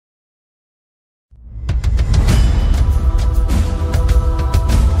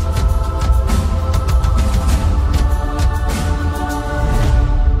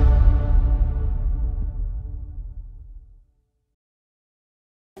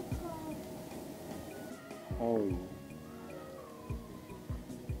How are you?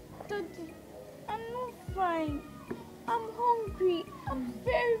 Daddy, I'm not fine. I'm hungry. I'm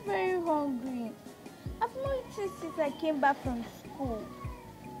very, very hungry. I've not eaten since I came back from school.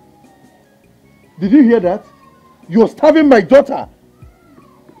 Did you hear that? You're starving my daughter.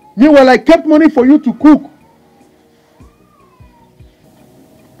 Meanwhile, I kept money for you to cook.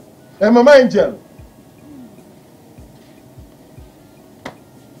 Hey, Mama Angel.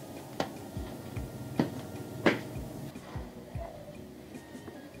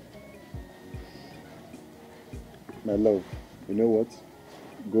 My love, you know what?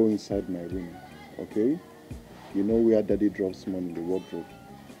 Go inside my room, okay? You know where Daddy drops money in the wardrobe.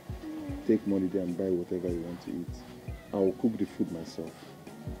 Take money there and buy whatever you want to eat. I will cook the food myself.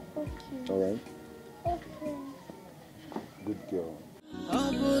 Okay. Alright? Okay. Good girl.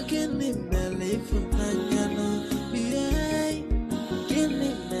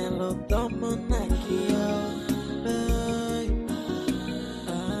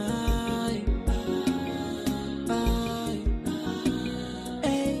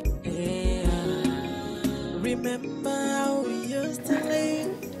 Remember how we used to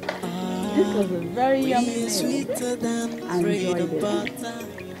live. This was a very yummy meal. I enjoyed it.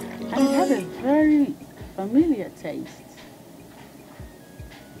 And it had a very familiar taste.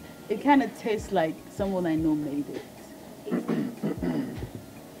 It kind of tastes like someone I know made it.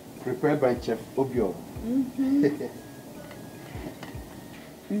 Prepared by Chef Obio.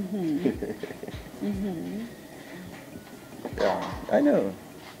 Yeah, I know.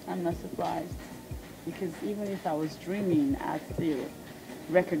 I'm not surprised. Because even if I was dreaming, I'd still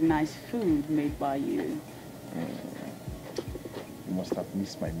recognize food made by you. You must have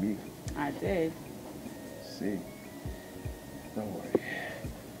missed my meal. I did. See, don't worry.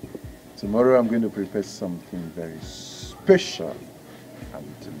 Tomorrow I'm going to prepare something very special and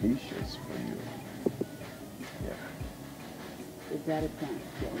delicious for you. Yeah. The daddy plan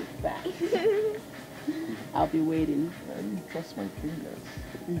get me back. I'll be waiting. And trust my fingers.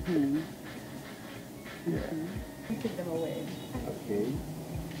 Yeah. Take them away. Okay.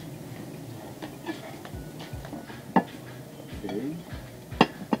 Okay.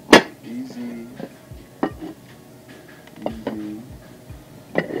 Easy. Easy.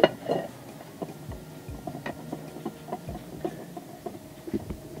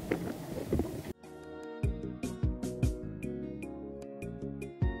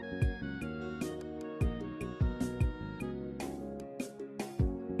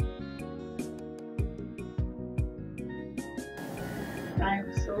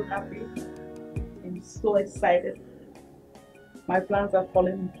 I'm so happy. I'm so excited. My plans are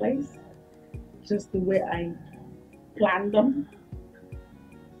falling in place just the way I planned them.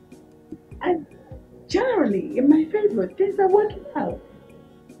 And generally, in my favor, things are working out.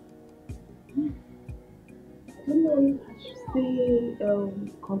 I don't know if I should say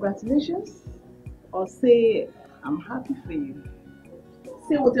congratulations or say I'm happy for you.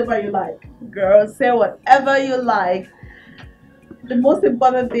 Say whatever you like, girl. Say whatever you like. The most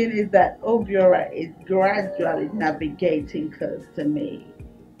important thing is that Obiora is gradually navigating close to me.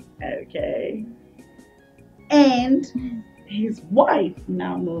 Okay? And his wife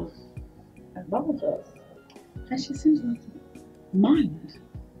now knows about us. And she seems not to mind.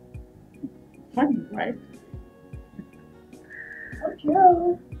 Funny, right?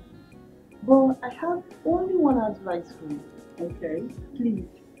 Okay. But I have only one advice for you. Okay? Please,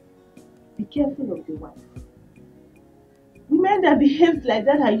 be careful of the wife. Women that behave like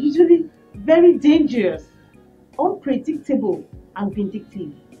that are usually very dangerous, unpredictable, and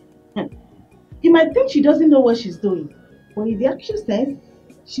vindictive. You might think she doesn't know what she's doing, but in the actual sense,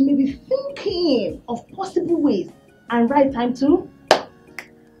 she may be thinking of possible ways and right time to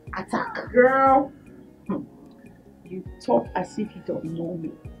attack. Girl, you talk as if you don't know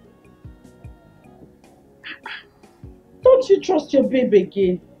me. Don't you trust your babe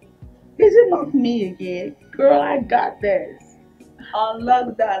again? Is it not me again? Girl, I got this. On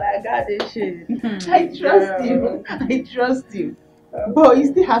lockdown, I got this shit. I trust you. I trust you. But you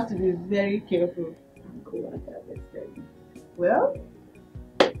still have to be very careful. Well,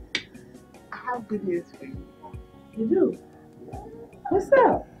 I have good news for you. You do? What's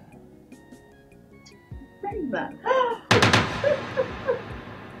up? Pregnant.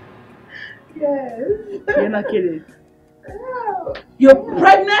 Yes. You're not kidding. No. You're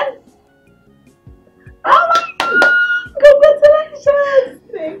pregnant? Oh my God! Congratulations!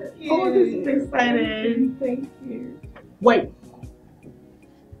 Thank you. Oh, this is exciting. Thank you. Wait.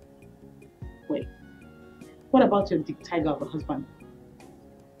 What about your dick tiger of a husband?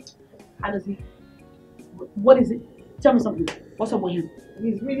 How does he? What is it? Tell me something. What's up with him?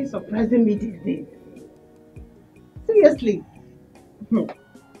 He's really surprising me these days. Seriously.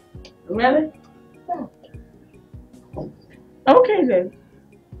 Really? Yeah. Okay then.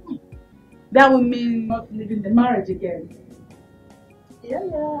 That would mean not leaving the marriage again. Yeah,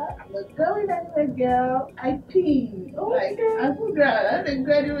 I'm not going anywhere, girl. I pee. Okay. Like, I forgot. I didn't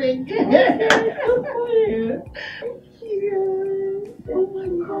graduate. Okay, good for you. Thank you. Oh my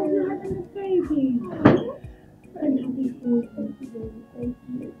God, you're having a baby. I'm happy for you. Thank you, baby. Thank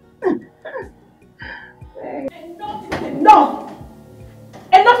you. Enough is enough.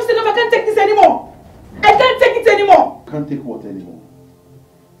 Enough is enough. I can't take this anymore. I can't take it anymore. Can't take what anymore?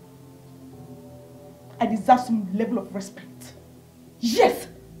 I deserve some level of respect. Yes!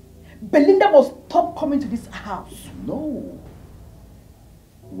 Belinda must stop coming to this house. No.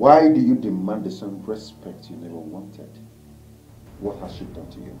 Why do you demand the same respect you never wanted? What has she done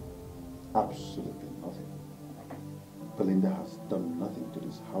to you? Absolutely nothing. Belinda has done nothing to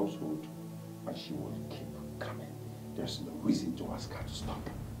this household, and she will keep coming. There's no reason to ask her to stop.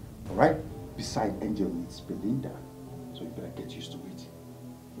 Alright? Besides, Angel needs Belinda, so you better get used to it.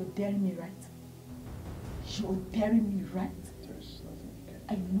 You're daring me, right? You're daring me, right? There's nothing you can do.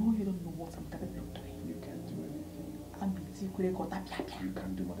 I know you don't know what I'm capable of doing. You can't do anything. You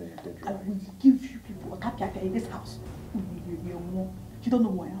can't do what I did. I will give you people in this house. You don't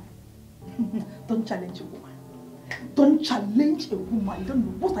know who I am. Don't challenge a woman. Don't challenge a woman. You don't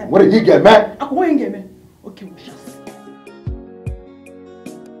know what I am. What did you get, man? I can't get man. Okay, we shall see.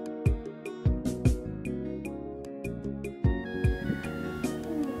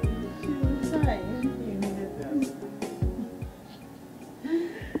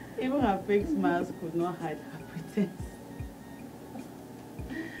 Even her fake smiles could not hide her pretense.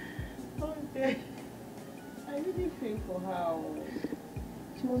 Okay. I really feel for her.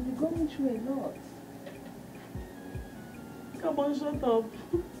 She must be going through a lot. Come on, shut up.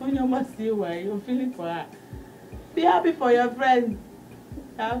 When you must see why you're feeling for her. Be happy for your friend.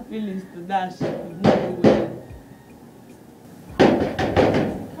 Have feelings to dash. Come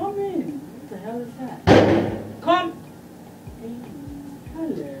in. What the hell is that? Come.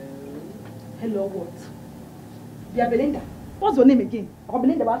 Hello. Hello, what? Dear Belinda. What's your name again?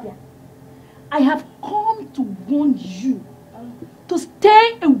 Belinda Bafia. I have come to warn you to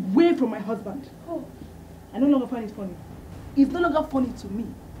stay away from my husband. Oh. I no longer find it funny. It's no longer funny to me.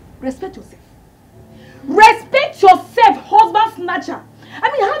 Respect yourself. Respect yourself, husband snatcher.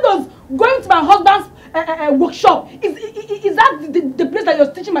 I mean, how does going to my husband's workshop, is that the place that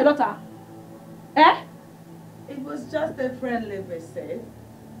you're teaching my daughter? Eh? It was just a friendly visit.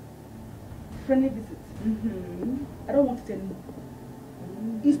 Friendly visit? I don't want it anymore.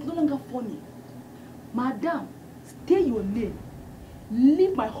 It's no longer funny. Madam, stay your lane.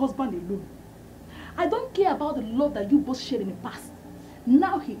 Leave my husband alone. I don't care about the love that you both shared in the past.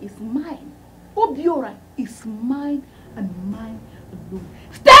 Now he is mine. Obiora is mine and mine alone.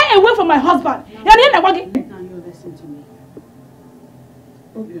 Stay away from my husband. Now you listen to me.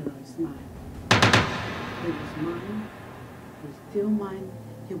 Obiora is mine. He was mine. He's still mine.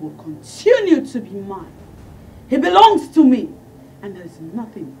 He will continue to be mine. He belongs to me. And there is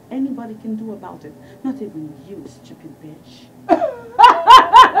nothing anybody can do about it. Not even you, stupid bitch.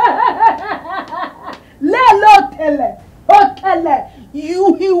 Lelo tele. Oh tele.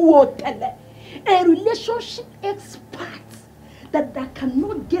 You will tele. A relationship expert that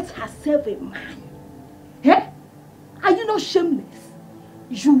cannot get herself a man. Eh? Are you not shameless?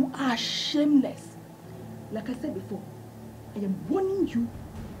 You are shameless. Like I said before, I am warning you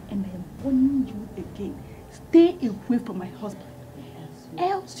and I am warning you again. Stay away from my husband.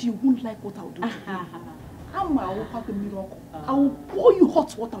 Else you won't like what I'll do to you. I will pour you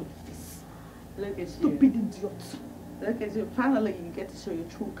hot water on your face. Look at Stupid you. idiot. Look at you. Finally, you get to show your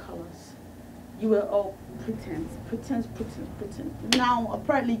true colors. You were all pretense. Now,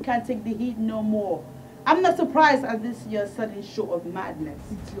 apparently, you can't take the heat no more. I'm not surprised at this your sudden show of madness.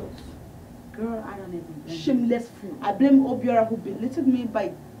 Idiot. Girl, I don't even blame Shameless fool. I blame Obiora who belittled me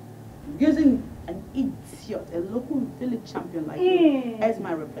by using an idiot, a local village champion like you, as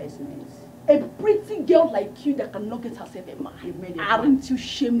my replacement. A pretty girl like you that cannot get herself a man. Aren't you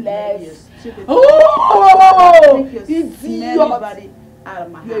shameless? Oh! Idiot! Out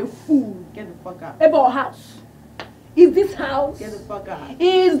of my house. You're a fool. Get the fuck out. About house. Is this house? Get the fuck out.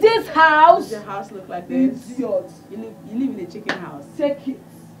 Is this house? Does your house look like this? Idiot. You live in a chicken house. Take it.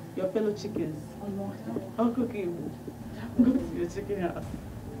 Your fellow chickens. I'll cook you. Go to your chicken house.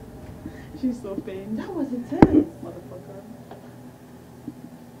 She's so pained. That was intense, motherfucker.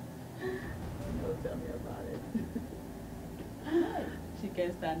 Don't tell me about it. She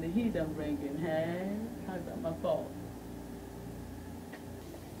can't stand the heat I'm bringing. Hey, how's that my fault?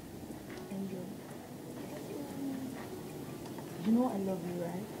 You know I love you,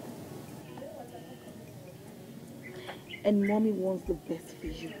 right? And mommy wants the best for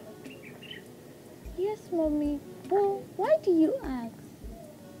you. Yes, mommy. Well, why do you ask?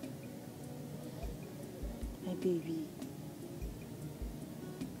 My baby.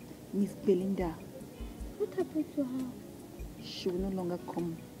 Miss Belinda. What happened to her? She will no longer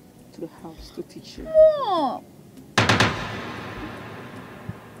come to the house to teach you. Mom!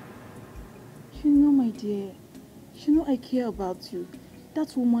 You know, my dear, you know I care about you.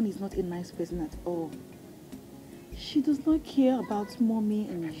 That woman is not a nice person at all. She does not care about mommy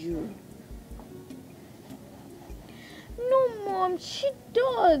and you. No, Mom, she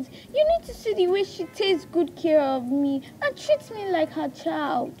does. You need to see the way she takes good care of me and treats me like her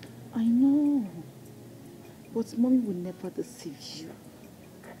child. I know. But mommy will never deceive you.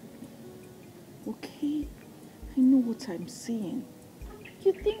 Okay? I know what I'm saying.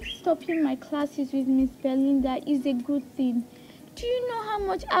 You think stopping my classes with Miss Belinda is a good thing? Do you know how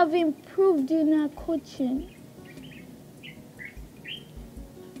much I've improved in her coaching?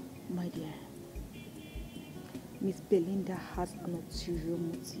 My dear, Miss Belinda has an ulterior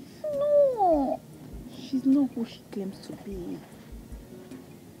motive. No. She's not who she claims to be.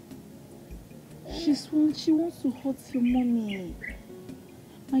 She wants to hurt your mommy.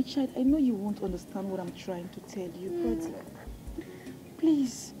 My child, I know you won't understand what I'm trying to tell you, but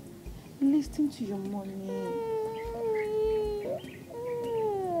please, listen to your mommy.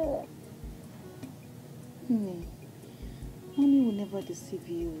 Mommy will never deceive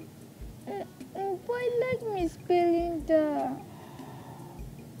you. But I like Miss Belinda.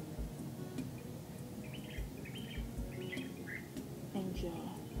 Angel.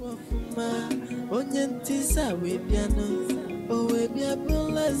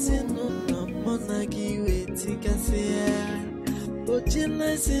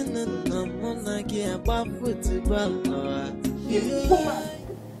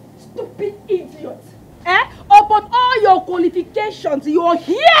 Stupid idiot. Upon all your qualifications, you're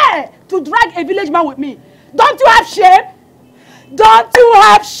here to drag a village man with me. Don't you have shame? Don't you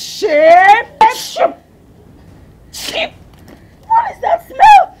have shame? What is that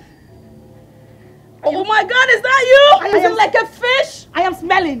smell? Oh my God, is that you? I am like a fish. I am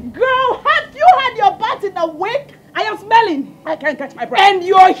smelling. Girl, have you had your bath in a week? I am smelling. I can't catch my breath. And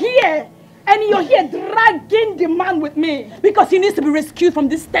you're here. And you're here dragging the man with me. Because he needs to be rescued from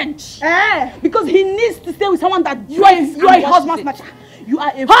this stench. Because he needs to stay with someone that you are a husband snatcher. You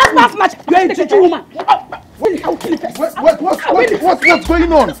are a husband snatcher. You are a juju woman. What's going on? What's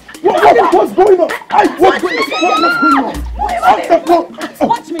going on? What's going on?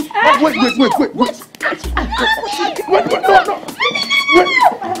 Watch me. Wait.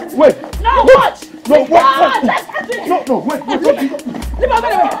 Wait. No, watch. No, wait.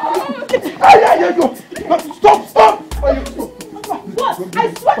 Stop. What? I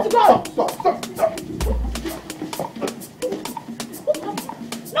swear to God. Stop.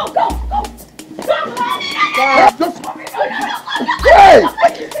 No, go. Hey!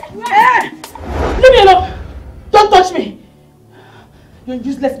 Leave me alone. Don't touch me. You're a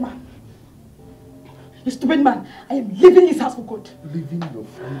useless man. You stupid man. I am leaving this house for good. Leaving your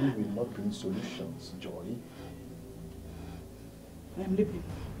family will not bring solutions, Joy. I am leaving.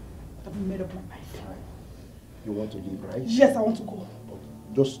 I've made up my mind. You want to leave, right? Yes, I want to go. But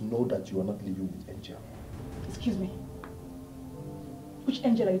just know that you are not leaving with Angel. Excuse me. Which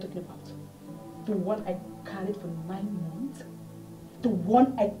angel are you talking about? The one I carried for 9 months? The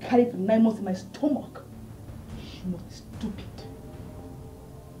one I carried for 9 months in my stomach? You must be stupid.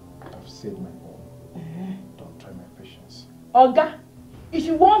 I've said my own. Don't try my patience. Oga, if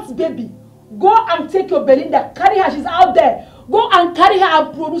you want baby, go and take your Belinda. Carry her, she's out there. Go and carry her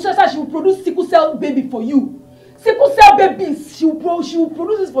and produce her so she will produce sickle cell baby for you. Sickle cell babies, she will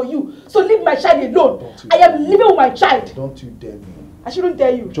produce this for you. So leave my child alone. I am living with my child. Don't you dare me. I shouldn't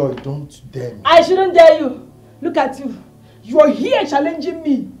dare you. Joy, don't dare me. I shouldn't dare you. Look at you. You are here challenging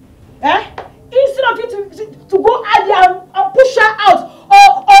me. Instead of you to go out there and push her out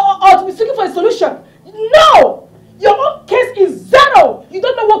or to be seeking for a solution. No! Your own case is zero. You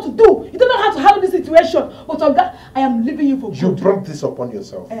don't know what to do. You don't know how to handle this situation. But Oga, I am leaving you for good. You brought this upon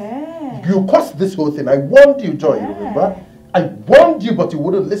yourself. You caused this whole thing. I warned you, Joy, remember? I warned you, but you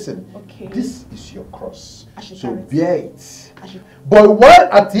wouldn't listen. Okay. This is your cross. So bear it. But while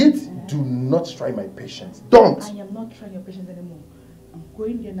at it, do not try my patience. Don't. I am not trying your patience anymore. I'm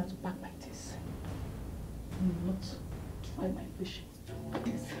going there now to pack my things. Do not try my patience.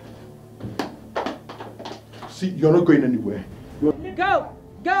 See, you're not going anywhere. Go,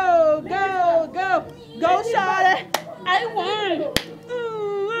 shawty. I won.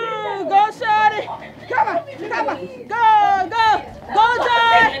 Go, shawty. Come on. Go.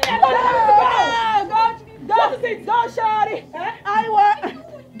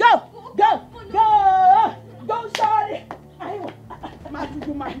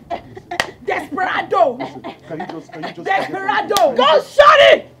 man. Desperado. Listen, can you just Desperado. Go shut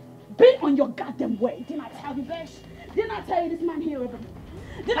it. Be on your goddamn way. Didn't I tell you, bitch? Didn't I tell you this man here over here?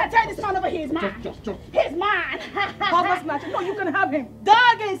 Didn't I tell you this man over here is mine? He's mine. Papa Snatcher. No, you can have him.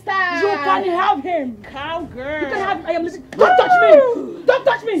 Doggy style. You can have him. Cowgirl. You can have him. I am listening. Don't touch me. Don't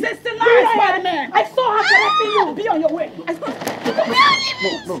touch me. Sister nice, man. I saw her caressing you. Be on your way.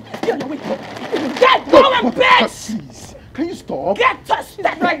 No. Be on your way. Get going, bitch. Please. Can you stop? Get to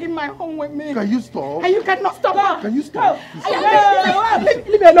stop dragging my home with me. Can you stop? And you cannot stop her. Can you stop? Leave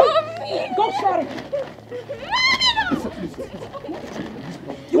me alone. Go, sorry.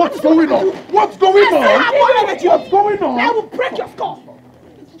 What's going on? What's going on? What's going on? I will break your skull.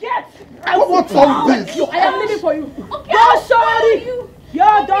 Get. What's all this? I am leaving for you. Okay, Go, sorry.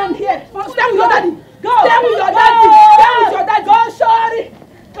 You're done here. Stay with your daddy. Go. Stay with your daddy. Stay with your daddy. Go, sorry.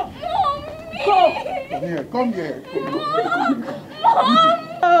 Go. Go. Come here.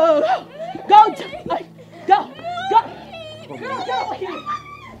 Go. Go. Get over here.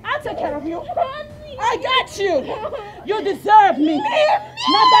 I'll take care of you. I got you. You deserve me.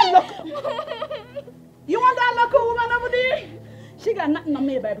 Not that local. You want that local woman over there? She got nothing on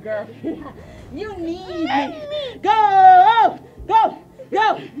me, baby girl. You need me. Go.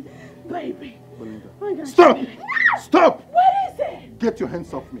 Baby. Belinda. Stop! Stop! What is it? Get your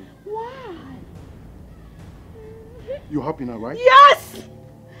hands off me. Why? You happy now, right? Yes!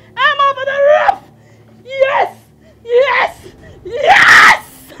 I'm over the roof! Yes!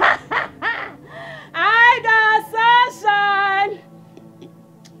 I got sunshine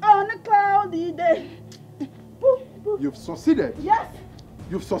on a cloudy day. Boop, boop. You've succeeded. Yes,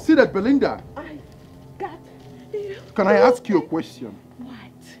 You've succeeded, Belinda. I got you. Can I ask you a question? What?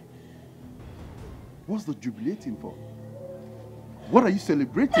 What's the jubilating for? What are you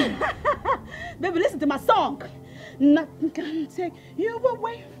celebrating? Baby, listen to my song. Nothing can take you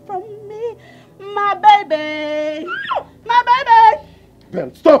away from me, my baby. My baby.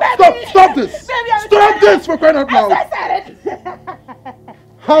 Belle, stop this! Baby, Stop this for crying out loud! I said it.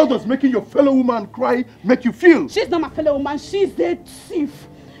 How does making your fellow woman cry make you feel? She's not my fellow woman. She's a thief.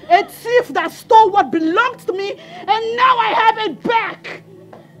 A thief that stole what belonged to me, and now I have it back.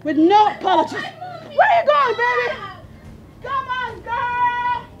 With no apologies. Where are you going, baby? Come on,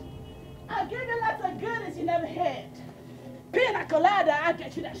 girl. I'll give you lots of goodies you never had. Pina colada, I'll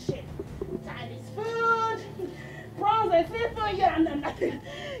get you that shit. Chinese food, prawns and seafood, you don't know nothing.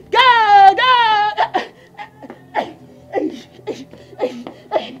 Go!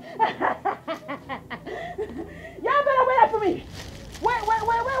 Y'all better wait up for me. Wait.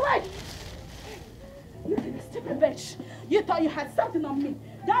 You stupid bitch. You thought you had something on me.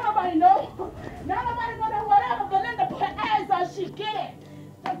 Now nobody know. Now nobody know that whatever Belinda put her eyes on, she get it.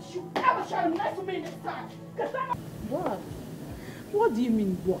 Don't you ever try to mess with me this time. What? What do you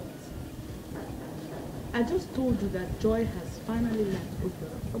mean, what? I just told you that Joy has finally left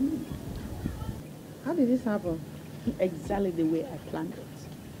Opera for me. How did this happen? Exactly the way I planned it.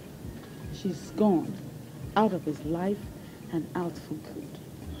 She's gone, out of his life and out for good.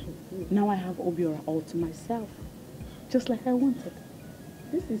 Now I have Obiora all to myself, just like I wanted.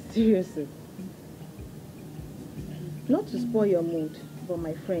 This is serious. Not to spoil your mood, but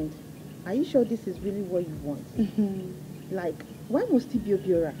my friend, are you sure this is really what you want? Like, why must it be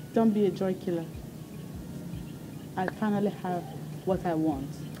Obiora? Don't be a joy killer. I finally have what I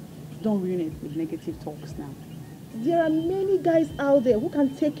want. Don't ruin it with negative talks now. There are many guys out there who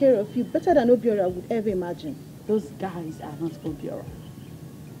can take care of you better than Obiora would ever imagine. Those guys are not Obiora.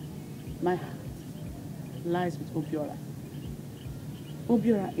 My heart lies with Obiora.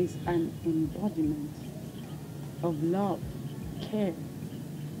 Obiora is an embodiment of love, care,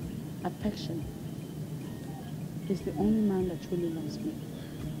 affection. He's the only man that truly loves me.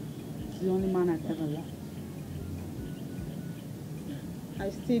 He's the only man I've ever loved. I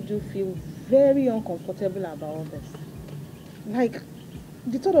still do feel very uncomfortable about all this. Like,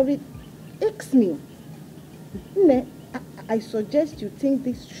 the thought of it aches me. I suggest you think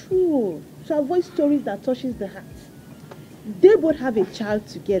this through to avoid stories that touches the heart. They both have a child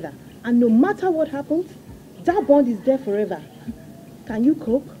together, and no matter what happens, that bond is there forever. Can you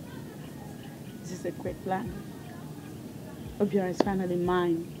cope? This is a great plan. Obiora is finally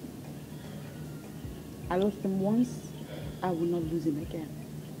mine. I lost him once, I will not lose him again.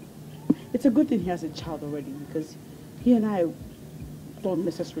 It's a good thing he has a child already, because he and I don't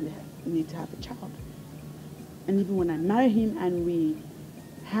necessarily need to have a child. And even when I marry him and we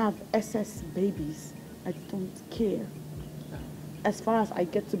have SS babies, I don't care. As far as I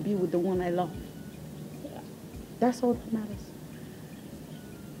get to be with the one I love. That's all that matters.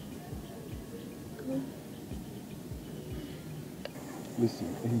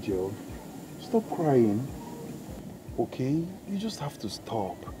 Listen, Angel, stop crying. Okay? You just have to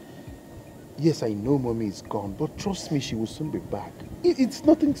stop. Yes, I know mommy is gone, but trust me, she will soon be back. It's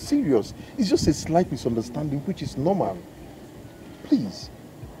nothing serious. It's just a slight misunderstanding, which is normal. Please.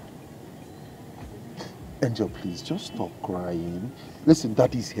 Angel, please, just stop crying. Listen,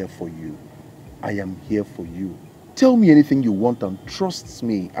 Daddy's here for you. I am here for you. Tell me anything you want and trust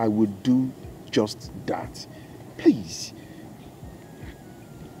me, I will do just that. Please.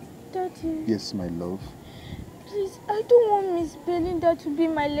 Daddy. Yes, my love. Please, I don't want Miss Belinda to be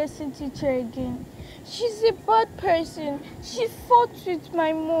my lesson teacher again. She's a bad person. She fought with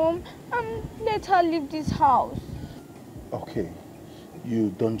my mom and let her leave this house. Okay.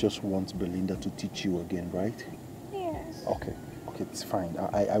 You don't just want Belinda to teach you again, right? Yes. Okay, it's fine.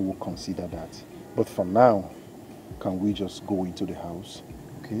 I will consider that. But for now, can we just go into the house?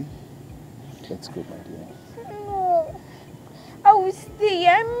 Okay? Let's go, my dear. No. I will stay.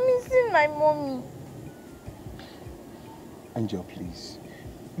 I'm missing my mommy. Angel, please.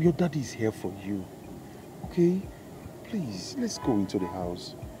 Your daddy is here for you. Okay? Please, let's go into the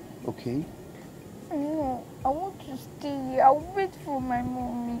house. Okay? No, I want to stay here. I'll wait for my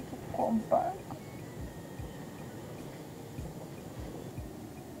mommy to come back.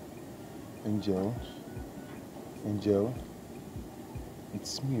 Angel,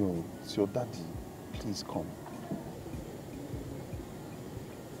 it's me, it's your daddy. Please come.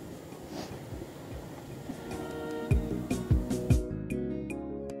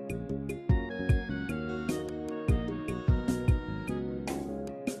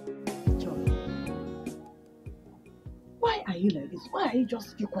 Why are you like this? Why are you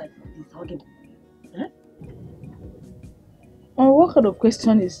just keep quiet like this, hugging? Huh? What kind of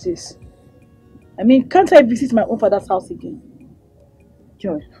question is this? I mean, can't I visit my own father's house again?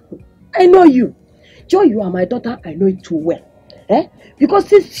 Joy, I know you. Joy, you are my daughter. I know it too well. Because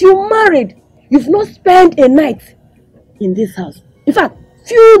since you married, you've not spent a night in this house. In fact,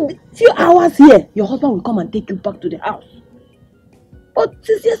 few hours here, your husband will come and take you back to the house. But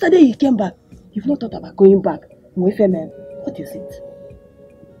since yesterday you came back, you've not thought about going back. What is it?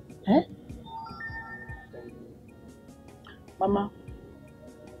 Mama,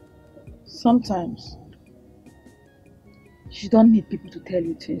 sometimes you don't need people to tell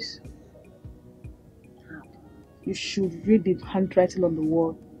you things. You should read the handwriting on the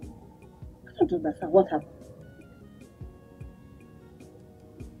wall. I don't understand. What happened?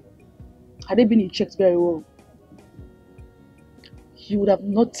 Had they been checked very well, you would have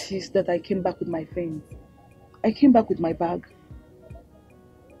noticed that I came back with my things. I came back with my bag.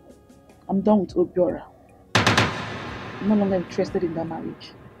 I'm done with Obiora. I'm no longer interested in that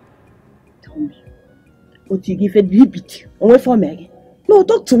marriage. Tell me. What you give a beat? Away from me again? No,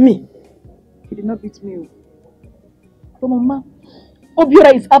 talk to me. He did not beat me. But Mama,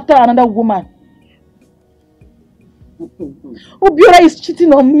 Obiora is after another woman. Obiora is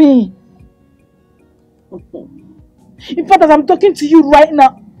cheating on me. In fact, as I'm talking to you right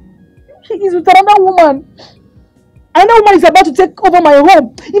now, he is with another woman. Another woman is about to take over my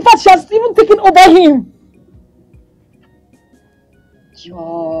home. In fact, she has even taken over him.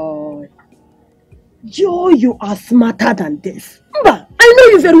 Joy, you are smarter than this. Mba, I know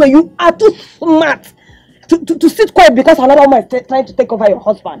you very well. You are too smart to sit quiet because another woman is trying to take over your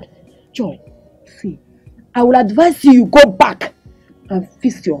husband. Joy, see, I will advise you go back and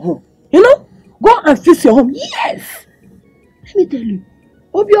fix your home. You know? Go and fix your home. Yes! Let me tell you,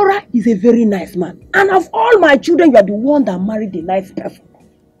 Obiora is a very nice man. And of all my children, you are the one that married the nice person.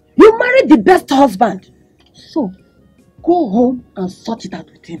 You married the best husband. So, go home and sort it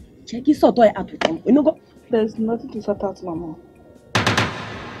out with him. Check it out with him. You know, go. There's nothing to sort out, Mama.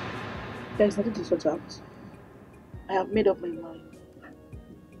 There's nothing to sort out. I have made up my mind.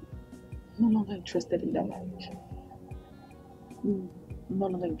 I'm no longer interested in that marriage. I'm no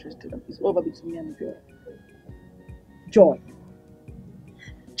longer interested. It's over between me and Obiora.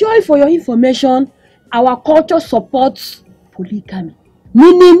 Joy, for your information, our culture supports polygamy.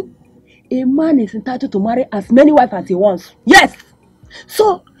 Meaning, a man is entitled to marry as many wives as he wants. Yes!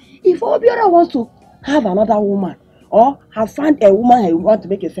 So, if Obiora wants to have another woman, or have found a woman he wants to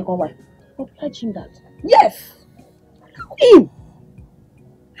make a second wife, oblige him that. Yes! Him!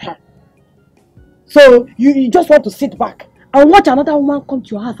 So, you just want to sit back and watch another woman come to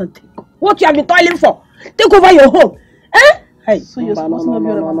your house and take what you have been toiling for. Take over your home. Hey, so you're supporting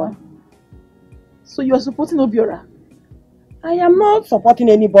Obiora, Mama? So you are supporting Obiora? I am not supporting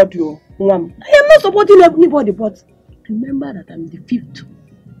anybody, Mom. I am not supporting anybody, but remember that I'm the fifth.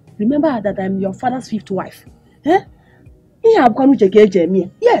 Remember that I'm your father's fifth wife.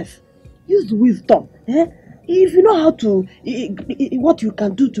 Yes, use wisdom. If you know how to, what you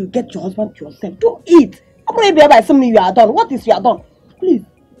can do to get your husband to yourself, do it. How can you be by something you are done? What is you are done? Please,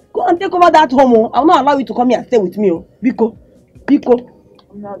 go and take over that home. I will not allow you to come here and stay with me. Biko.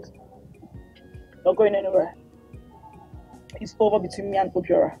 I'm not. Not going anywhere. It's over between me and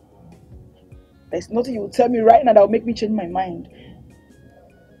Obiora. There's nothing you will tell me right now that will make me change my mind.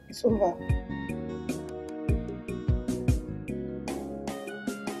 It's over.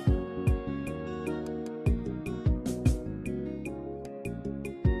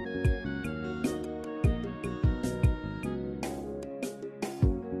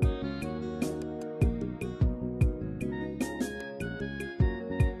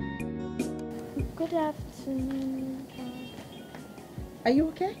 Good afternoon. Are you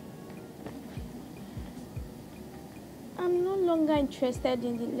okay? I'm no longer interested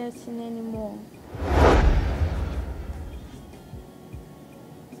in the lesson anymore.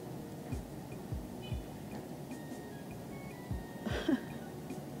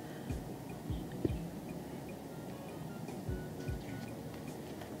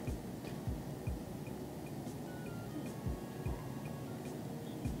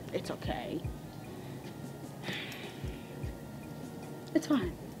 It's okay. It's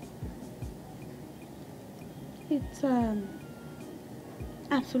fine. It's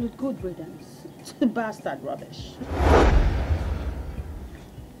absolute good riddance to bastard rubbish.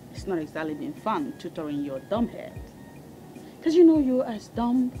 It's not exactly been fun tutoring your dumb head. Because you know you're as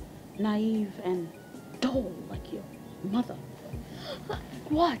dumb, naive, and dull like your mother.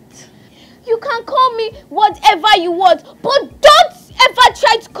 What? You can call me whatever you want, but don't ever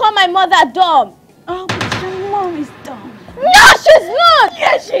try to call my mother dumb. Oh, but your mom is dumb. No, she's not!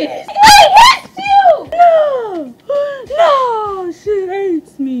 Yes, she is! I hate you! No, she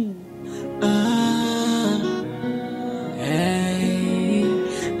hates me. Hey,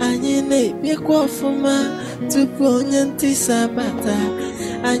 anyị na-ebikwa ọfụma tupu onye ntisa bata.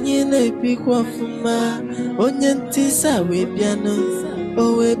 Anyị na-ebikwa ọfụma onye ntisa wee bịanụ.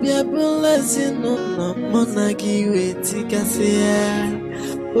 O wee bịa bụla ezinụlọ mụ na gị wee tikasị ya.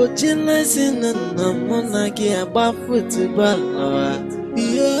 O jila ezinụlọ mụ na gị agba futubọọlụ.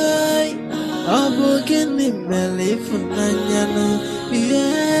 Yey, ọ bụ gịnị mere ịfụnanya nụ?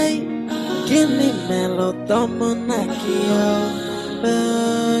 Yey, gịnị mere ụtọ mụ na gị ọ?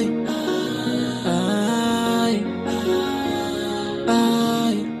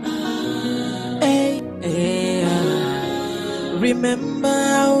 Remember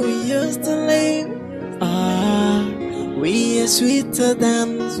how we used to live? We are sweeter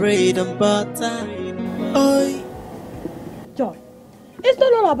than bread and butter. Oi. Joy, it's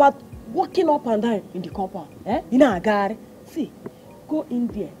not all about walking up and down in the compound. You know, Agari. See, go in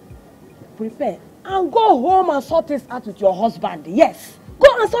there, prepare, and go home and sort this out with your husband. Yes, go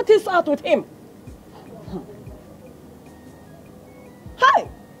and sort this out with him. Hi,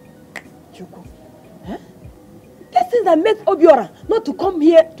 Chuku. This thing that makes Obiora not to come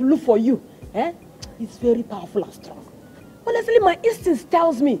here to look for you, it's very powerful and strong. Honestly, my instinct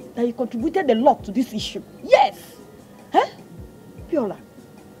tells me that you contributed a lot to this issue. Yes. Biola.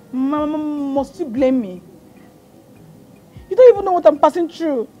 Mama, must you blame me? You don't even know what I'm passing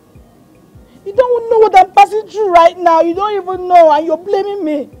through. You don't know what I'm passing through right now. You don't even know, and you're blaming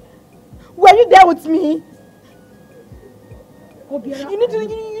me. Were you there with me? Obiora, you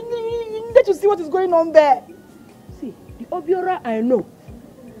need to see what is going on there. See, the Obiora I know.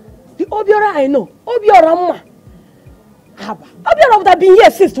 Obiora Mma. Obiora would have been here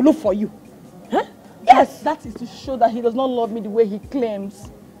since to look for you. Yes, that is to show that he does not love me the way he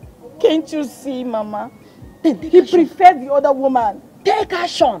claims. Can't you see, Mama? He prefers the other woman. Take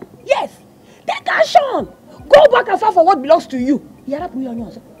action. Yes, take action. Go back and fight for what belongs to you.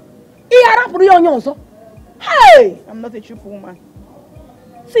 Hey! I'm not a cheap woman.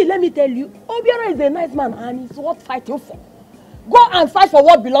 See, let me tell you, Obiora is a nice man and he's worth fighting for. Go and fight for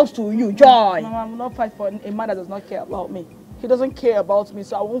what belongs to you, Joy. Mama, I will not fight for a man that does not care about me. He doesn't care about me,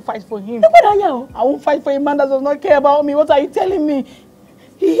 so I won't fight for him. I won't fight for a man that does not care about me. What are you telling me?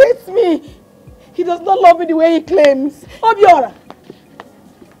 He hates me. He does not love me the way he claims. Obiora!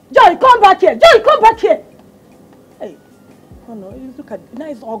 Joy, come back here! Joy, come back here! Hey, oh no, look at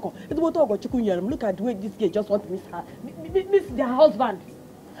nice Ogo. It's about Ogo Chukunyerim. Look at the way this girl just wants to miss their husband.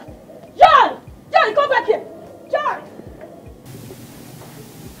 Joy! Joy, come back here! Joy!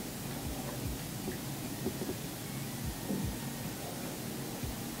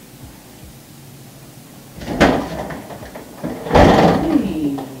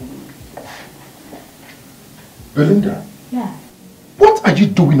 Belinda? Yeah. What are you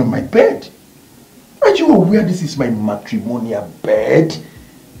doing on my bed? Are you aware this is my matrimonial bed?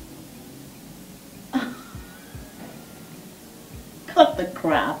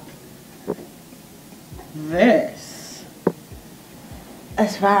 crap. This,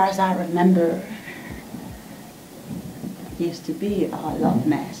 as far as I remember, used to be our love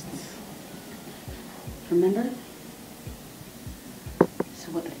nests. Remember?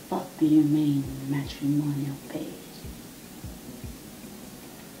 So what the fuck do you mean matrimonial page?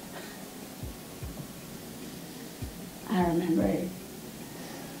 I remember it.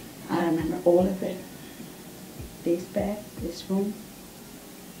 I remember all of it. This bed, this room.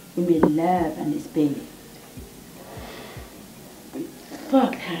 We made love on this bed. We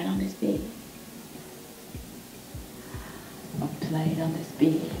fucked hard on this bed. We played on this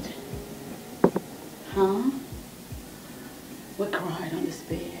bed. Huh? We cried on this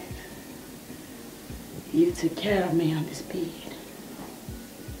bed. You took care of me on this bed.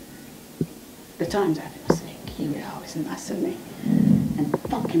 The times I feel sick, you would always nursing me and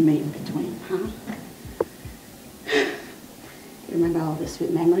fucking me in between, huh? You remember all the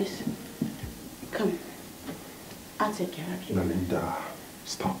sweet memories? Come, I'll take care of you. Melinda,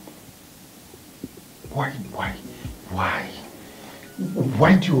 stop. Why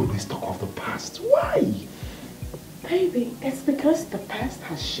do you always talk of the past? Why? Baby, it's because the past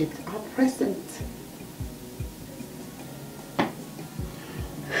has shaped our present.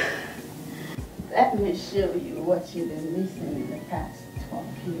 Let me show you what you've been missing in the past 12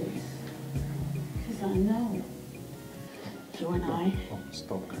 years. Because I know you and I... Oh,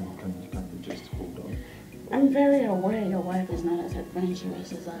 stop. Can you just hold on? I'm very aware your wife is not as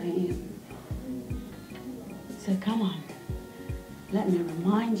adventurous as I am. So come on. Let me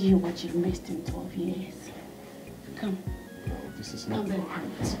remind you what you've missed in 12 years. Come. No, this is not right.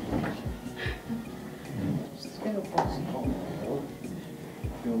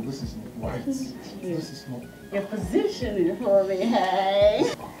 No, this is not right. This is not... You're positioning for me,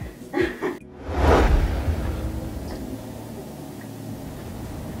 hey?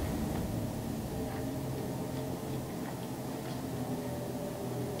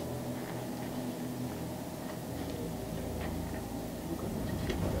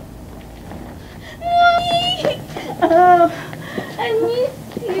 Oh, I miss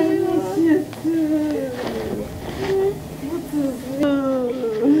you.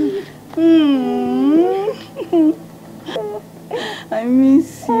 I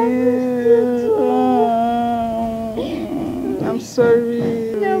miss you. I'm sorry.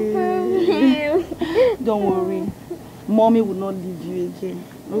 No problem. Don't worry. Mommy will not leave you again.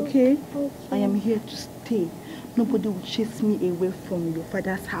 Okay? I am here to stay. Nobody will chase me away from your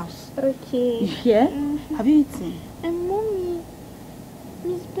father's house. Okay. You hear? Have you eaten? And Mommy,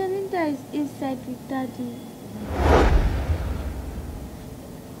 Miss Belinda is inside with Daddy.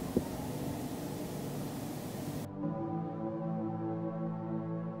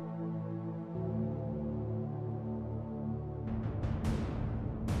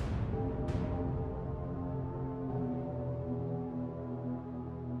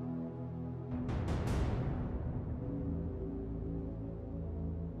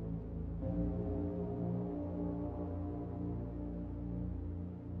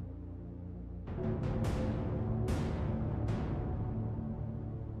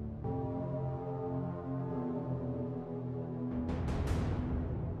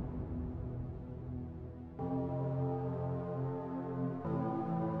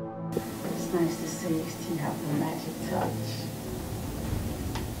 It's nice to see you still have the magic touch.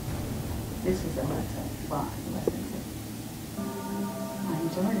 This was a lot of fun, wasn't it? I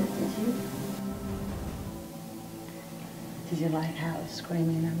enjoyed it, did you? Did you like how I was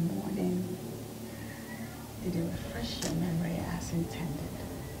screaming in the morning? Did it refresh your memory as intended?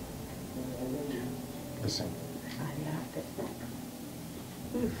 Listen. I loved it.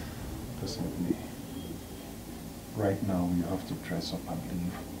 Oof. Listen to me. Right now, you have to dress up and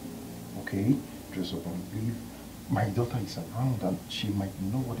leave. Okay? Dress up and leave. My daughter is around and she might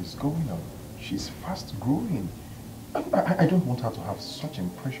know what is going on. She's fast growing. I don't want her to have such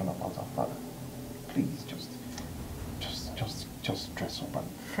impression about her father. Please, just dress up and...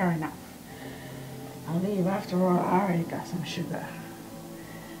 Fair enough. I'll leave. After all, I already got some sugar.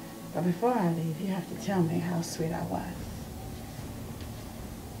 But before I leave, you have to tell me how sweet I was.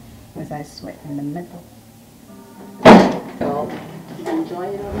 Was I sweat in the middle? Oh, enjoy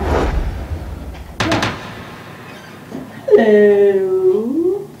it or not?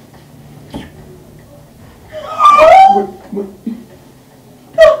 Hello?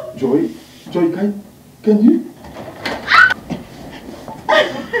 Wait. Joy, can you?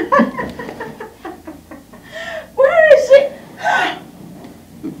 Where is it?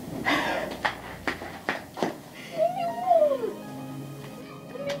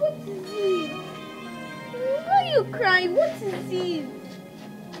 What is it? Why are you crying? What is it?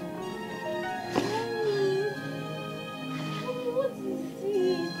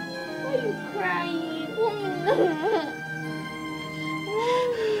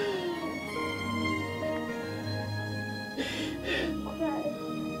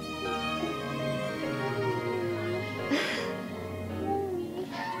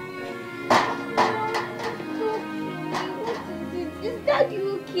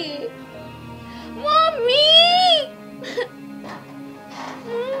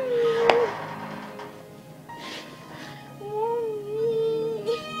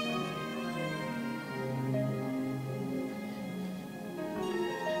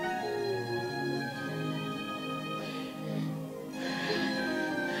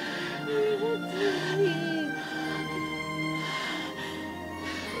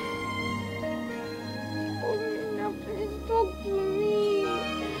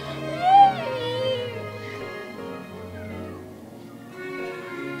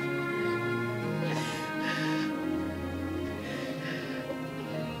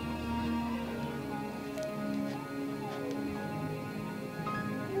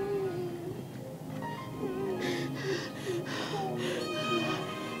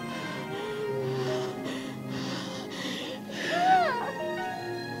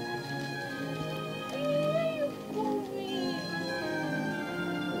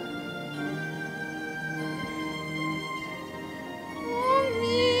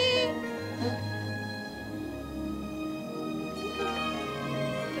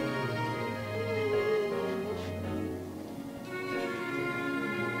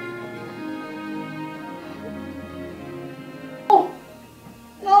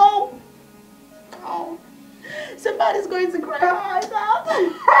 going to cry her eyes out.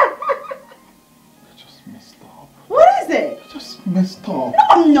 I just messed up. What is it? I just messed up. No,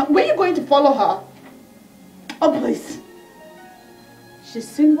 I'm not. Were you going to follow her? Oh, please. She's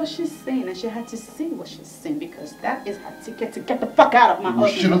seen what she's seen, and she had to see what she's seen because that is her ticket to get the fuck out of my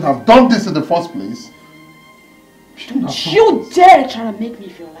house. You shouldn't have done this in the first place. Don't you dare try to make me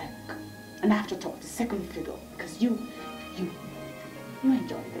feel like an afterthought, the second fiddle, because you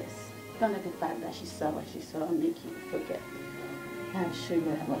enjoy this. Don't let the fact that she saw what she saw make you forget. I'm sure you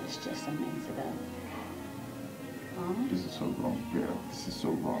have what is just a minute ago. This is so wrong, girl. This is so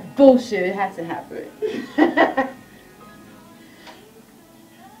wrong. Bullshit, it had to happen.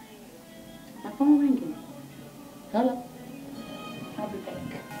 My phone ringing. Hello? I'll be back.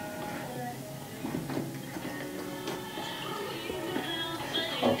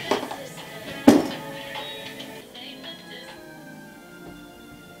 Oh.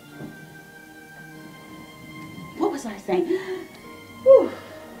 What was I saying? Whew.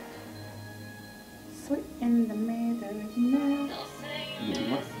 Sweet in the middle now.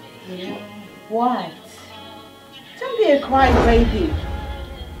 Yeah. What? Don't be a crybaby.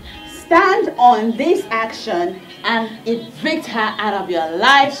 Stand on this action and evict her out of your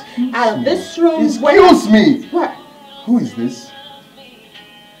life, out of this room. Excuse me! What? Who is this?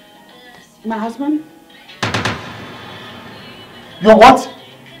 My husband? Your what?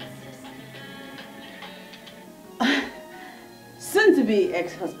 Soon to be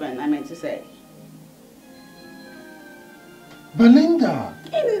ex-husband, I meant to say. Belinda!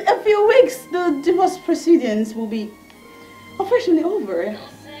 In a few weeks, the divorce proceedings will be officially over.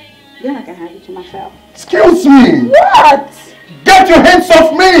 Then I can have you to myself. Excuse me! What? Get your hands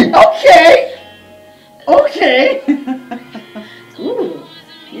off me! Okay. Okay. Ooh,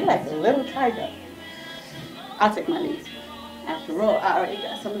 you're like a little tiger. I'll take my leave. After all, I already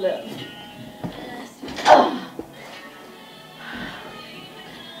got some love.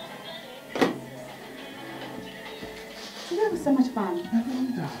 That was so much fun.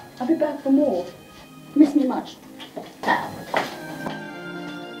 I'll be back for more. Miss me much.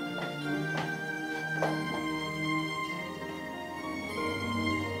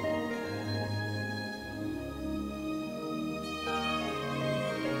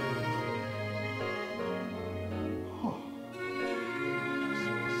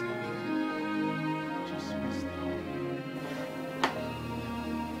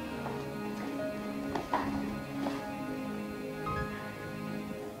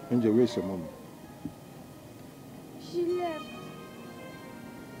 Angel, where's your mom? She left.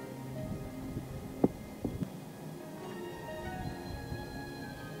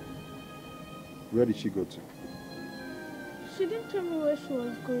 Where did she go to? She didn't tell me where she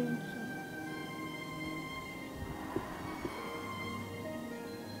was going to.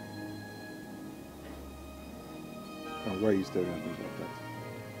 And why are you staring at me like that?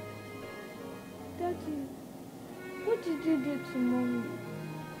 Daddy, what did you do to Mommy?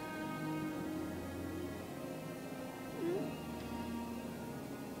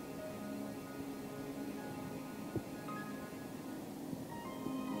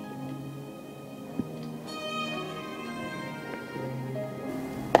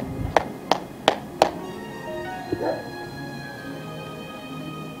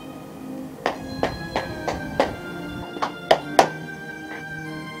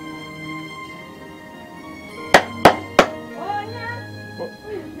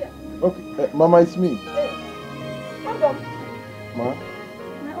 Okay, Mama, it's me. Hey, hold on. Ma?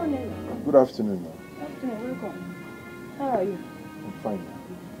 My own name. Good afternoon, ma. Afternoon, welcome. How are you? I'm fine.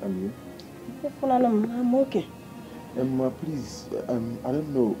 And you? I'm okay. Ma, please, I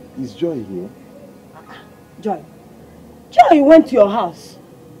don't know. Is Joy here? Joy. Joy went to your house.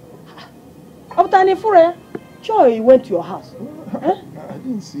 Joy went to your house. I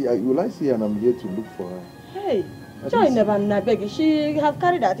didn't see her. Will I see her and I'm here to look for her? Hey, Joy never beg. She have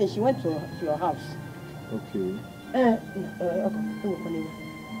carried that thing. She went to your house. Okay.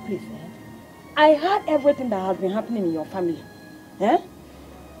 Please, I heard everything that has been happening in your family.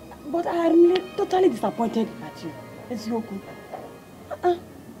 But I am really totally disappointed at you. It's Yoku. I'm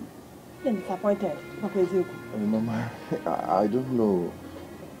disappointed. Mama, I don't know.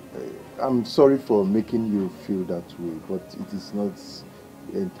 I'm sorry for making you feel that way, but it is not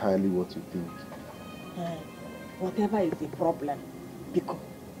entirely what you think. Whatever is the problem, Biko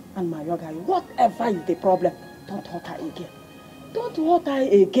and my yoga, whatever is the problem, don't hurt her again. Don't hurt her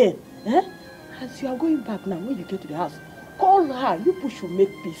again. As you are going back now, when you get to the house, call her. You people should make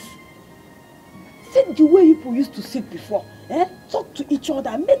peace. Sit the way you people used to sit before. Talk to each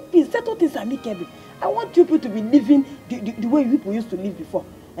other, make peace, settle things amicably. I want you people to be living the way you people used to live before.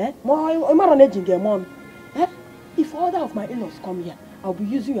 If other of my in-laws come here, I'll be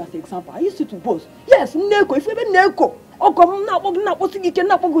using you as an example. I used to boast. Yes, Neko, if even Neko. Oh, come now, you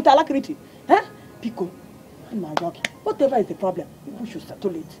cannot go to alacrity. Eh? Pico. I'm not joking. Whatever is the problem, we should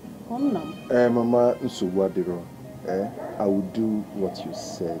settle it. Mama Nsuwadiro, I will do what you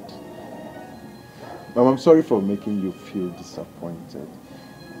said. Mama, I'm sorry for making you feel disappointed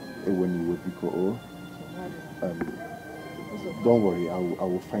when you were Pico. Don't worry, I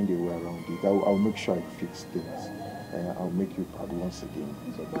will find a way around it. I'll make sure I fix things. I'll make you proud once again.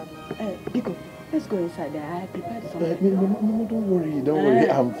 Pico, let's go inside there. I prepared something. No, don't worry.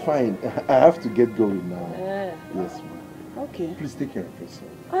 I'm fine. I have to get going now. Yes, ma'am. Okay. Please take care of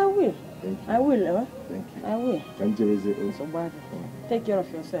yourself. I will. Thank you. I will, Thank you. I will. So bad. Take care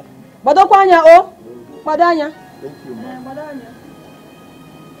of yourself. Badokwanya, oh! Badanya. Thank you, ma'am. Badanya.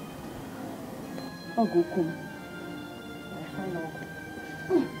 Oh, go come. I find out.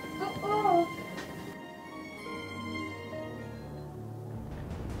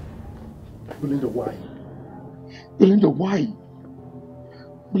 Belinda, why? Belinda, why?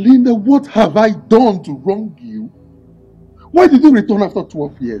 Belinda, what have I done to wrong you? Why did you return after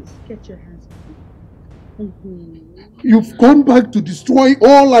 12 years? Get your hands off me. You've gone back to destroy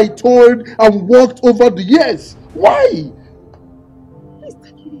all I toiled and worked over the years. Why? Please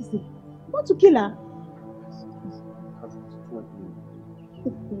take it easy. You want to kill her?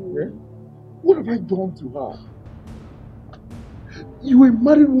 What have I done to her? You a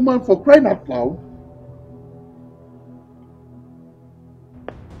married woman, for crying out loud?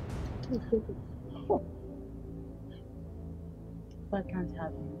 If I can't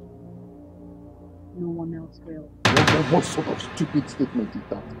have you, no one else will. What sort of stupid statement is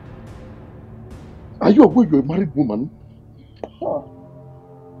that? Are you aware you're a married woman?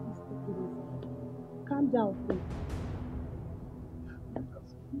 Calm down, please. It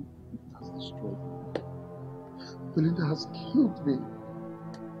has destroyed me. Belinda has killed me.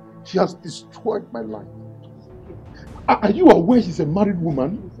 She has destroyed my life. Are you aware she's a married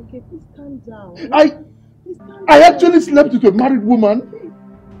woman? It's okay, please calm down. I actually slept with a married woman.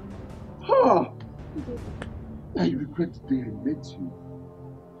 I regret the day I met you.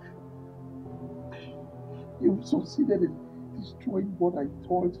 You succeeded in destroying what I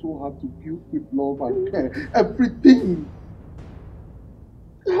toiled so hard to build with love and care. Everything.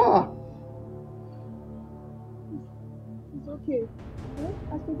 It's okay.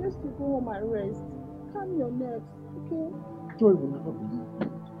 I suggest you go home and rest. Calm your nerves, okay? Joy will never believe me.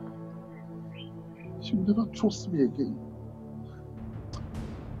 She will never trust me again.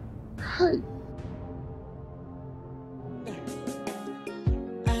 Hey.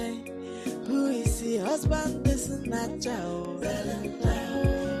 Who is the husband? This is not child.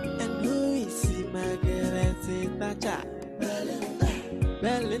 And who is the Margaret Thatcher?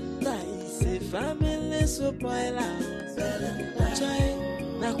 Belinda is a family spoiler. Try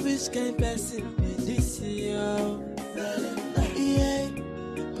now which kind person be this year? Yeah,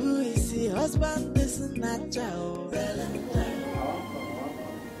 who is the husband? This is not child.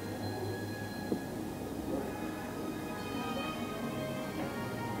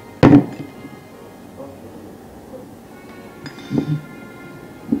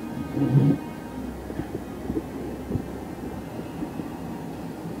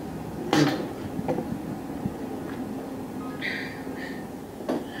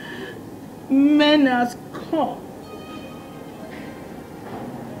 Men has come.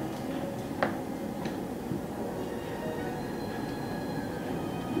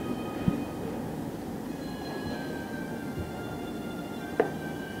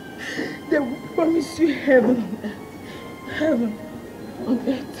 They will promise you heaven on earth. Heaven on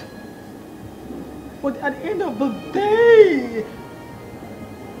earth. But at the end of the day,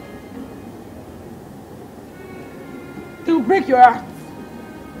 they will break your heart.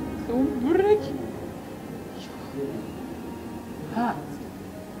 They will break your heart.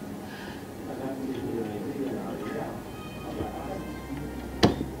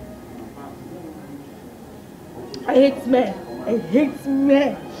 I hate men. I hate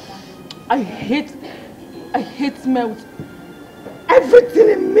men. I hate men with everything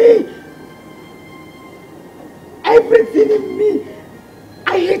in me. Everything in me.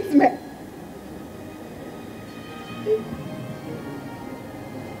 I hate men.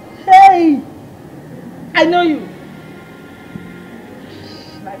 Hey! I know you.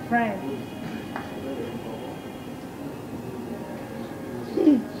 My friend.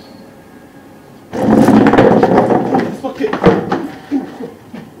 It's okay.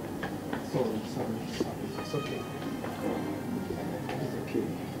 Sorry. It's okay. It's okay.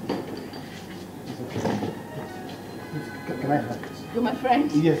 Can I have it? You're my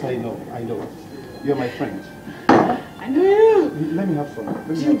friend? Yes, I know. You're my friend. I know. Let me have some.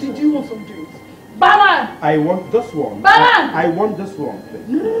 Do you want some drinks? Barman! I want this one. Barman! I want this one, please.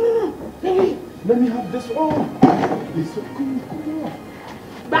 No. Hey. Let me have this one. Please, come on.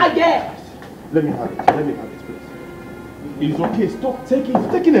 Baguette! Let me have it. Let me have it, please. It's okay. Stop taking.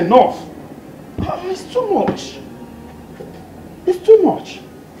 It's taking enough. It's too much. It's too much.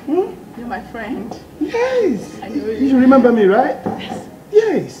 Hmm? You're my friend. Yes. I know You remember me, right? Yes.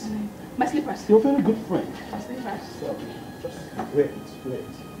 Yes. My slippers. You're a very good friend. My slippers. So, just wait.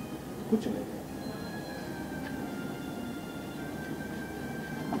 Put your leg.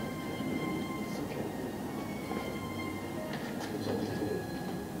 It's okay.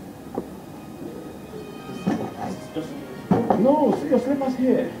 Just no, see your slippers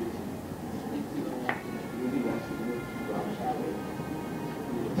here.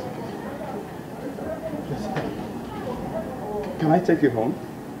 Can I take you home?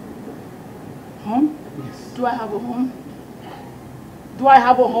 Home? Yes. Do I have a home? Do I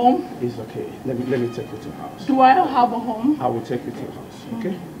have a home? It's okay. Let me take you to your house. Do I have a home? I will take you to your house,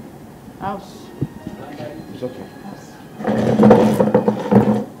 okay? House. It's okay. House.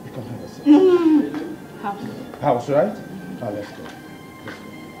 You can have a seat. House. House, right? Let's go.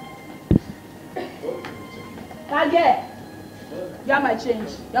 Target! You have my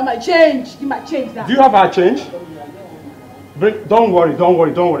change. You have my change. Give my change now. Do you have our change? Don't worry.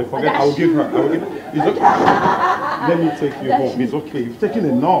 Forget. I will give her. It's okay. Let me take you home. It's okay. You've taken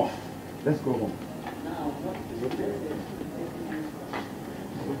enough. Let's go home. It's okay.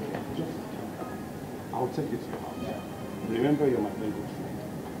 I'll take you to your house. Remember, you're my very good friend.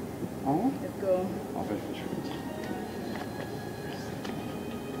 Let's go. I'll very good friend.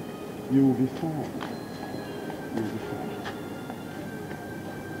 You will be fine. You will be fine.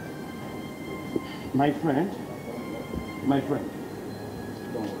 My friend,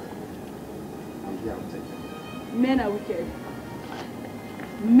 don't worry. I'm here, I'll take it. Men are wicked.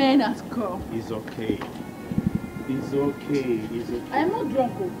 Men are scum. It's okay. It's okay. I am not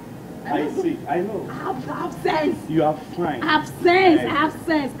drunk. I see. I know. I have sense. You are fine. I have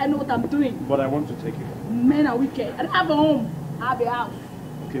sense. I know what I'm doing. But I want to take you home. Men are wicked. I don't have a home. I have a house.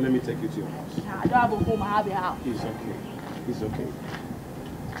 Okay, let me take you to your house. I don't have a home. I have a house. It's okay.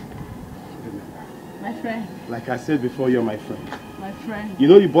 My friend. Like I said before, you're my friend. My friend. You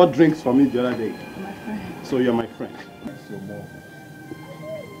know you bought drinks for me the other day. My friend. So you're my friend. That's your mom.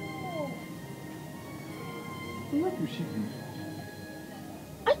 Where could she be?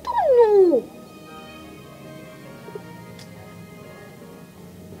 I don't know.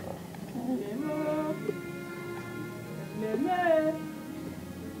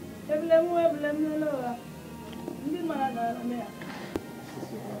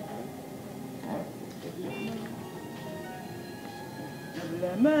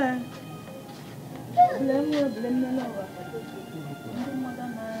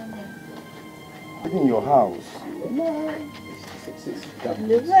 In your house.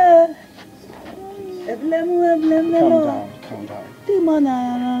 Calm down.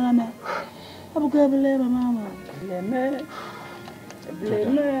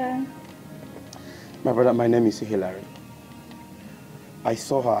 My brother, my name is Hilary. I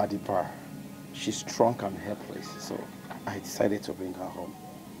saw her at the bar. She's drunk and helpless, so I decided to bring her home.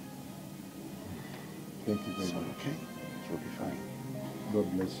 Thank you very much. Okay? You'll be fine.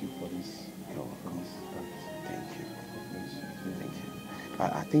 God bless you for this. You're welcome. Thank you. God bless you. Thank you.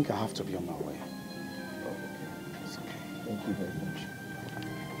 I think I have to be on my way. Oh, okay. It's okay. Thank you very much.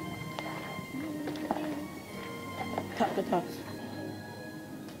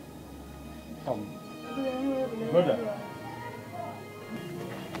 Talk. Brother.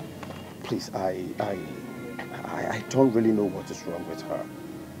 Please, I don't really know what is wrong with her.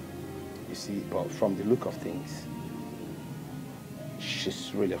 You see, but from the look of things,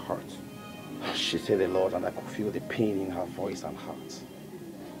 she's really hurt. She said a lot and I could feel the pain in her voice and heart.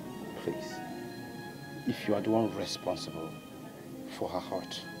 Please, if you are the one responsible for her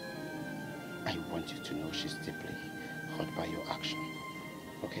heart, I want you to know she's deeply hurt by your action.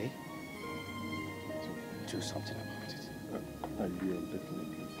 Okay? Do something about it. I will,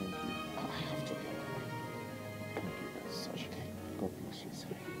 definitely. Thank you. I have to be on my way. Thank you. Such okay. God bless you.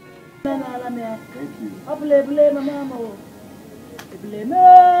 Thank you.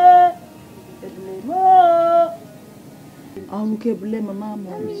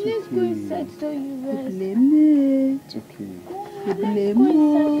 Let's go inside so you rest. It's okay. Let's go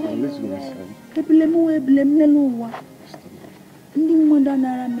Let's go inside.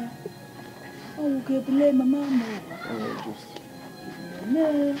 Just.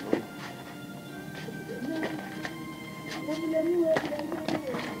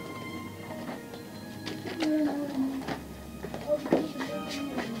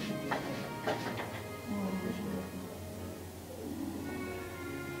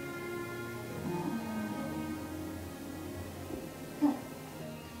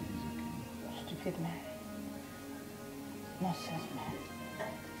 Stupid man. Nonsense man.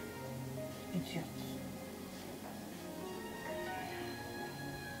 Idiot.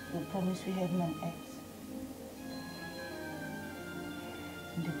 You promised we heaven on earth.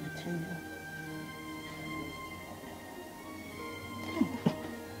 And they betray you.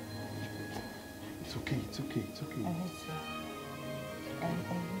 It's okay, it's okay, it's okay. I need to. I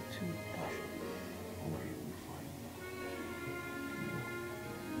need to. Don't worry, we'll be fine.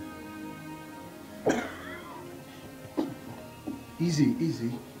 Easy,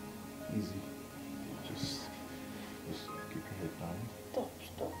 easy, easy. Just keep your head down. Don't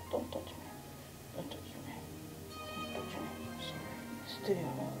touch me. Don't touch me. Don't touch me. I'm sorry. Stay.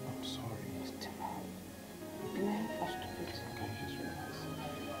 I'm sorry. Stay. Glenn, I'm stupid. Okay, just relax.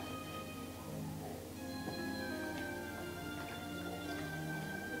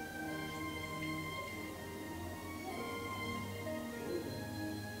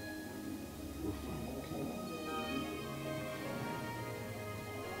 We're fine, okay?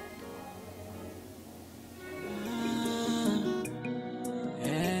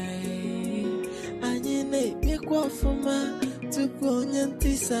 Anyị na-ebikwa ọfụma tupu onye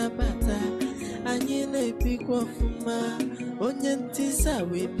ntịsa bata. Anyị na-ebikwa ọfụma onye ntịsa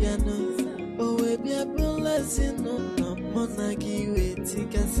wee bịanụ. O wee bịa bụla ezinụlọ mụ na gị wee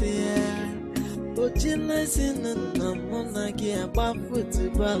tikasị ya. O jila ezinụlọ mụ na gị agba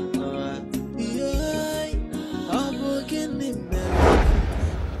futubọọlụ a. Yoy, ọ bụ gịnị mere?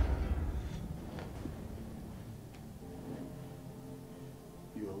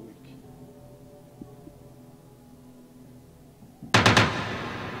 You're awake.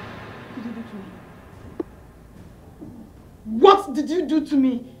 What did you do to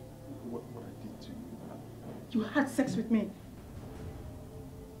me? What I did to you? You had sex with me.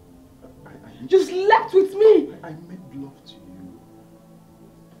 I You slept with me. I made love to you.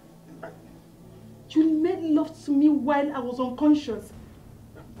 You made love to me while I was unconscious.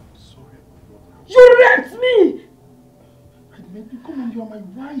 I'm sorry about what happened. You raped me. I made you come on, you're my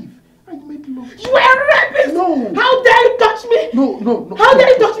wife. I made love to you. You were a rapist. No. How dare you touch me? No. How dare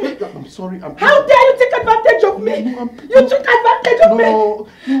you touch me? I'm sorry. How dare you take advantage of me? No, you took advantage of me.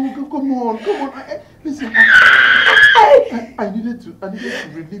 No, come on. Listen, I needed to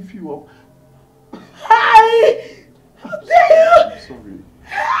relieve you of. How dare you? I'm sorry.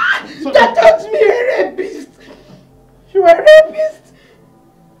 Don't touch me, you're a rapist. You are a rapist.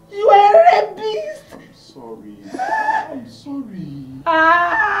 You are a rapist. I'm sorry. I'm sorry. I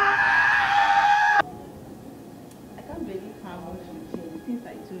can't believe how much you changed since I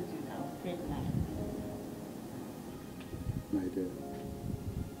told you I was pregnant. My dear,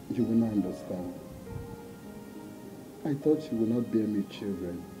 you will not understand. I thought you would not bear me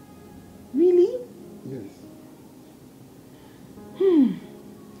children. Really? Yes.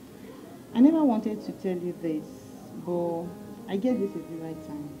 I never wanted to tell you this, but I guess this is the right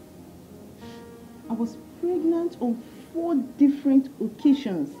time. I was pregnant on 4 different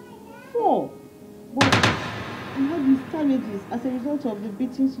occasions. 4! But I had miscarriages as a result of the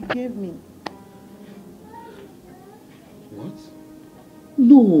beatings you gave me. What?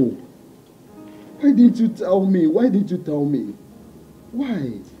 No! Why didn't you tell me? Why didn't you tell me?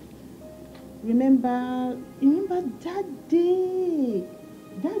 Why? Remember that day?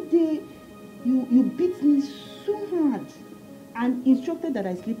 That day you beat me so hard and instructed that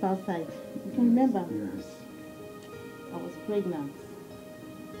I sleep outside. You can remember? Yes. I was pregnant.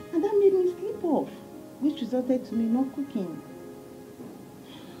 And that made me sleep off, which resulted to me not cooking.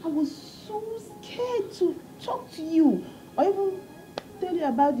 I was so scared to talk to you or even tell you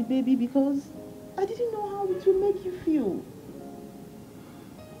about the baby because I didn't know how it would make you feel.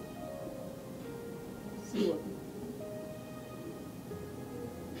 See what?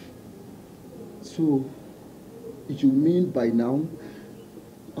 So, you mean by now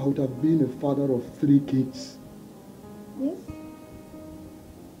I would have been a father of 3 kids? Yes?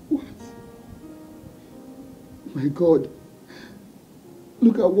 What? My God.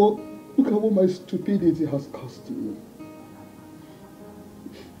 Look at what my stupidity has cost me.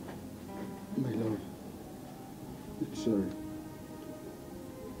 My love, I'm sorry.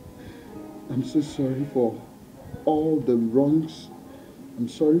 I'm so sorry for all the wrongs. I'm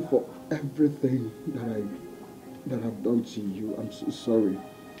sorry for everything that I've done to you. I'm so sorry.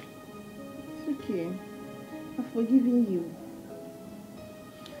 It's okay. I've forgiven you.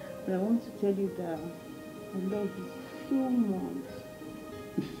 But I want to tell you that I love you so much.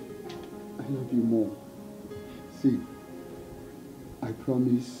 I love you more. See, I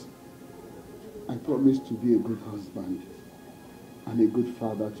promise to be a good husband and a good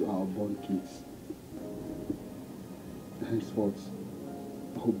father to our born kids. Henceforth,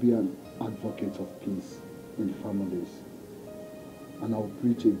 I'll be an advocate of peace in families. And I'll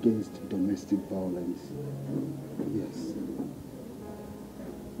preach against domestic violence. Yes.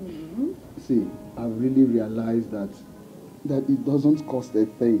 See, I really realized that it doesn't cost a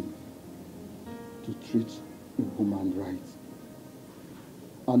thing to treat a woman right.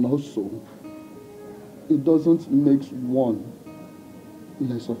 And also, it doesn't make one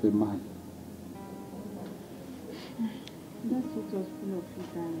less of a man. That's what was full of you,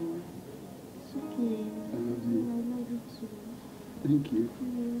 darling. It's okay. I love you. I love you too. Thank you.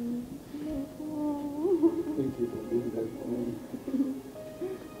 Thank you for being that for me.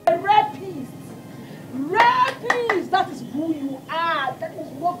 A rapist! Rapist! That is who you are. That is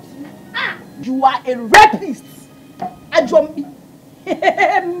what you are. You are a rapist. Ajombi.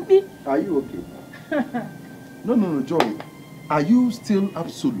 Are you okay? No, Joy. Are you still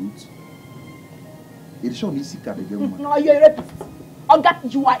absolute? No, you're a rapist.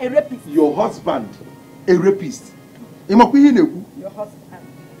 Oga, you are a rapist. Your husband, a rapist. Your husband.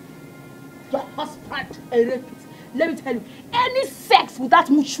 Your husband, a rapist. Let me tell you, any sex without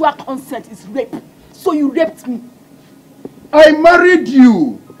mutual consent is rape. So you raped me. I married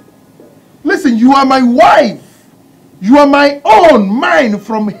you. Listen, you are my wife. You are my own, mine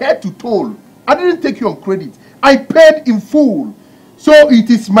from head to toe. I didn't take you on credit. I paid in full. So it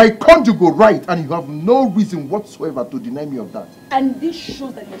is my conjugal right, and you have no reason whatsoever to deny me of that. And this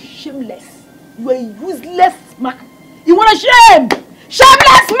shows that you're shameless. You're a useless man. You want a shame?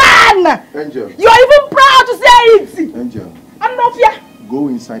 Shameless man! Angel. You're even proud to say it! Angel. I'm not here. Go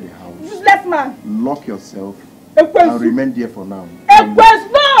inside the house. Useless man. Lock yourself. And remain there for now.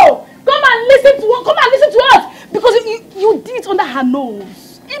 No! Come and listen to us! Because you did it under her nose.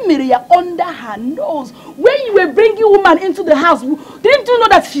 Under her nose. When you were bringing woman into the house, didn't you know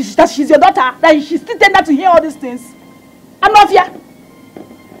that she's your daughter? That she's still tender to hear all these things? I'm not here.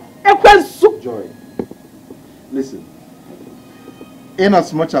 Joy, listen. In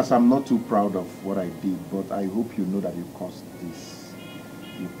as much as I'm not too proud of what I did, but I hope you know that you caused this.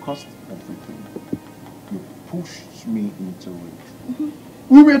 You caused everything. You pushed me into it.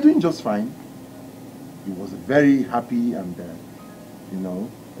 We were doing just fine. He was very happy and,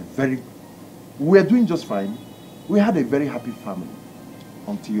 we were doing just fine. We had a very happy family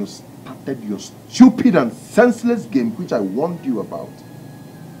until you started your stupid and senseless game, which I warned you about.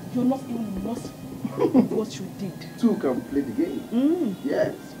 You're not even merciful of what you did. Two can play the game.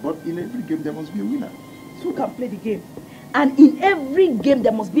 Yes, but in every game there must be a winner. Two can play the game. And in every game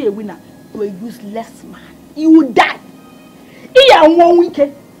there must be a winner. You're a useless man. You will die. In one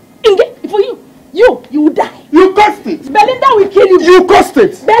weekend. For you will die. You caused it. Belinda will kill you. You caused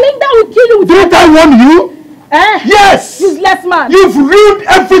it. Belinda will kill you. Didn't I warn you? Yes. Useless man. You've ruined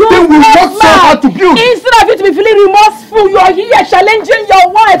everything we worked so hard to build. Instead of you to be feeling remorseful, you're here challenging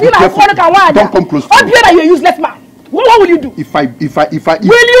your wife. Don't come close to me. You're a useless man. What will you do? If I will you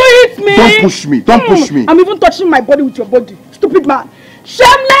hit me? Don't push me. Don't push me. I'm even touching my body with your body. Stupid man.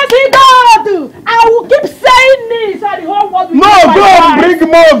 Shameless God! I will keep saying this so the whole world will go and bring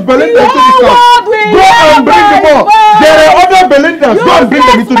more Belinda into this house. Go and bring more. There are other Belindas. Go and bring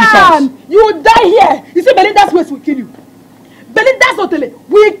them into this house. You will die here. You see, Belinda's ways will kill you. Belinda's hotel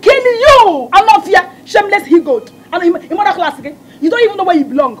will kill you. I'm not here. Shameless he goat. And in mother class again. You don't even know where you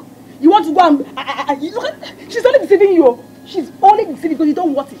belong. You want to go and look at, she's only deceiving you. She's only deceiving because you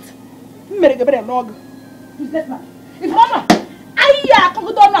don't want it. Useless man. If mama.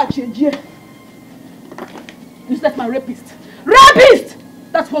 Useless man, rapist. Rapist!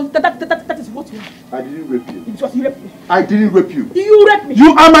 That is what you are. I didn't rape you. It was you raped me. I didn't rape you. You raped me.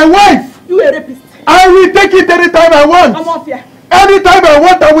 You are my wife. You a rapist. I will take it anytime I want. I'm off here. Anytime I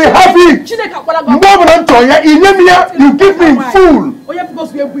want, I will have it. You give me in full.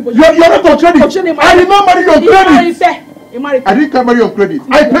 You're not on credit. I did not marry you on credit. I didn't marry you on credit.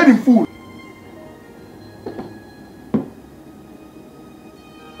 I paid in full.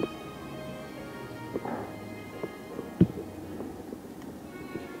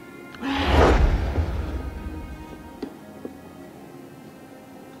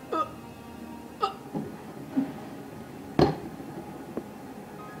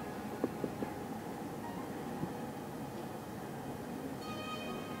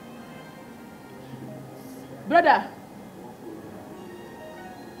 Brother,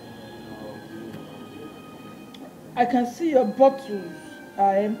 I can see your bottles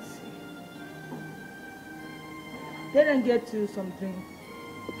are empty. Let them get you some drink.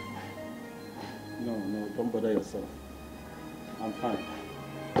 No, don't bother yourself. I'm fine.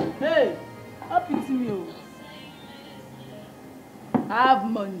 Hey, don't pity me. I have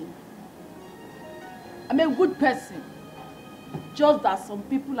money. I'm a good person. Just that some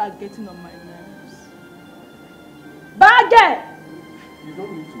people are getting on my nerves. Bagger! You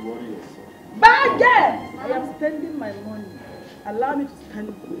don't need to worry yourself. Bagger! I am spending my money. Allow me to spend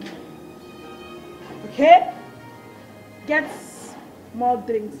it. Okay? Get more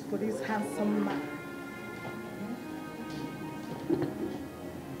drinks for this handsome man.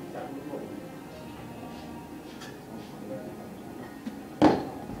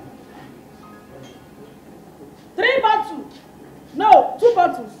 Three bottles. No, 2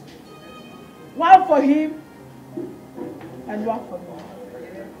 bottles. One for him and one for me.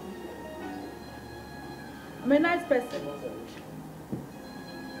 I'm a nice person,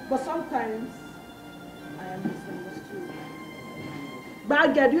 but sometimes I am misunderstood.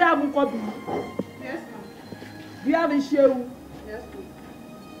 Bagger, do you have Nkobi? Yes, ma'am. Do you have a Shehu? Yes,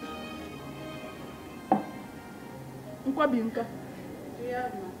 ma'am. Nkobi Nka? Do you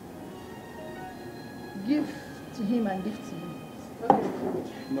have, ma'am? Give to him and give to me. Okay.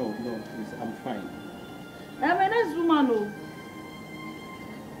 No, please, I'm fine. I'm a nice woman, oh.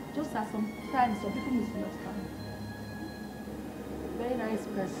 Just as sometimes some people misunderstand. Very nice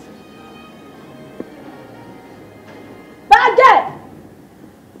person. Bagger!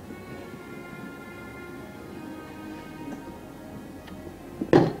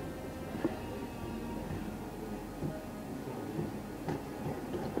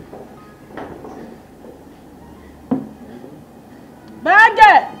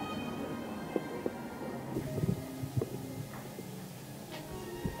 Bagger!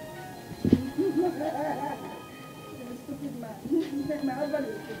 Stupid man. My husband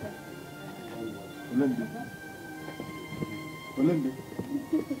is stupid. Olembe.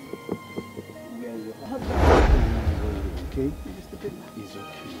 Okay?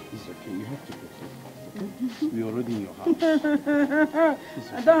 It's okay. You have to go. Okay? We're already in your house.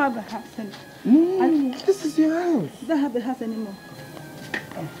 I don't have the house anymore. No, this is your house. I don't have the house anymore.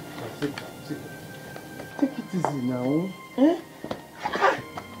 Take it easy now. Eh?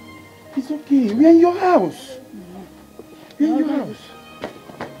 It's okay. We're in your house. We're in your house.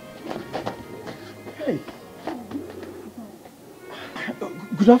 Hey.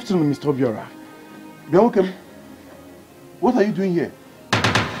 Good afternoon, Mr. Obiora. You're welcome. What are you doing here?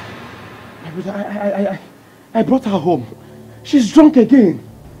 I brought her home. She's drunk again.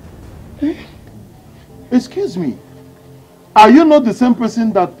 Eh? Excuse me. Are you not the same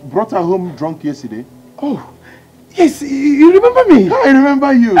person that brought her home drunk yesterday? Oh, yes, you remember me? I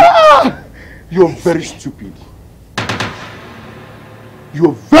remember you. Ah! You're very stupid.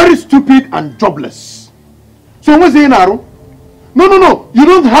 You're very stupid and jobless. So what's the arrow? No. You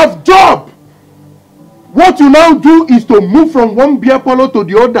don't have job. What you now do is to move from one beer parlor to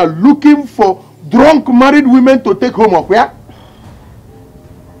the other looking for drunk married women to take home of where?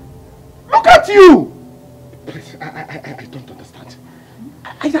 Look at you. Please, I don't understand.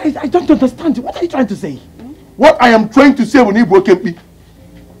 I don't understand. What are you trying to say? What I am trying to say when he broke me.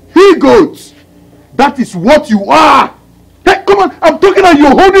 He goes. That is what you are. Hey, come on. I'm talking and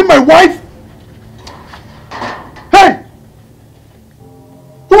you're holding my wife. Hey.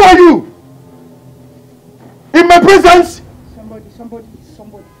 Who are you? In my presence? Somebody.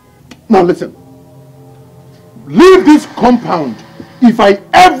 Now listen. Leave this compound. If I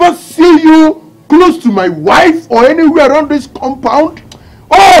ever see you close to my wife or anywhere around this compound,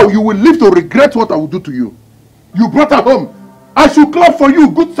 oh, you will live to regret what I will do to you. You brought her home. I should clap for you,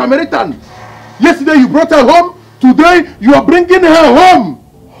 good Samaritan. Yesterday you brought her home. Today you are bringing her home.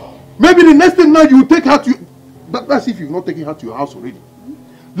 Maybe the next thing now you will take her to... That's if you've not taken her to your house already.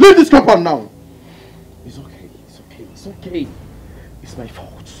 Leave this compound now. It's okay. It's my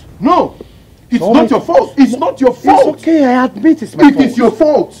fault. No. It's not your fault. It's not your fault. It's okay, I admit it's my fault. It is your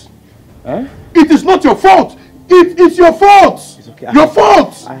fault. Huh? It is not your fault. It is your fault. It's okay. Your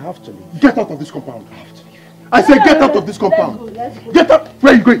fault. I have to leave. Get out of this compound. I have to leave. I say get out of this compound. Let's go. Get out.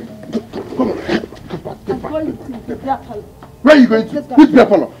 Where are you going? Come on. Get back. Where are you going to? Which beer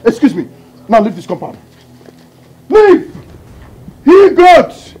parlor? Excuse me. Now leave this compound. Leave. He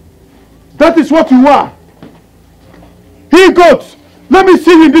got. That is what you are. He got. Let me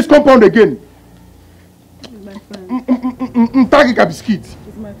see you in this compound again. My friend. Tagika biscuit.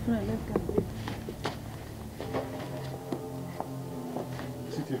 It's my friend. Let's go.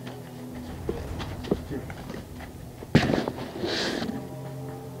 Sit here.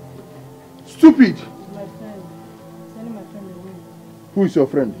 Stupid. It's my friend. Sending my friend away. Who is your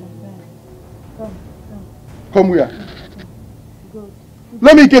friend? My friend. Come. Come where? Go.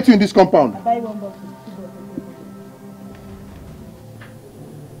 Let me get you in this compound. I buy 1 bottle. 2 bottles.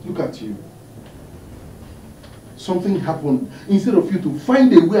 Look at you. Something happened. Instead of you to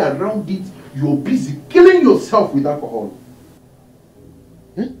find a way around it, you're busy killing yourself with alcohol.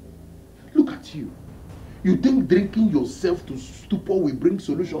 Eh? Look at you. You think drinking yourself to stupor will bring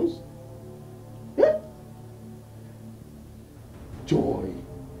solutions? Eh? Joy.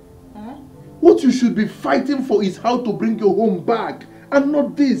 Huh? What you should be fighting for is how to bring your home back and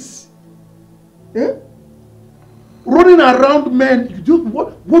not this. Eh? Running around men, you do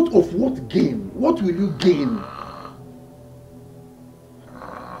what of what gain? What will you gain?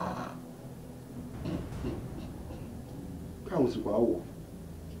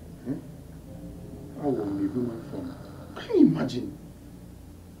 Can you imagine?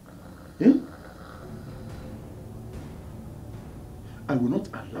 Eh? I will not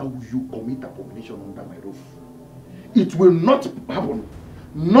allow you commit abomination under my roof. It will not happen.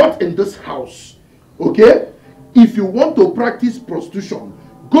 Not in this house. Okay? If you want to practice prostitution,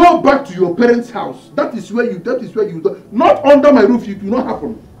 go back to your parents' house. That is where you do. Not under my roof, it will not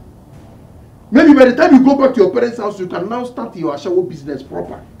happen. Maybe by the time you go back to your parents' house, you can now start your ashawo business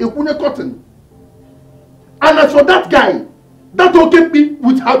proper. Ekune cotton. And as for that guy, that will keep me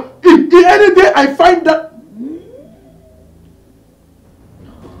with her. If any day I find that.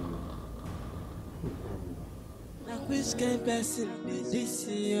 Which kind person is this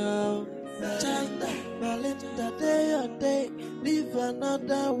year? China, Belinda, day or day, leave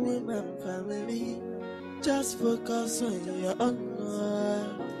another woman family. Just focus on your own.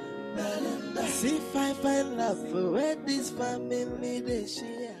 Belinda, see if I find love for where this family they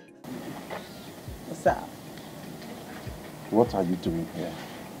share. What's up? What are you doing here?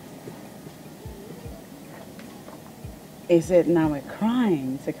 Is it now a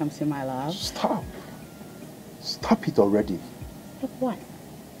crime to come see my love? Stop. Stop it already. But what?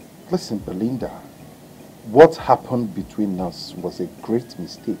 Listen, Belinda, what happened between us was a great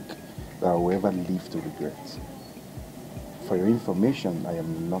mistake that I will ever live to regret. For your information, I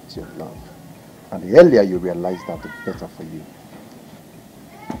am not your love. And the earlier you realize that, the better for you.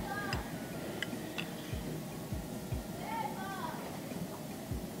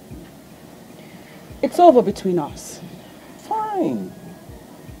 It's over between us. Fine.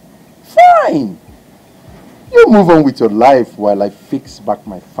 Fine. You move on with your life while I fix back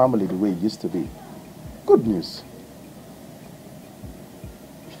my family the way it used to be. Good news.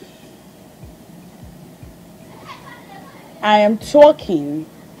 I am talking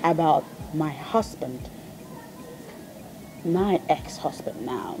about my husband. My ex-husband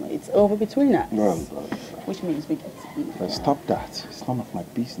now. It's over between us. Well, which means we get to be. stop that. It's none of my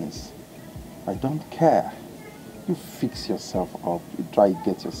business. I don't care. You fix yourself up, you try to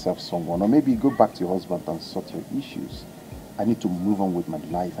get yourself someone, or maybe you go back to your husband and sort your issues. I need to move on with my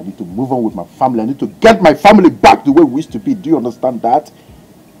life. I need to move on with my family. I need to get my family back the way we used to be. Do you understand that?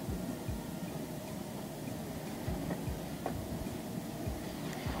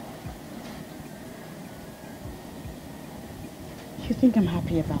 You think I'm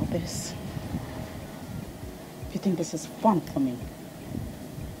happy about this? You think this is fun for me?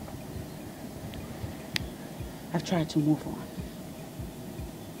 I've tried to move on.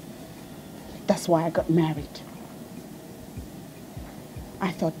 That's why I got married.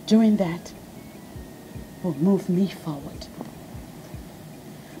 I thought doing that would move me forward.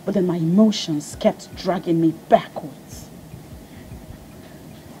 But then my emotions kept dragging me backwards.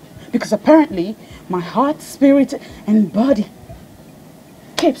 Because apparently my heart, spirit, and body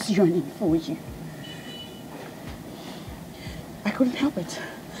keeps yearning for you. I couldn't help it.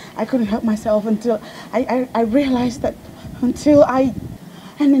 I couldn't help myself until I realized that and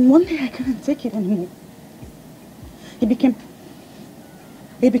then one day I couldn't take it anymore. It became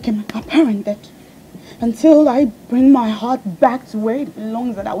apparent that until I bring my heart back to where it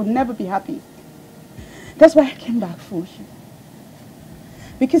belongs, that I would never be happy. That's why I came back for you.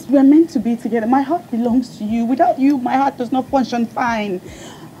 Because we are meant to be together. My heart belongs to you. Without you, my heart does not function fine.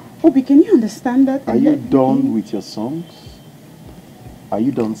 Obi, can you understand that? Are you done with your songs? Are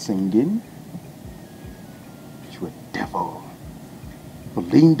you done singing? You're a devil.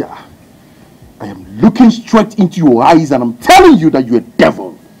 Belinda, I am looking straight into your eyes and I'm telling you that you're a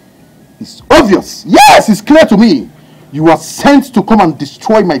devil. It's obvious. Yes, it's clear to me. You are sent to come and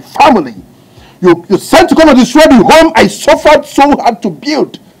destroy my family. You're sent to come and destroy the home I suffered so hard to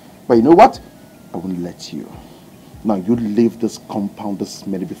build. But you know what? I won't let you. Now you leave this compound this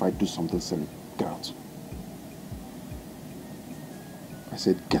minute before I do something silly. Get out. I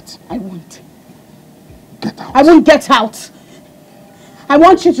said get. I won't. Get out. I won't get out. I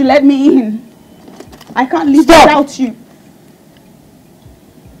want you to let me in. I can't live without you.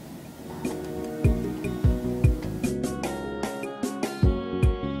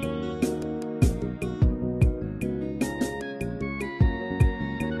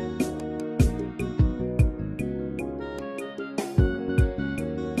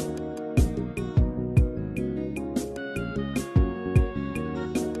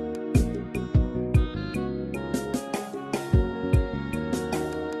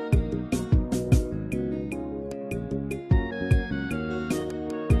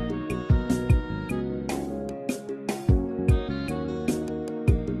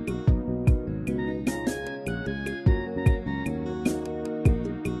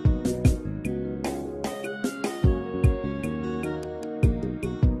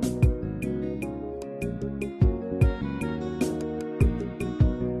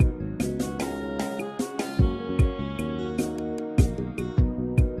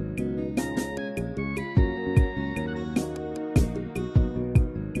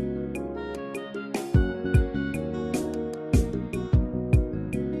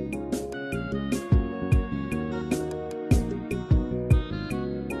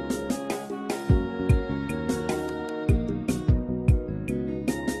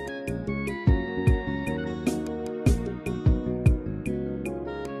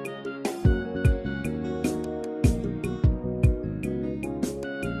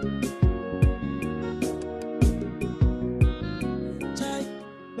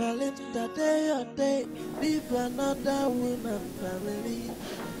 Belinda, day or day, leave another woman family.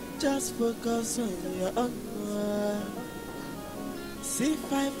 Just focus on your own. See,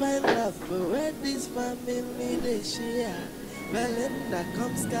 find love, but where this family they share, Belinda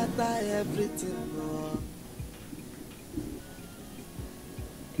comes scatter everything.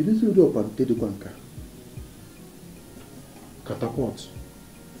 Can you see the open Teddy Banka? Catapult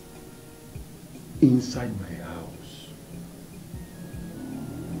inside my house.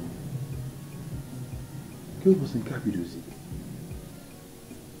 Que você não cabe dozi?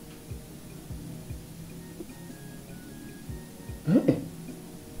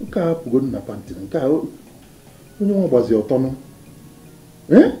 O cara pegou na pantina. O cara não vai fazer autônomo.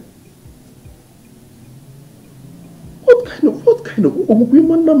 What kind of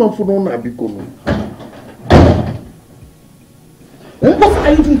woman man for no bikono? What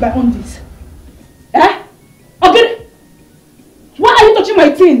are you doing by on this? Okay. Why are you touching my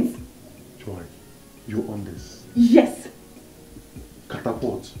things? Joy, you own this? Yes.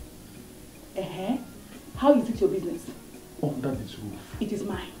 Catapult. How is it your business? Under this roof. It is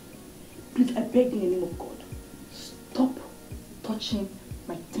mine. Please, I beg in the name of God, stop touching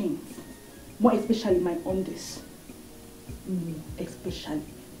my things. More especially my undies. Especially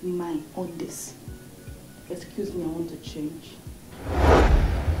my undies. Excuse me, I want to change.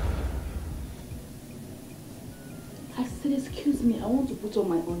 I said, excuse me, I want to put on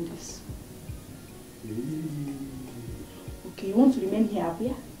my undies. Okay, you want to remain here,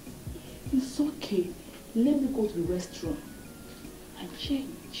 yeah? It's okay. Let me go to the restroom and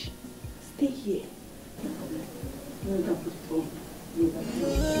change. Stay here. No problem. You can put it on. You can put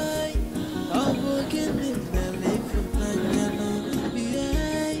it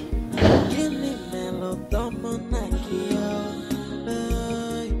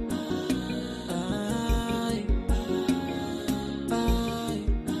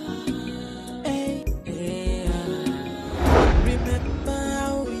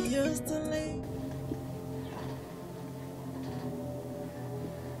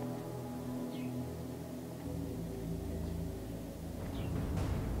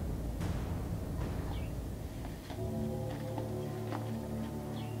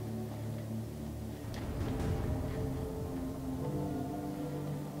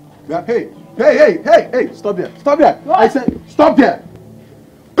Hey, stop there. Stop there. What? I said, stop there.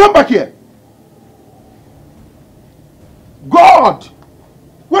 Come back here. God!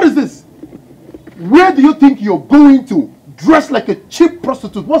 What is this? Where do you think you're going to? Dressed like a cheap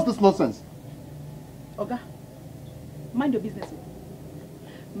prostitute. What's this nonsense? Oga, mind your business.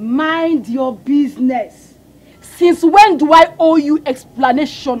 Mind your business. Since when do I owe you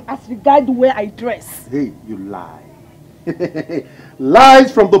explanation as regards the way I dress? Hey, you lie.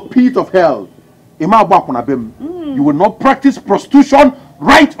 Lies from the pit of hell. You will not practice prostitution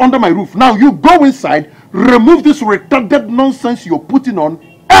right under my roof. Now you go inside, remove this retarded nonsense you're putting on,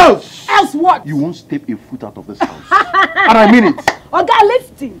 else what? You won't step a foot out of this house. And I mean it. Oga,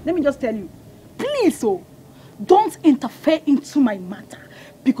 listen. Let me just tell you. Please, don't interfere into my matter.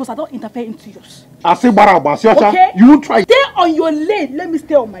 Because I don't interfere into yours. I say, okay? You won't try. Stay on your lane. Let me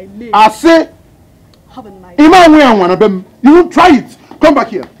stay on my lane. I say, have a nice day. You won't try it. Come back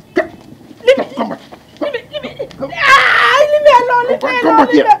here. Come back. Leave me alone. Leave me alone.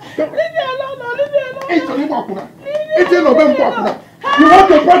 Leave me alone. You want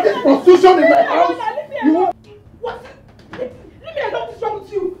to practice prostitution in my house? What? Leave me alone. What's wrong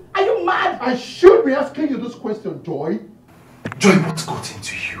with you? Are you mad? I should be asking you this question, Joy. Joy, what got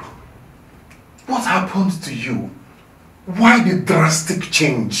into you? What happened to you? Why the drastic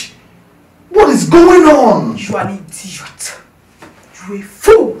change? What is going on? You are an idiot. You a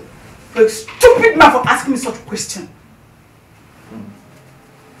fool. You're a stupid man for asking me such a question.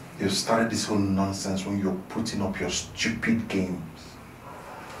 You started this whole nonsense when you're putting up your stupid games.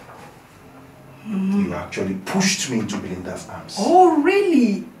 You actually pushed me into Belinda's arms. Oh,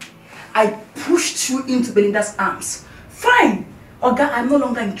 really? I pushed you into Belinda's arms. Fine. Oga, I'm no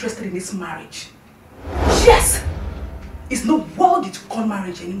longer interested in this marriage. Yes! It's not worthy to call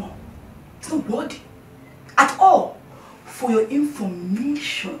marriage anymore. It's not worthy. At all. For your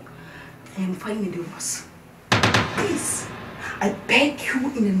information, I am filing a divorce. Please, I beg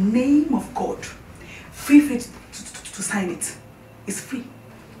you in the name of God, feel free to sign it. It's free.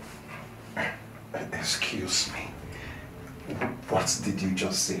 Excuse me. What did you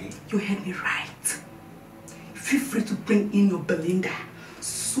just say? You heard me right. Feel free to bring in your Belinda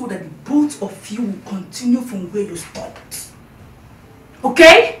so that both of you will continue from where you stopped.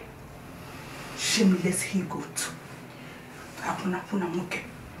 Okay? Shameless he-goat.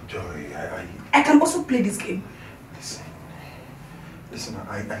 Joy, I can also play this game. Listen. Listen,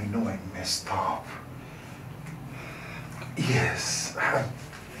 I know I messed up. Yes, I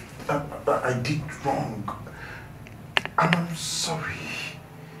did wrong. And I'm sorry.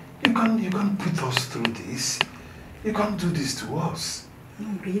 You can't put us through this. You can't do this to us. No,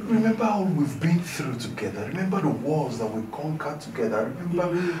 really. Remember all we've been through together. Remember the wars that we conquered together.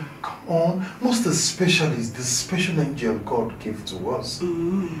 Remember, come on. Most especially the special angel God gave to us.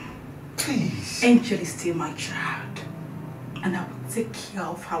 Please. Angel is still my child. And I will take care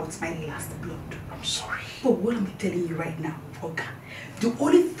of her with my last blood. I'm sorry. But what I'm telling you right now, Oga, the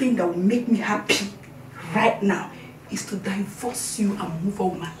only thing that will make me happy right now is to divorce you and move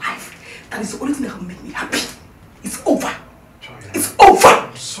on with my life. That is the only thing that will make me happy. It's over. Joya, it's over.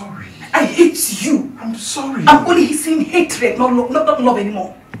 I'm sorry. I hate you. I'm sorry. I'm only seeing hatred, not love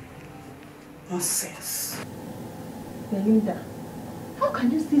anymore. Nonsense. Belinda, how can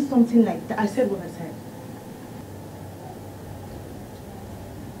you say something like that? I said what I said.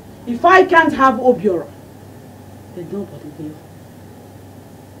 If I can't have Obiora, then nobody will.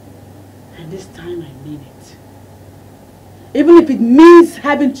 And this time I mean it. Even if it means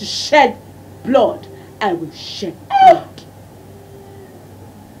having to shed blood, I will shed blood.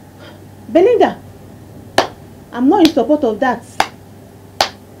 Belinda, I'm not in support of that.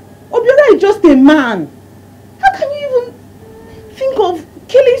 Obiora is just a man. How can you even think of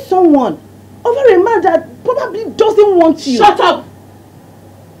killing someone over a man that probably doesn't want you? Shut up!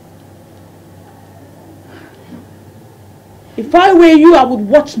 If I were you, I would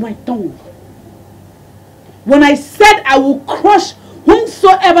watch my tongue. When I said I will crush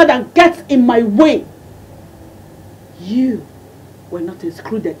whomsoever that gets in my way, you were not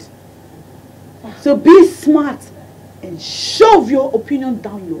excluded. So be smart and shove your opinion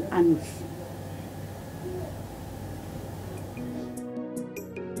down your anus.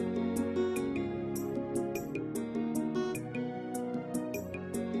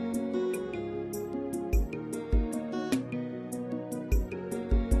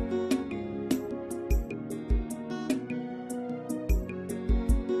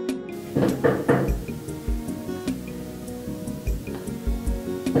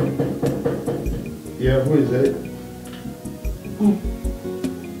 Yeah, who is it?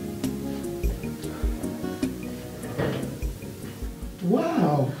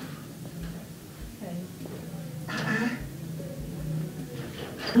 Wow.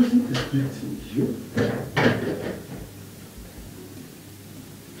 Wasn't expecting you.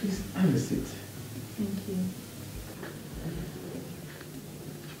 Please have a seat. Thank you.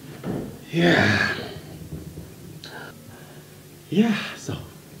 Yeah, so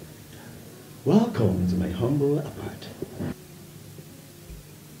welcome to my humble apartment.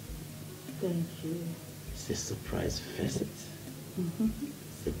 Thank you. It's a surprise visit.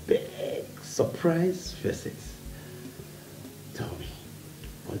 It's a big surprise visit. Tell me,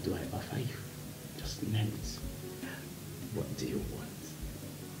 what do I offer you? Just name it. What do you want?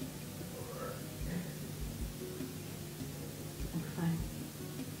 I'm fine.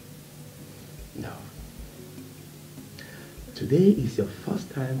 No. Today is your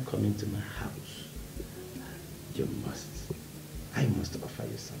first time coming to my house. I must offer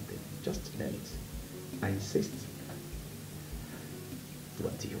you something. Just name it. I insist.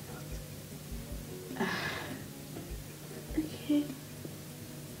 What do you want? Okay.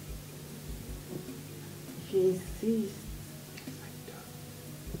 If you insist,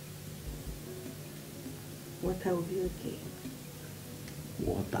 water will be okay.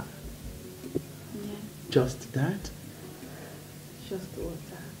 Water? Yeah. Just that? Just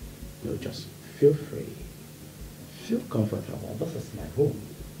water. No, just feel free. Feel comfortable. This is my home.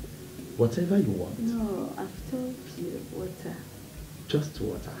 Whatever you want. No, I've told you water. Just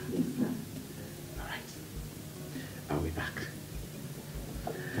water. Yes, sir. All right. I'll be back.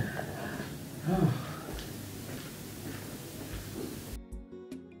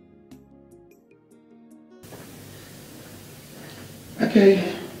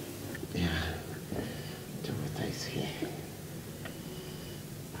 Okay. Yeah. The water is here.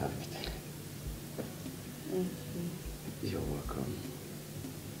 Have it. Thank you. You're welcome.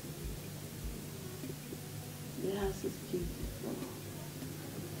 The house is beautiful.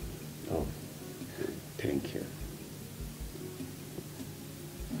 Oh, thank you.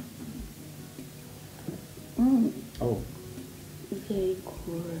 Oh. Very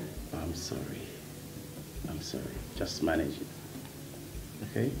cool. I'm sorry. Just manage it.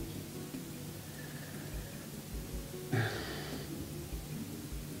 Okay?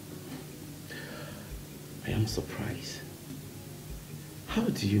 I am surprised. How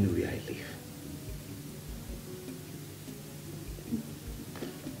do you know where I live?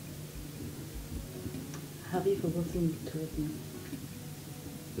 Have you forgotten you told me?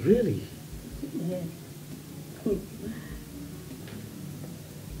 Really? Yes.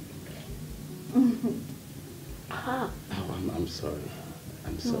 Oh, I'm sorry.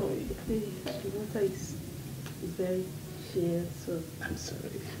 I'm sorry. The water is very chill, so I'm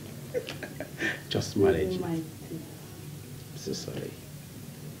sorry. Just manage it. my tea. I'm so sorry.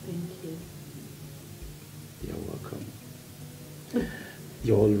 Thank you. You're welcome.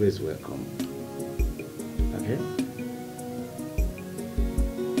 You're always welcome. Okay?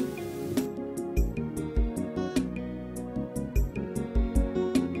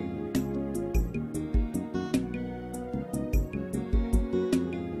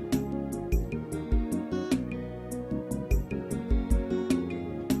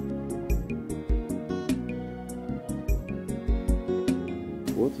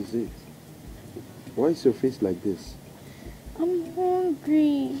 What is it? Why is your face like this? I'm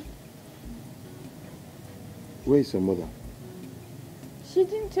hungry. Where is your mother? She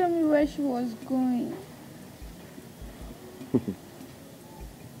didn't tell me where she was going.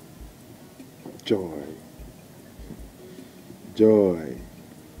 Joy. Joy.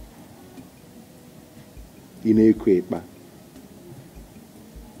 Inekwepa.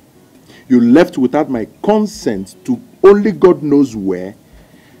 You left without my consent to only God knows where.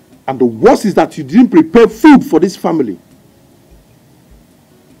 And the worst is that you didn't prepare food for this family.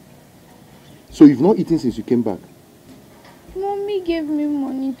 So you've not eaten since you came back? Mommy gave me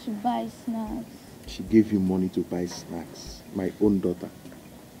money to buy snacks. She gave you money to buy snacks. My own daughter.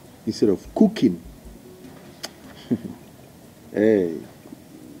 Instead of cooking. Hey.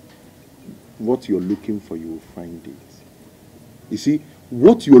 What you're looking for, you will find it. You see,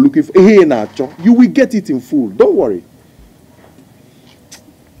 what you're looking for, hey, Nacho, you will get it in full. Don't worry.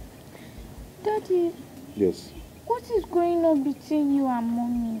 Daddy. Yes. What is going on between you and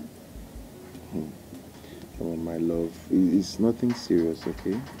Mommy? Oh, my love, it's nothing serious,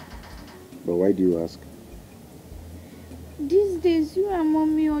 okay? But why do you ask? These days, you and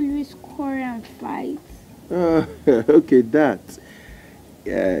Mommy always quarrel and fight. Okay, that.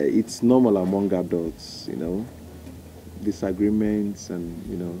 It's normal among adults, you know. Disagreements and,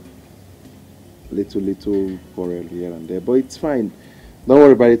 you know, little quarrel here and there. But it's fine. Don't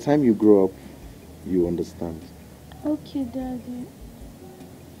worry, by the time you grow up, you understand. Okay, Daddy.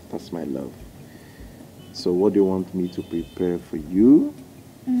 That's my love. So what do you want me to prepare for you?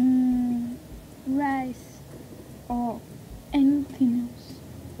 Rice or anything else.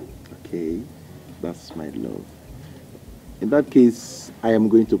 Okay, that's my love. In that case, I am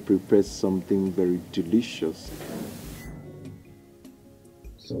going to prepare something very delicious.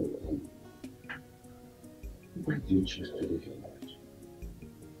 So, why do you choose to live your life?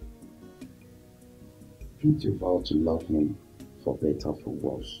 Didn't you vow to love me for better, for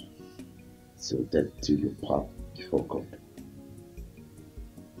worse? So death do you part before God.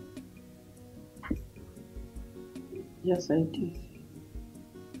 Yes, I did.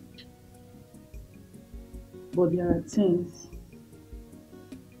 But there are things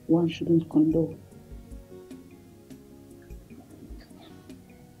one shouldn't condone.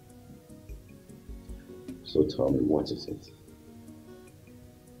 So tell me, what is it?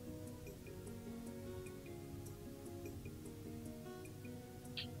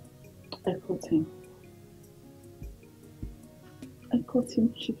 I caught him. I caught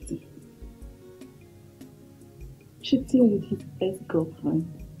him cheating. Cheating with his ex-girlfriend.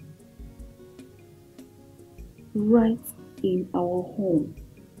 Right in our home.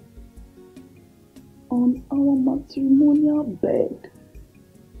 On our matrimonial bed.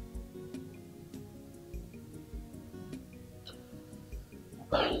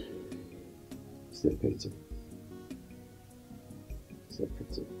 It's a pity. It's a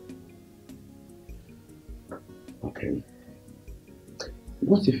pity. Okay.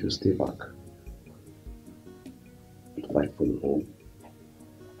 What if you stay back? Fight for your home,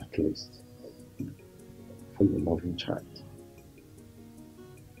 at least, for your loving child.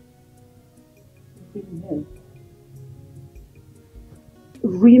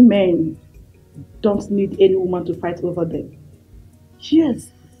 Real men don't need any woman to fight over them.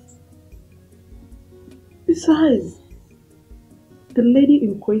 Yes. Besides, the lady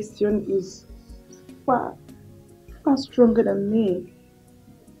in question is far stronger than me.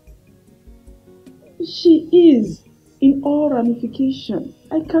 She is in all ramifications.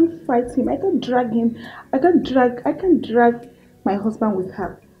 I can't fight him. I can't drag him. I can't drag my husband with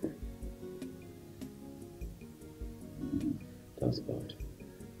her. That's bad.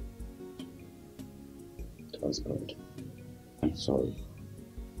 That's bad. I'm sorry.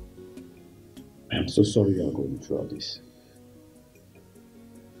 I'm so sorry you are going through all this.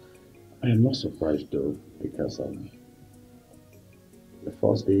 I am not surprised though, because The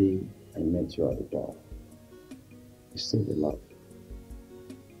first day I met you at the door, you said a lot.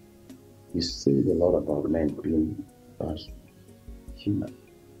 You said a lot about men being human.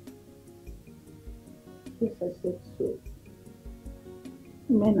 Yes, I said so.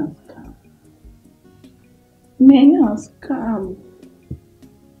 Men are scam. Men are scam.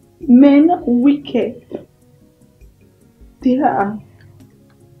 Men are wicked. They are.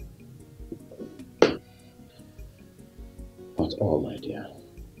 Not all, my dear.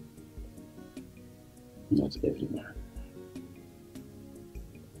 Not every man.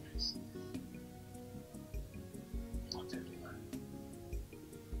 Yes. Not every man.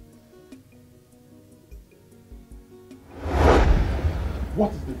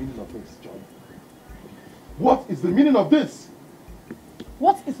 What is the meaning of this, John? What is the meaning of this?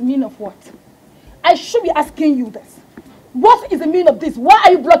 What is the meaning of what? I should be asking you this. What is the meaning of this? Why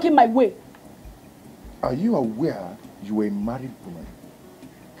are you blocking my way? Are you aware you are a married woman?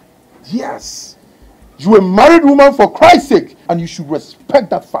 Yes. You are a married woman for Christ's sake, and you should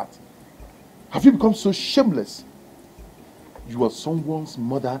respect that fact. Have you become so shameless? You are someone's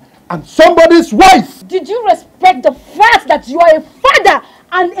mother and somebody's wife. Did you respect the fact that you are a father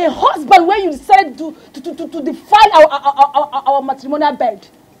and a husband when you decided to defile our matrimonial bed?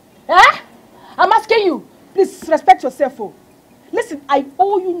 Eh? I'm asking you, please respect yourself. Oh. Listen, I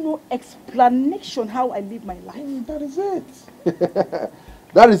owe you no explanation how I live my life. That is it.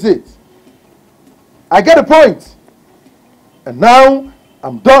 That is it. I get a point. And now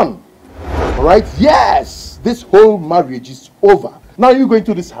I'm done. Alright? Yes! This whole marriage is over. Now you go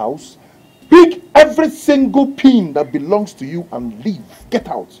into this house, pick every single pin that belongs to you and leave. Get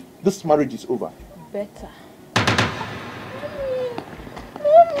out. This marriage is over. Better. Mommy.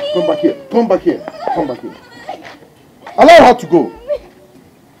 Come back here. Come back here. Come back here. Allow her to go.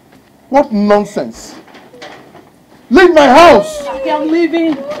 What nonsense. Leave my house. Okay, I'm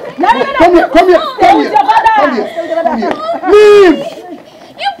leaving. No. Come here. Come here. Come here. Come here. Come here. Leave.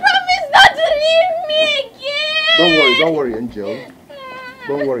 You promised not to leave me again. Don't worry, Angel.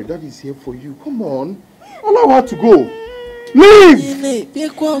 Don't worry, Daddy is here for you. Come on. Allow her to go. Leave!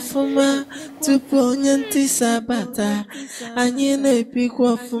 Tupu onye ntisa bata, anyị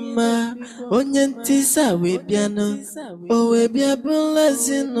na-ebikwa ọfụma. Onye ntisa wee bịanụ, o wee bịa bụla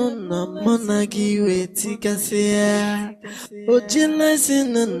ezinụlọ mụ na gị wee tikasị ya. O jila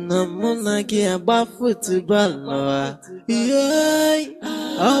ezinụlọ mụ na gị agba futubọọlụ a. Yoi,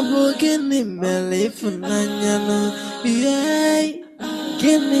 ọ bụ gịnị mere ịfụnanya nụ? Yoi,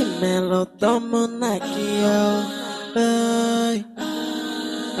 gịnị mere ụtọ mụ na gị ya?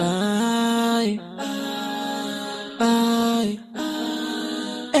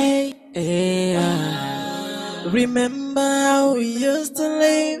 Remember how we used to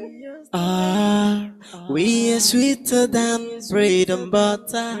live? We are sweeter than bread and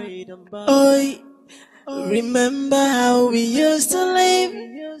butter. Remember how we used to live?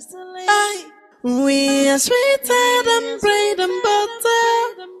 We are sweeter than bread and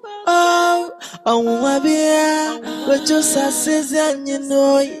butter. Wabia, we just as you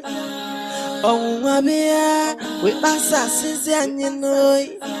know. Wabia, we pass as you know.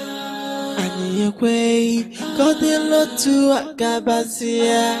 Ani ekwe, kodelo tu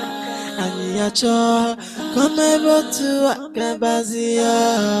akabazia. Ani acho, komebo tu akabazia.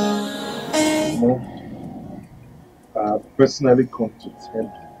 I personally come to tell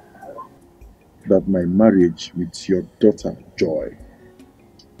you that my marriage with your daughter, Joy,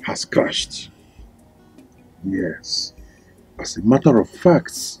 has crashed. Yes. As a matter of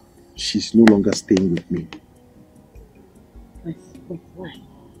fact, she's no longer staying with me. Why?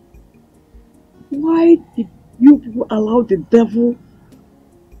 Why did you people allow the devil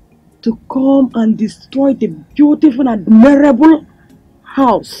to come and destroy the beautiful and admirable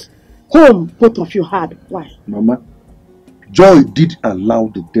home both of you had? Why? Mama, Joy did allow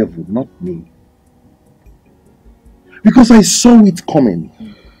the devil, not me. Because I saw it coming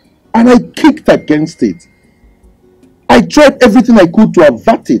and I kicked against it. I tried everything I could to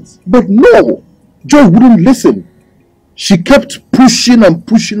avert it, but no, Joy wouldn't listen. She kept pushing and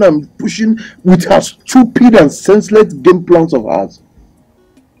pushing and pushing with her stupid and senseless game plans of hers.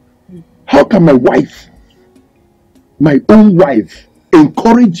 How can my wife, my own wife,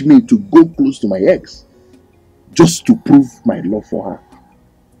 encourage me to go close to my ex just to prove my love for her?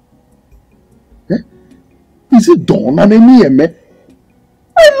 Eh? Is it done? I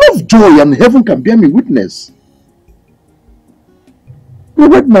love Joy and heaven can bear me witness. But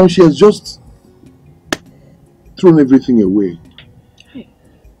right now she has just thrown everything away. Hey.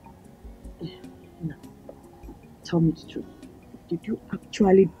 No. Tell me the truth. Did you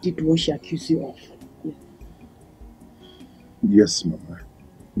actually did what she accused you of? Yeah. Yes, Mama.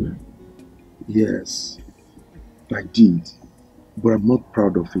 Yes, I did. But I'm not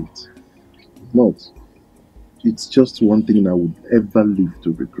proud of it. Not. It's just one thing I would ever live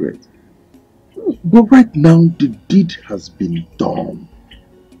to regret. But right now, the deed has been done.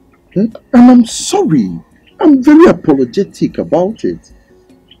 Eh? And I'm sorry. I'm very apologetic about it.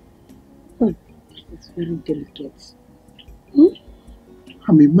 It's very delicate.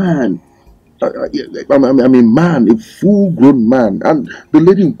 I'm a man. I'm a man, a full-grown man. And the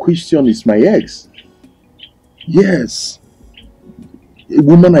lady in question is my ex. Yes. A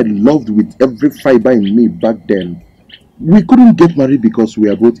woman I loved with every fiber in me back then. We couldn't get married because we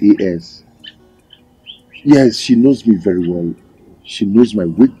are both AS. Yes, she knows me very well. She knows my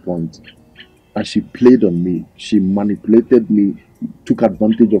weak point. And she played on me. She manipulated me, took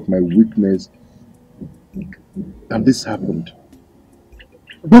advantage of my weakness. And this happened.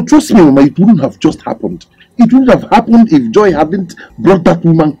 But trust me, Mama, it wouldn't have just happened. It wouldn't have happened if Joy hadn't brought that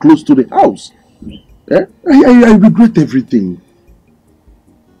woman close to the house. Eh? I regret everything.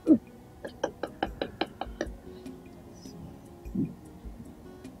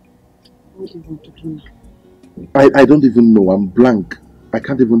 What do you want to do now? I don't even know. I'm blank. I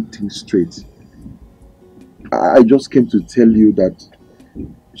can't even think straight. I just came to tell you that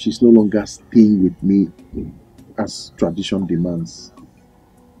she's no longer staying with me as tradition demands.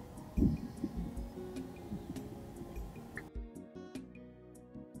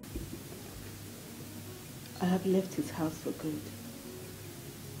 I have left his house for good.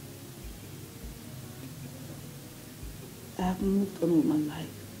 I have moved on with my life.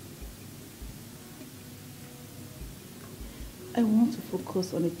 I want to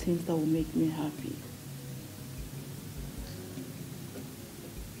focus on the things that will make me happy.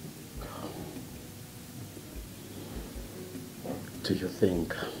 Do you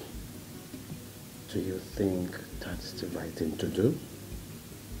think that's the right thing to do?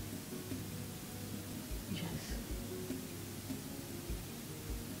 Yes.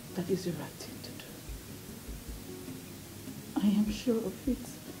 That is the right thing to do. I am sure of it.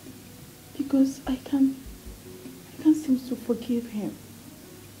 Because I can't seem to forgive him.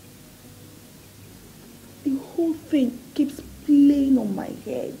 The whole thing keeps playing on my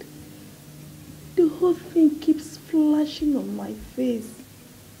head. The whole thing keeps flashing on my face.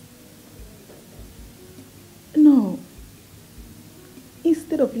 No.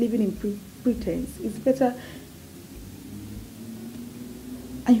 Instead of living in pretense, it's better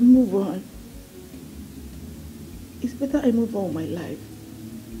I move on. It's better I move on with my life.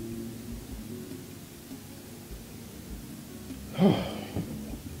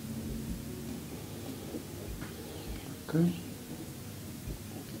 Okay.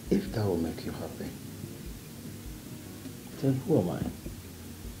 If that will make you happy, then who am I?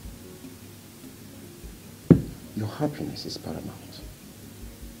 Your happiness is paramount.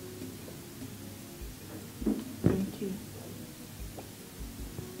 Thank you.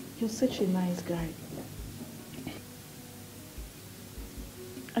 You're such a nice guy.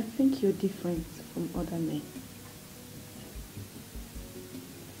 I think you're different from other men.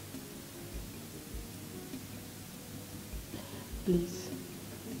 Please,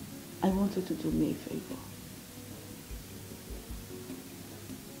 I want you to do me a favor.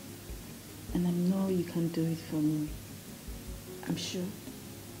 And I know you can do it for me. I'm sure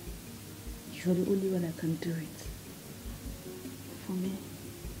you're the only one that can do it for me.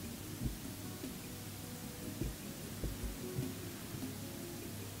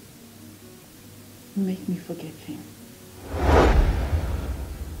 Make me forget him.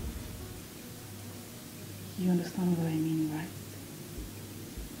 You understand what I mean, right?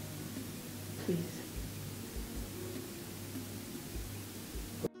 Please.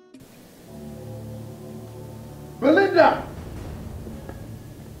 Belinda!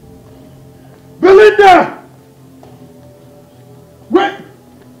 Belinda! Wait!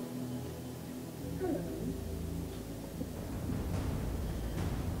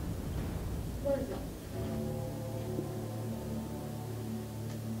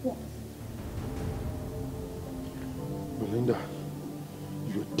 Belinda,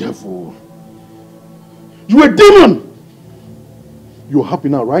 you're a devil. You're a demon! You're happy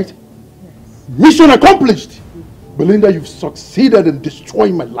now, right? Yes. Mission accomplished! Belinda, you've succeeded in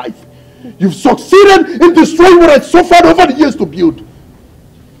destroying my life. You've succeeded in destroying what I suffered over the years to build.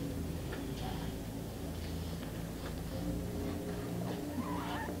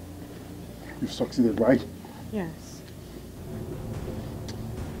 You've succeeded, right? Yes.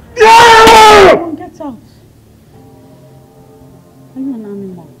 Yeah! Come on, get out. Are you an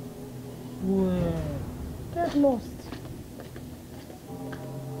animal? Well, get lost.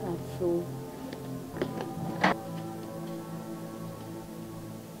 I'm so...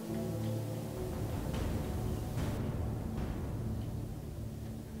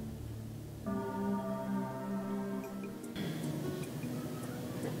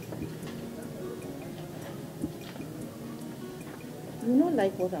 not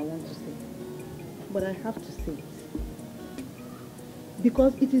like what I want to say, but I have to say it.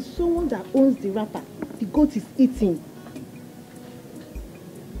 Because it is someone that owns the wrapper the goat is eating.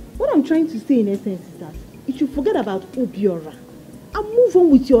 What I'm trying to say in essence is that you should forget about Obiora and move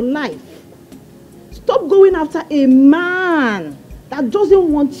on with your life. Stop going after a man that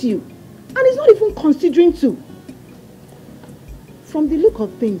doesn't want you and is not even considering to. From the look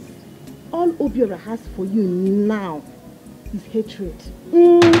of things, all Obiora has for you now is hatred.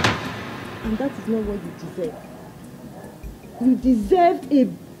 And that is not what you deserve. You deserve a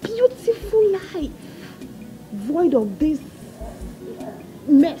beautiful life, void of this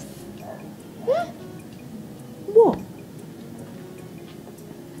mess. Yeah? What?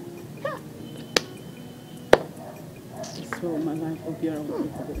 I swear my life, Obiora will pay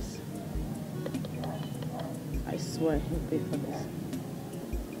for this. I swear he'll pay for this.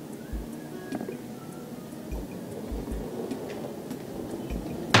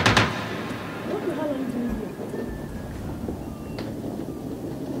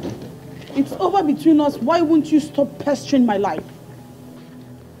 It's over between us. Why won't you stop pestering my life?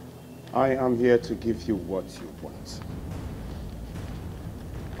 I am here to give you what you want.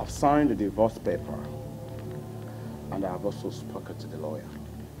 I've signed the divorce paper, and I have also spoken to the lawyer.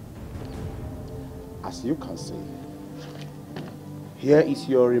 As you can see, here is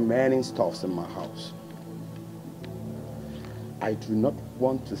your remaining stuffs in my house. I do not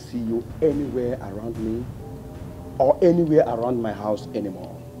want to see you anywhere around me or anywhere around my house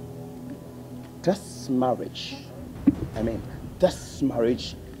anymore. This marriage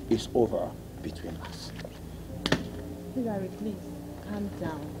is over between us. Larry, please, calm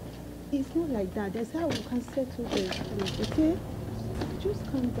down. It's not like that. That's how we can settle this, please, okay? Just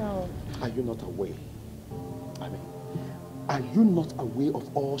calm down. Are you not aware? Are you not aware of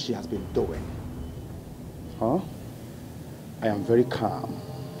all she has been doing? Huh? I am very calm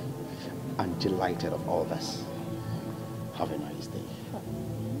and delighted of all this. Have a nice day.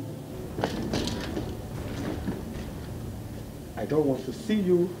 I don't want to see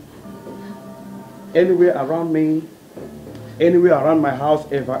you anywhere around me, anywhere around my house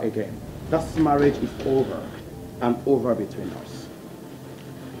ever again. This marriage is over and over between us.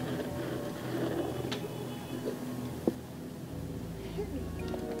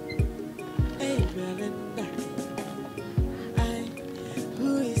 Hey, Belinda.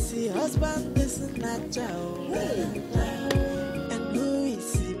 Who is the husband? This is Nacha. And who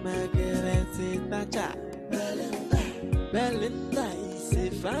is the Margaret Nacha? Belinda is a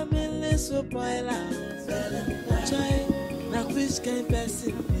family spoiler. Try now which kind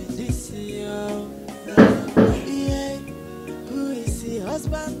person is this year? Yeah, who is the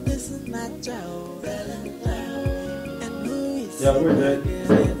husband? This is Nacha. And who is the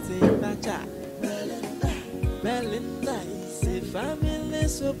Nacha? Belinda is a family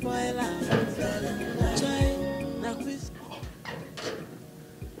spoiler. Try now which.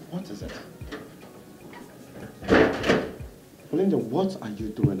 What is it? Belinda, what are you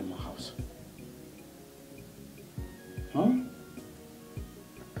doing in my house? Huh?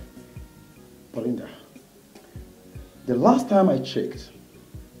 Belinda, the last time I checked,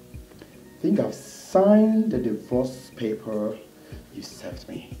 I think I've signed the divorce paper you served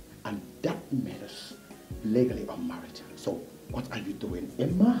me, and that made us legally unmarried. So what are you doing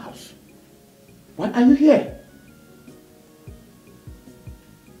in my house? Why are you here?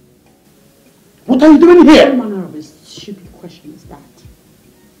 What are you doing here? What manner of a stupid question is that?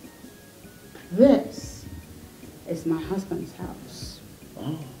 This is my husband's house.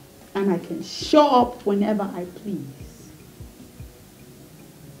 Oh. And I can show up whenever I please.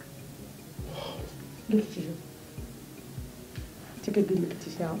 Look at you. Take a good look at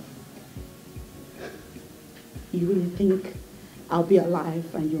yourself. You really think I'll be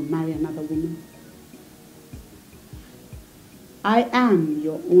alive and you'll marry another woman? I am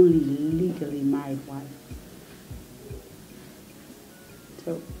your only legally married wife.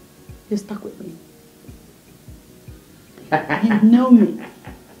 So, you're stuck with me. You know me.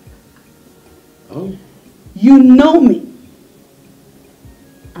 Oh. You know me.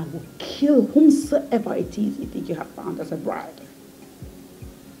 I will kill whomsoever it is you think you have found as a bride.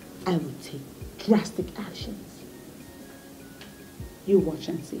 I will take drastic actions. You watch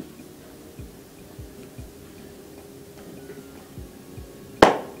and see.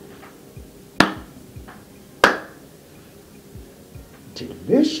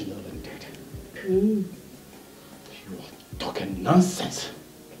 Delusional indeed. You are talking nonsense.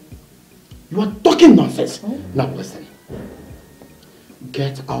 You are talking nonsense. Oh. Now listen.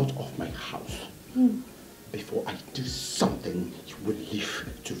 Get out of my house before I do something you will live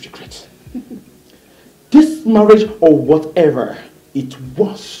to regret. This marriage or whatever It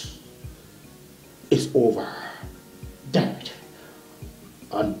was. It's over. Dead.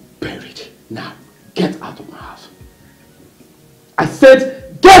 And buried. Now, get out of my house. I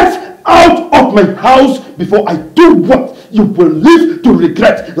said, get out of my house before I do what you will live to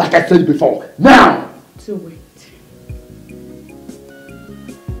regret, like I said before. Now! To wait.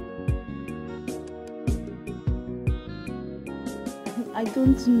 I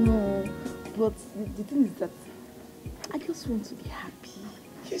don't know, but the thing is that I just want to be happy.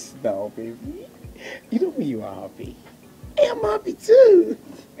 Yes, now, baby. You know when you are happy. I am happy too.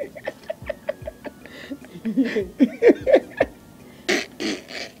 Who's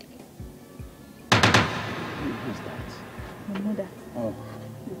that? My mother. Oh.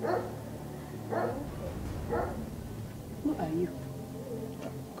 Who are you?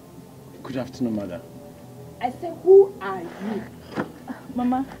 Good afternoon, mother. I said, who are you?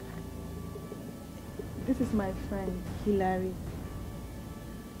 Mama, this is my friend, Hilary.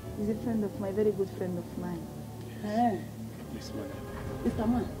 He's a friend of mine, very good friend of mine. Yes, mother. Mr.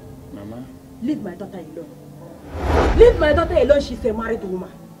 Man. Mama? Leave my daughter alone. Leave my daughter alone, she's a married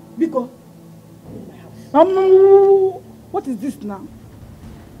woman. Biko, leave my house. What is this now?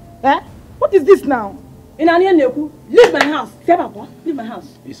 Eh? What is this now? Leave my house. Leave my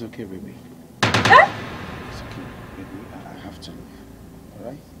house. It's okay, baby. Eh? It's okay, baby. I have to leave.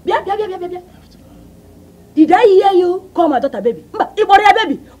 Alright? Yeah. Did I hear you call my daughter baby? Baby.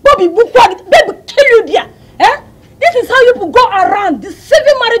 Baby, kill you there. Eh? This is how people go around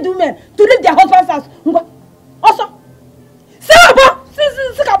deceiving married women to leave their husband's house. Also, huh?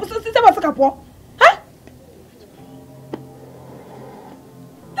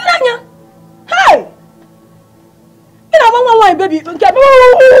 Hey! Baby.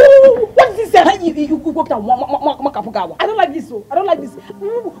 What is this? You walked out. I don't like this. I don't like this.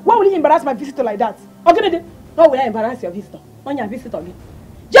 Why will you embarrass my visitor like that? Okay, why will I embarrass your visitor? When your visitor again?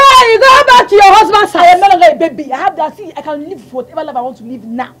 Joy, go back to your husband's house. I am no longer a baby. I have that. See, I can live whatever life I want to live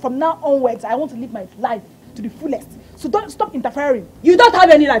now. From now onwards, I want to live my life to the fullest. So don't stop interfering. You don't have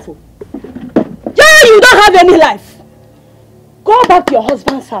any life. Joy, you don't have any life. Go back to your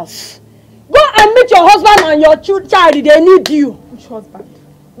husband's house. Go and meet your husband and your child. They need you. Which husband?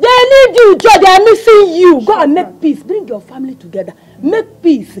 They need you, Joy. They are missing you. Go and make peace. Bring your family together. Make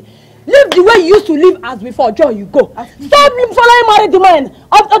peace. Live the way you used to live as before. Joy, you go. Stop following married men.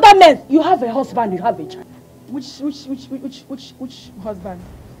 Other men. You have a husband. You have a child. Which husband?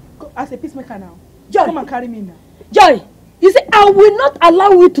 Go, as a peacemaker now. Joy. Come and carry me now. Joy, you see, I will not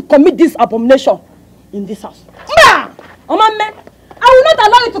allow you to commit this abomination in this house. I will not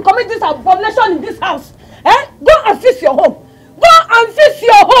allow you to commit this abomination in this house. Eh? Go and fix your home. Go and fix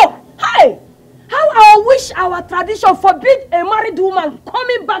your home. Hi! How I wish our tradition forbid a married woman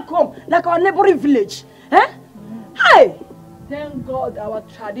coming back home like our neighboring village. Eh? Hi! Thank God our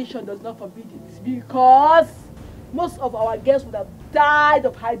tradition does not forbid it, because most of our girls would have died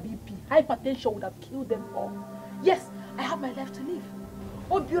of high BP. Hypertension would have killed them all. Yes, I have my life to live.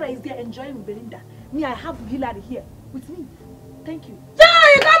 Obiora is there enjoying with Belinda. Me, I have Hilary here with me. Thank you. Yeah,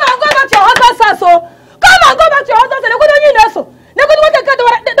 you come and go back to your husband's house. Come and go back to your husband's house.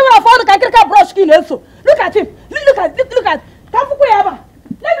 Look at him. Look at.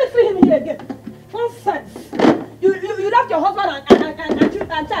 Let me see him here again. Nonsense. You left your husband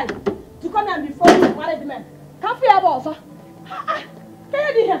and child to come here before you married men. Come for your boss.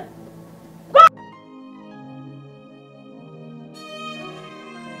 Get here. Go.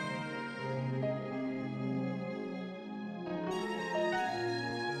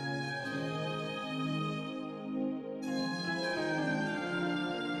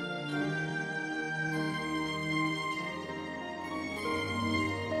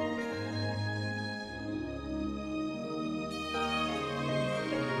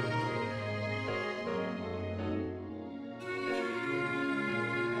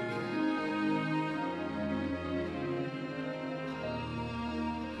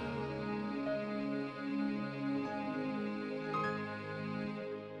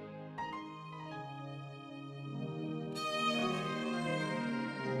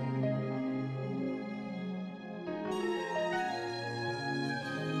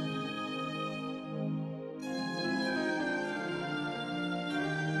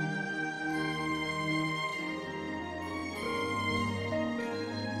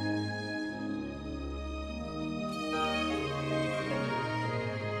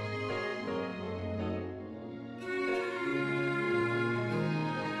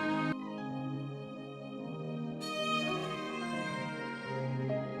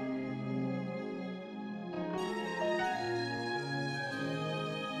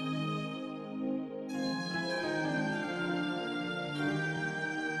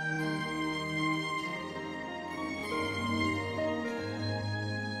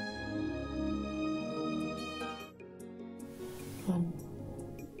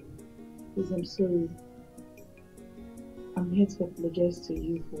 Please, I'm sorry. I'm here to apologize to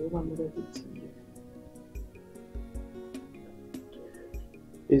you for what my mother did to you.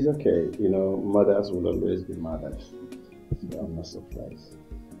 It's okay. You know, mothers will always be mothers. So I'm not surprised.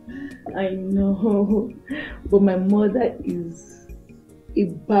 I know, but my mother is a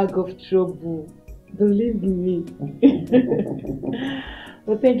bag of trouble. Believe me.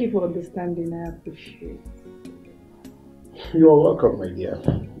 But thank you for understanding. I appreciate it. You're welcome, my dear.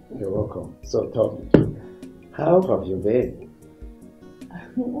 You're welcome. So tell me, how have you been?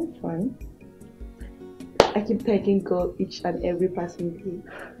 I'm fine. I keep thanking God each and every passing day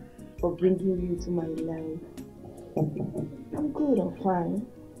for bringing you into my life. I'm good, I'm fine.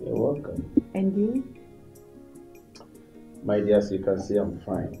 You're welcome. And you? My dear, as you can see, I'm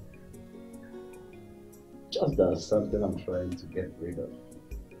fine. Just there's something I'm trying to get rid of.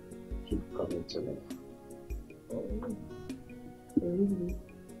 Keep coming to me. Oh, really?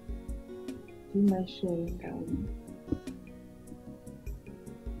 Do you mind sharing that with me?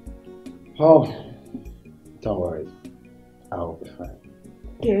 Oh, don't worry. I'll be fine.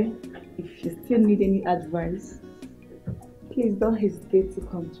 Okay, if you still need any advice, please don't hesitate to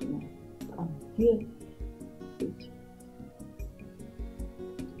come to me. I'm here.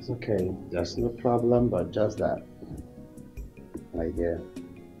 It's okay. There's no problem, but just that. My dear,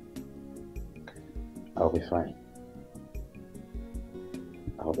 I'll be fine.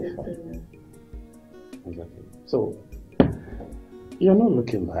 I'll be fine. It's okay. So, you're not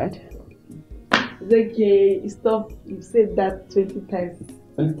looking bad. It's okay. Stop. You've said that 20 times.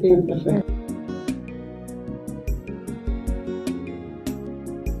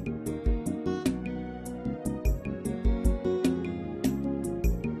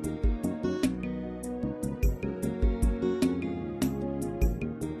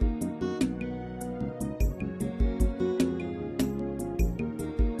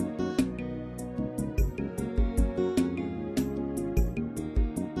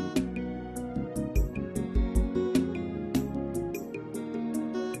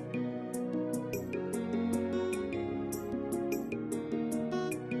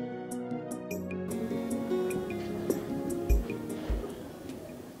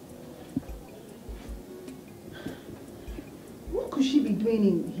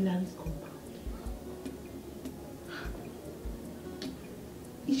 In Hilary's compound.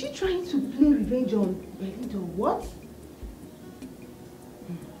 Is she trying to play revenge on Belinda or what?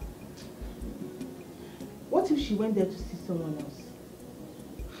 What if she went there to see someone else?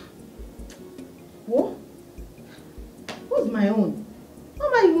 What? What's my own? Why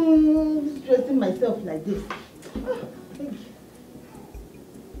am I even stressing myself like this? Thank you.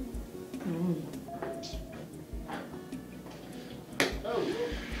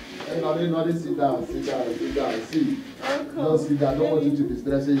 No, sit down. See, don't sit down. I don't want you to be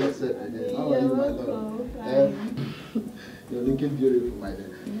stressing yourself again. How are you, my love? You're looking beautiful, my dear.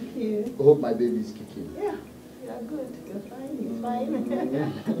 Thank you. I hope my baby is kicking. Yeah, you're good. You're fine. He's fine.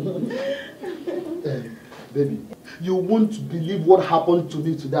 Baby, you won't believe what happened to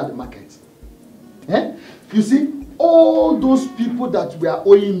me today at the market. You see, all those people that were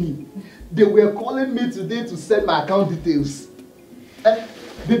owing me, they were calling me today to send my account details.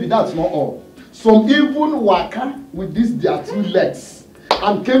 Baby, that's not all. Some even waka with their 2 legs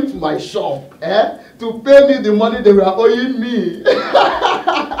and came to my shop to pay me the money they were owing me.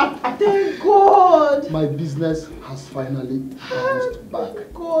 Thank God. My business has finally bounced back.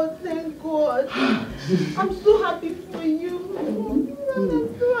 Thank God, thank God. I'm so happy for you.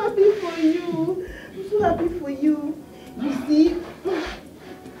 I'm so happy for you. I'm so happy for you.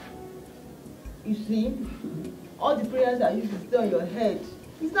 You see, all the prayers that used to stay on your head,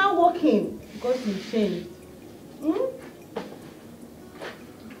 it's not working because you changed.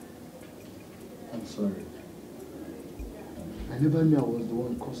 I'm sorry. I never knew I was the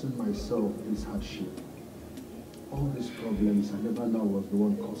one causing myself this hardship. All these problems, I never knew I was the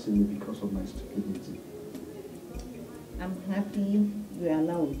one causing it because of my stupidity. I'm happy you are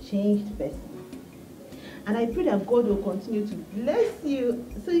now a changed person. And I pray that God will continue to bless you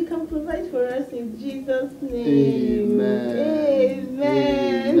so you can provide for us in Jesus' name. Amen.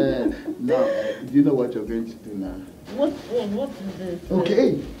 Amen. Now, do you know what you're going to do now? What is this?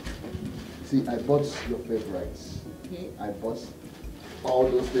 Okay. See, I bought your favorites. Okay. I bought all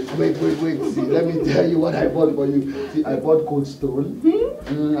those things. Wait. See, let me tell you what I bought for you. See, I bought Cold Stone.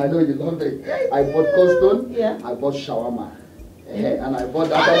 I know you love it. I bought Cold Stone. Yeah. I bought shawarma. And I bought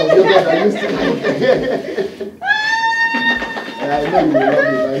that kind of yogurt I used to like. I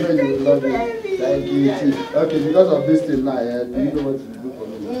know you will love it. Thank you. See, okay, because of this thing now, do you know what to do for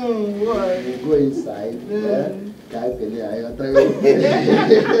me? What? You go inside.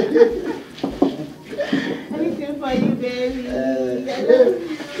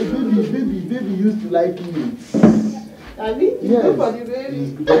 Baby used to like me. I mean, Yes. good for the baby.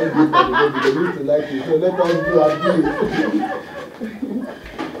 It's very good for the baby. They used to like me. So let us do our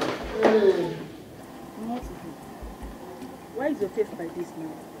Hey. Why is your face like this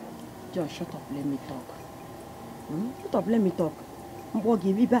now? Just shut up, let me talk. Shut up, let me talk.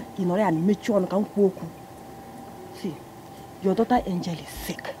 See, your daughter Angel is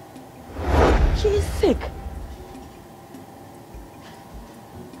sick. She is sick.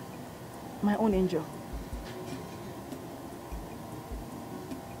 My own Angel.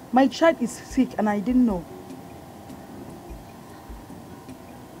 My child is sick and I didn't know.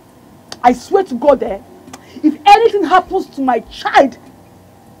 I swear to God, if anything happens to my child,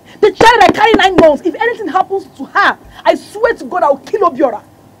 the child I carry 9 months, if anything happens to her, I swear to God I'll kill Obiora.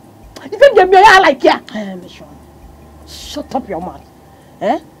 You think you're like here? Shut up your mouth.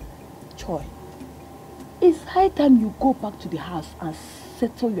 Choi, it's high time you go back to the house and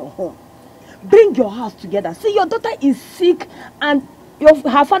settle your home. Bring your house together. See, your daughter is sick and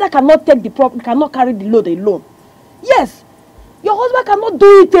her father cannot take the problem, cannot carry the load alone. Yes, your husband cannot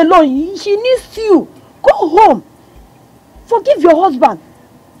do it alone. She needs you. Go home. Forgive your husband.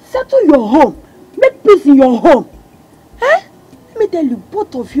 Settle your home. Make peace in your home. Let me tell you,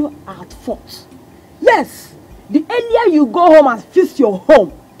 both of you are at fault. Yes, the earlier you go home and fix your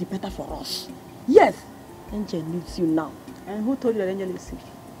home, the better for us. Yes, Angel needs you now. And who told you that Angel is sick?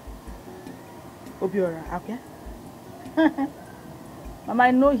 Obiora, okay? Mama,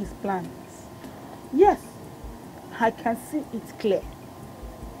 I know his plans. Yes, I can see it clear.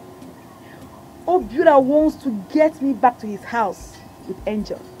 Obiora wants to get me back to his house with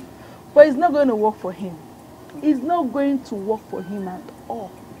Angel. But it's not going to work for him. It's not going to work for him at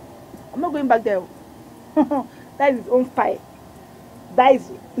all. I'm not going back there. That is his own style. That is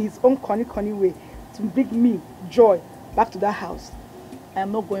his own corny way to bring me joy back to that house. I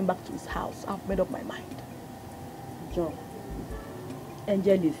am not going back to his house. I've made up my mind. John,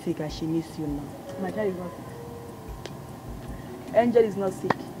 Angel is sick and she needs you now. My child is not sick. Angel is not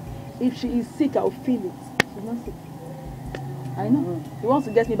sick. If she is sick, I'll feel it. She's not sick. I know. He wants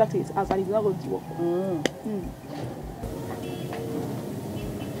to get me back to his house and he's not going to work.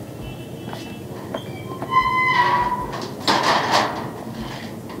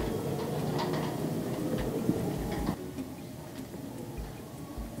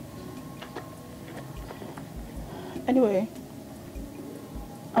 Anyway,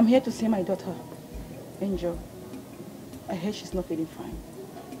 I'm here to see my daughter, Angel. I hear she's not feeling fine.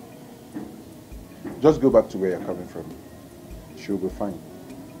 Just go back to where you're coming from. She'll be fine.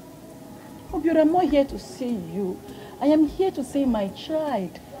 Obiora, I'm not here to see you. I am here to see my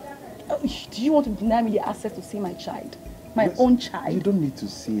child. Do you want to deny me the access to see my child? My own child? You don't need to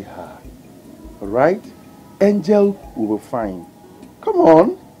see her. Alright? Angel will be fine. Come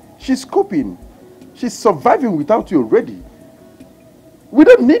on. She's coping. She's surviving without you already. We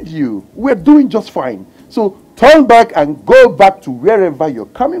don't need you. We're doing just fine. So turn back and go back to wherever you're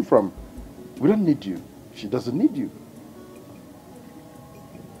coming from. We don't need you. She doesn't need you.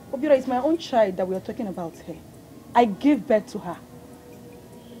 Obiora, it's my own child that we are talking about here. I gave birth to her.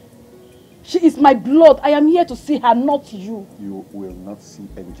 She is my blood. I am here to see her, not you. You will not see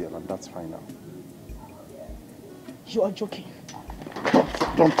Angel, and that's fine now. You are joking.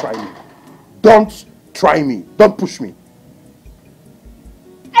 Don't try me. Don't try me. Don't push me.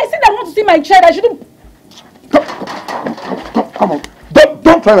 I said I want to see my child. I shouldn't. Come on.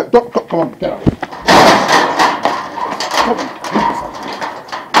 Don't try that. Come on. Get out. Come on.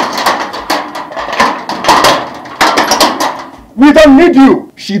 We don't need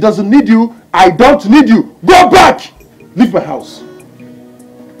you. She doesn't need you. I don't need you. Go back. Leave my house.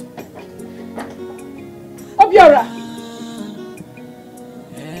 Obiora.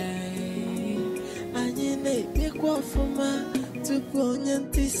 Anyị na-ebikwa ọfụma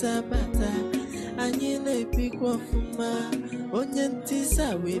onye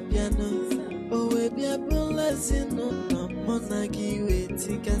ntisa wee bịanụ o wee bịa bụla ezinụlọ mụ na gị wee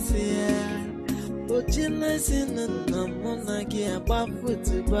tikasị ya o jila ezinụlọ mụ na gị agba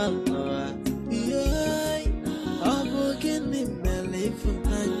futubọọlụ ọ bụ gịnị mere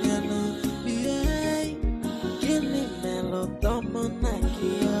ịfụnanya nọ gịnị mere ụtọ mụ na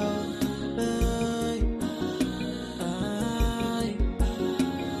gị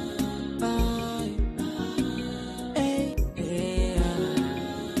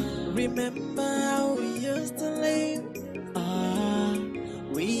Remember how we used to live?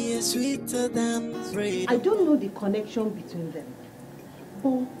 We are sweeter than freedom. I don't know the connection between them,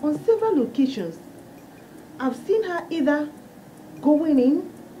 but on several occasions, I've seen her either going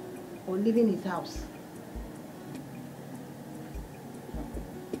in or leaving his house.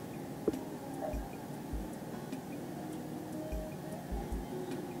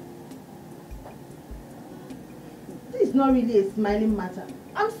 not really a smiling matter.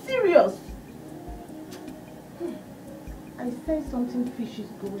 I'm serious. I sense something fishy is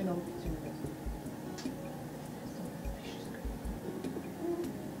going on between us.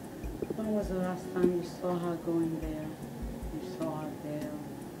 When was the last time you saw her going there? You saw her there?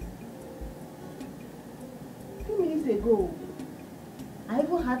 A few minutes ago, I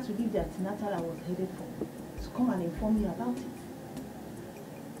even had to leave the antenatal I was headed for to come and inform you about it.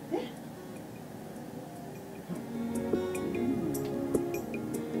 Eh?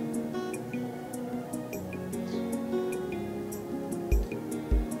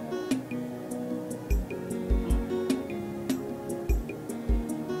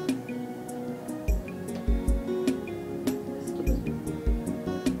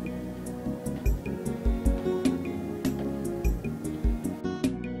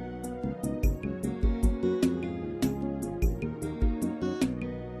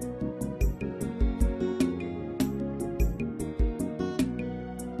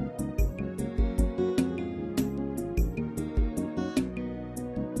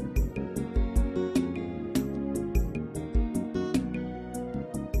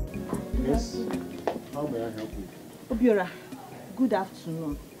 Obiora, good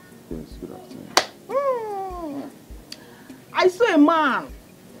afternoon. Yes, good afternoon. I saw a man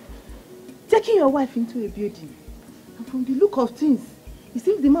taking your wife into a building. And from the look of things, it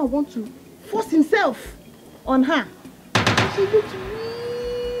seems the man wants to force himself on her. And she looked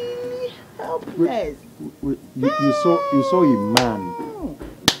really helpless. Wait, you saw a man?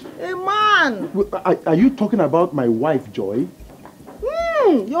 A man! Wait, are you talking about my wife, Joy?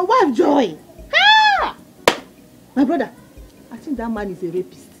 Your wife, Joy. Ah! My brother, I think that man is a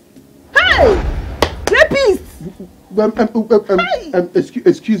rapist. Hey! Rapist!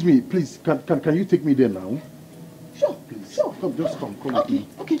 Excuse me, please. Can you take me there now? Sure, please. Sure. Come with me.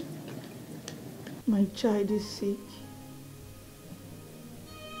 Okay. My child is sick.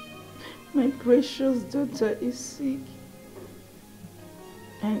 My precious daughter is sick.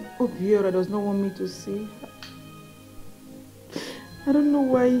 And Obiora does not want me to see her. I don't know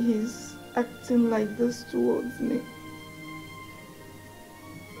why he's acting like this towards me.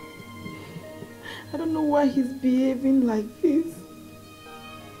 I don't know why he's behaving like this.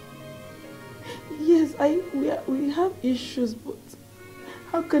 Yes, we have issues, but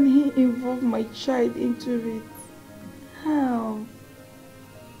how can he involve my child into it? How?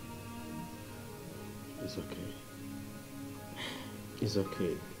 It's okay. It's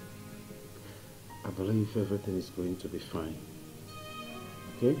okay. I believe everything is going to be fine.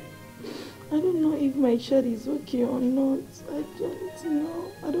 Okay? I don't know if my child is okay or not. I don't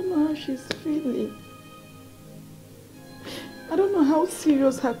know. I don't know how she's feeling. I don't know how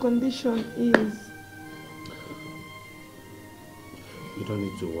serious her condition is. You don't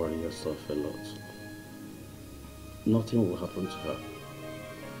need to worry yourself a lot. Nothing will happen to her.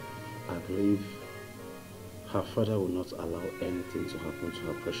 I believe her father will not allow anything to happen to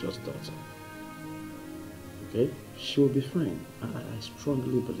her precious daughter. Okay? She will be fine. I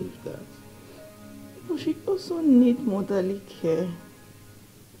strongly believe that. But she also needs motherly care.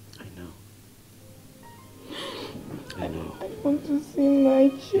 I know. I know. I want to see my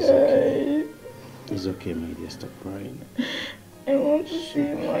child. It's okay, my dear. Stop crying. I want to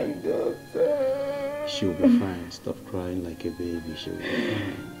see my daughter. She'll be fine. Stop crying like a baby. She'll be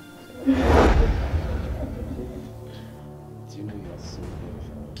fine. Do you know you are so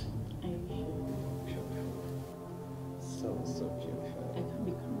beautiful? So beautiful. I can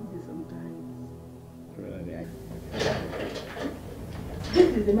be clumsy sometimes. Really? This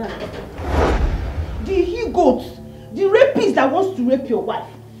is the man. The he-goat, the rapist that wants to rape your wife.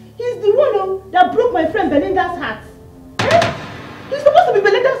 He's the one that broke my friend Belinda's heart. Eh? He's supposed to be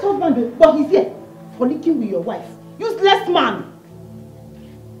Belinda's husband, but he's here fornicking with your wife. Useless man.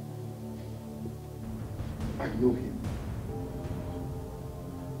 I know him.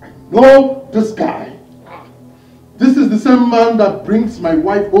 I know this guy. This is the same man that brings my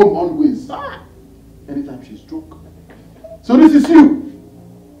wife home always. Anytime she's drunk. So this is you.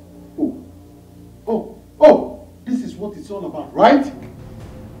 Oh, this is what it's all about, right?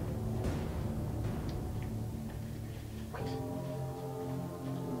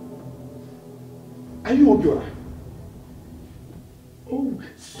 Are you Obiora? Oh,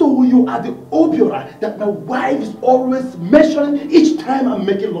 so you are the Obiora that my wife is always mentioning each time I'm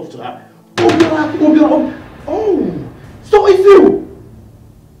making love to her. Obiora. Oh, so it's you.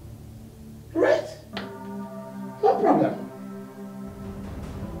 Right? No problem.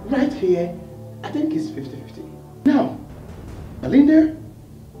 Right here, I think it's 50-50. Now, Belinda,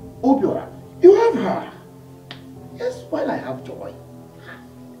 Obiora, you have her. Yes, while I have Joy.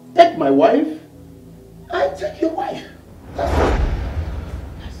 Take my wife, I take your wife.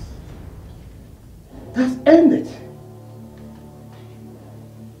 Let's end it.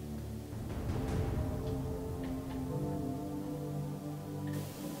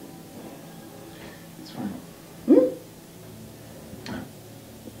 It's fine.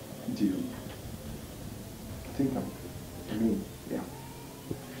 Do you think I mean, yeah.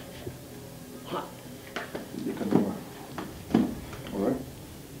 You can go on. Alright?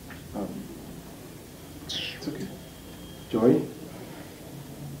 It's okay. Joy,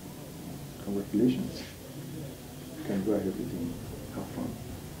 congratulations. You can go ahead with everything. Have fun.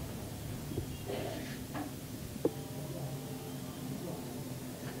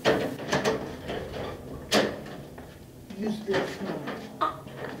 Useless man.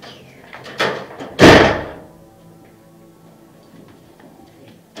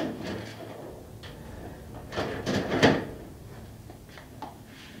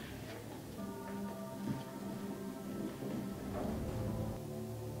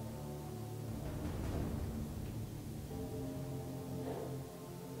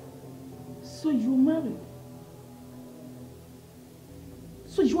 So you're married?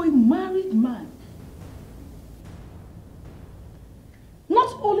 So you're a married man?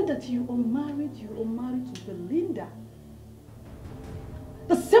 Not only that you are married to Belinda.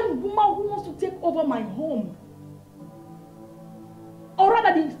 The same woman who wants to take over my home. Or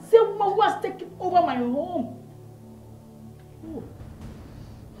rather, the same woman who has taken over my home. Oh.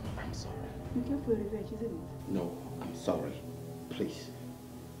 I'm sorry. You came for revenge, isn't it? No, I'm sorry. Please.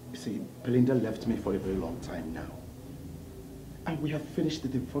 You see, Belinda left me for a very long time now. And we have finished the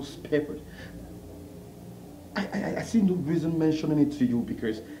divorce papers. I see no reason mentioning it to you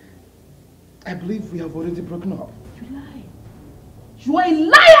because I believe we have already broken up. You lie. You are a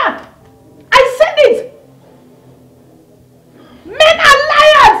liar! I said it! Men are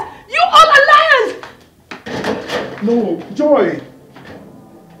liars! You all are liars! No, Joy!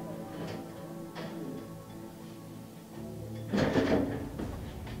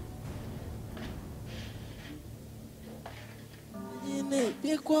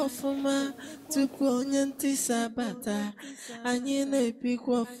 na-ebikwa ọfụma tupu onye ntisa bata. Anyị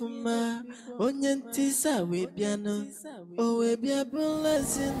na-ebikwa ọfụma onye ntisa wee bịanụ. O wee bịa bụla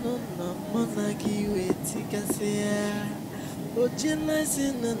ezinụlọ mụ na gị wee tikasị ya. O jila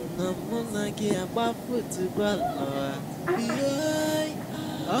ezinụlọ mụ na gị agba futubọọlụ. Ihe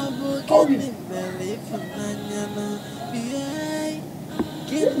ọ bụ gịnị mere ịfụnanya nọ? Ihe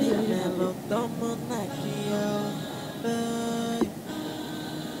gịnị mere ụtọ mụ na gị ya?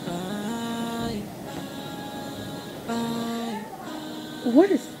 What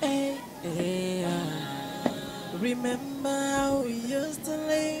is... Remember how we used to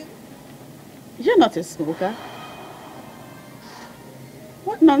live? You're not a smoker.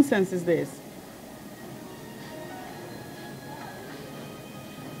 What nonsense is this?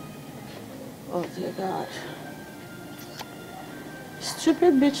 Oh dear God.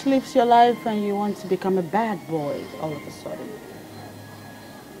 Stupid bitch lives your life and you want to become a bad boy all of a sudden.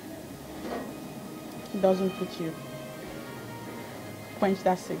 It doesn't fit you. Quench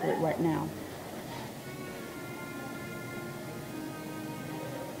that cigarette right now.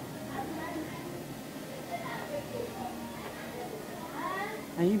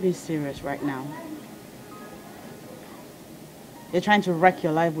 Are you being serious right now? You're trying to wreck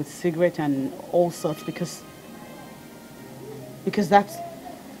your life with cigarette and all sorts because that's...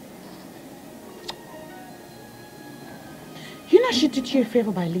 You know she did you a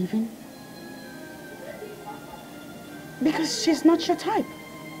favor by leaving? Because she's not your type.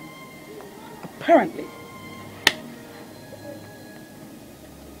 Apparently.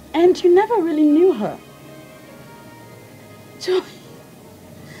 And you never really knew her. Joy.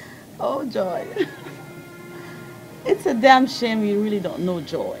 Oh, Joy. It's a damn shame you really don't know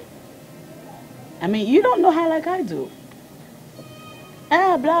Joy. I mean, you don't know her like I do.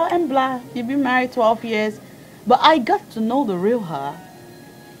 Blah and blah. You've been married 12 years. But I got to know the real her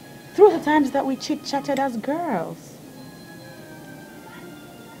through the times that we chit-chatted as girls.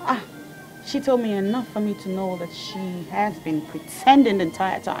 She told me enough for me to know that she has been pretending the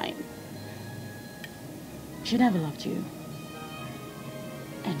entire time. She never loved you.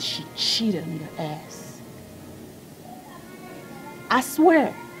 And she cheated on your ass. I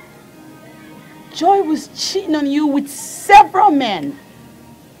swear, Joy was cheating on you with several men.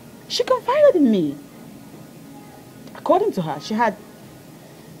 She confided in me. According to her, she had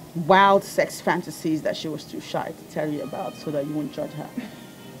wild sex fantasies that she was too shy to tell you about so that you wouldn't judge her.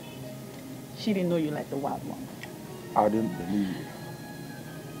 She didn't know you like the wild one. I didn't believe you.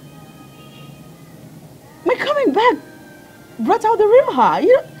 My coming back brought out the real her.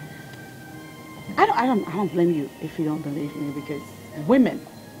 You know? I don't blame you if you don't believe me, because women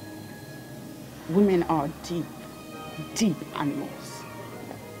are deep animals.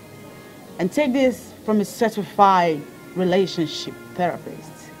 And take this from a certified relationship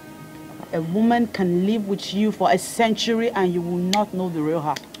therapist. A woman can live with you for a century and you will not know the real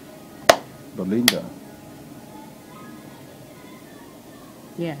her. Belinda.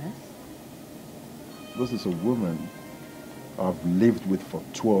 Yes? This is a woman I've lived with for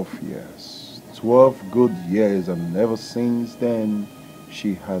 12 years. 12 good years, and ever since then,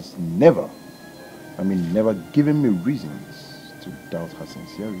 she has never given me reasons to doubt her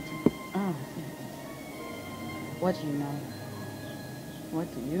sincerity. Oh, what do you know? What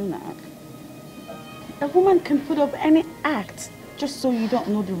do you know? A woman can put up any act just so you don't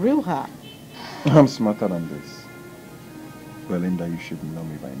know the real her. I'm smarter than this. Belinda, you should know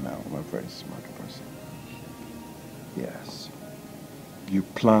me by now. I'm a very smart person. Yes. You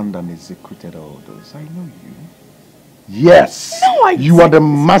planned and executed all those. I know you. Yes! No, you are the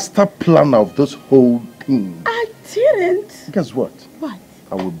master planner of this whole thing. I didn't. Guess what? What?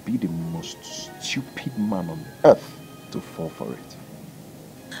 I will be the most stupid man on earth to fall for it.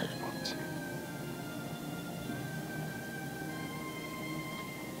 I won't.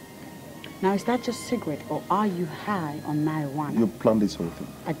 Now, is that just cigarette, or are you high on marijuana? You planned this whole thing.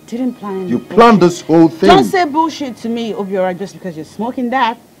 I didn't plan You bullshit. planned this whole thing. Don't say bullshit to me, Obiora, just because you're smoking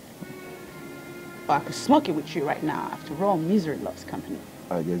that. Or I could smoke it with you right now. After all, misery loves company.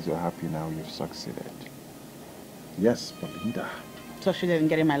 I guess you're happy now you've succeeded. Yes, Belinda. Succeeded in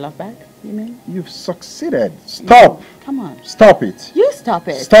getting my love back, you mean? You've succeeded. Stop! No, come on. Stop it. You stop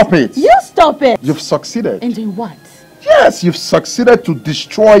it. Stop it. You stop it. You've succeeded. And in what? Yes, you've succeeded to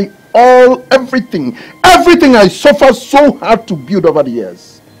destroy everything I suffered so hard to build over the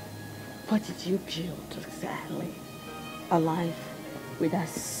years. What did you build exactly? A life with that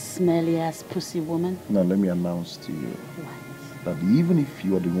smelly ass pussy woman? Now let me announce to you that even if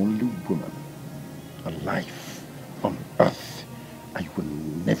you are the only woman alive on earth, I will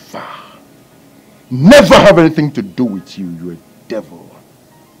never have anything to do with you. You're a devil.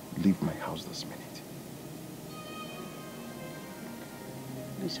 Leave my house this minute.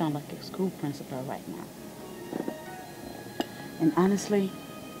 You sound like a school principal right now. And honestly,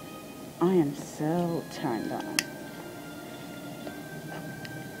 I am so turned on.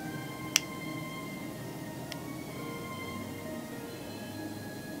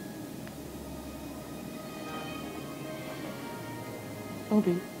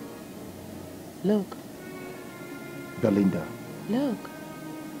 Obi, look. Belinda. Look.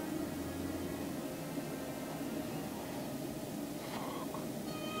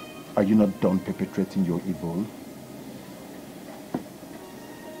 Are you not done perpetrating your evil?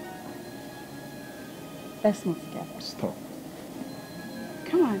 Let's move together. Stop.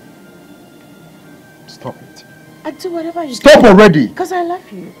 Come on. Stop it. I'd do whatever you Stop already! Because I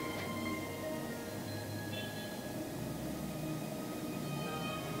love you.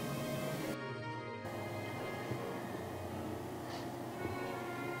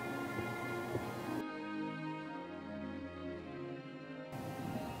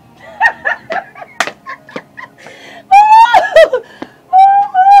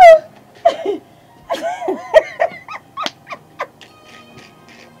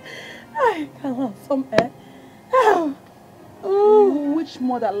 Which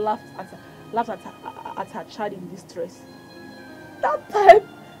mother laughed at her child in distress? That type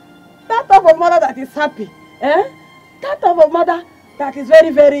of mother that is happy, eh? That type of mother that is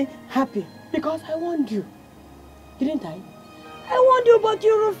very, very happy. Because I warned you, didn't I? I warned you, but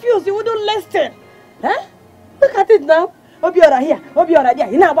you refused. You wouldn't listen. Eh? Look at it now. Obiora here, Obiora there.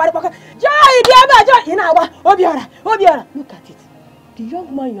 Obiora. Look at it. The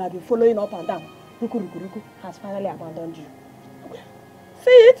young man you have been following up and down, Ruku, has finally abandoned you. See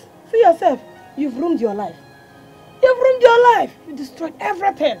it? See yourself. You've ruined your life. You've ruined your life. You destroyed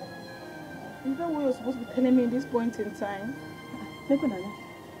everything. Is that what you're supposed to be telling me in this point in time? What do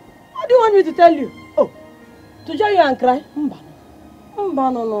you want me to tell you? Oh, to join you and cry? No.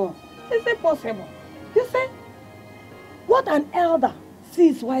 Is it possible? You see, what an elder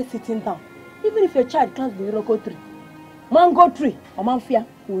sees while sitting down, even if a child climbs the iroko tree, mango tree or manfia,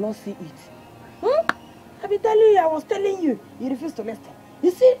 will not see it. I've been telling you, I was telling you, you refuse to listen. You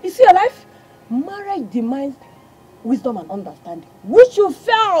see your life? Marriage demands wisdom and understanding, which you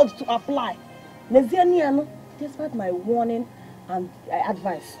failed to apply. Despite my warning and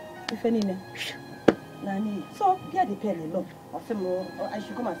advice, if any, so get the pain alone. I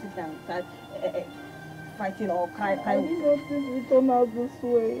should come and sit down and start fighting or cry. I didn't know things would turn out this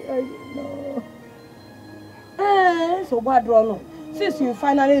way. I didn't know. So bad, Ronald. Since you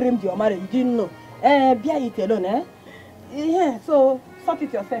finally rimmed your marriage, you didn't know. Bear it alone, eh? Yeah, so sort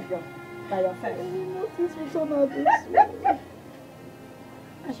it yourself, by yourself. I didn't know things would turn out this way.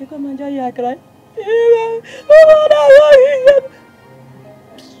 I should come and join you, I cry.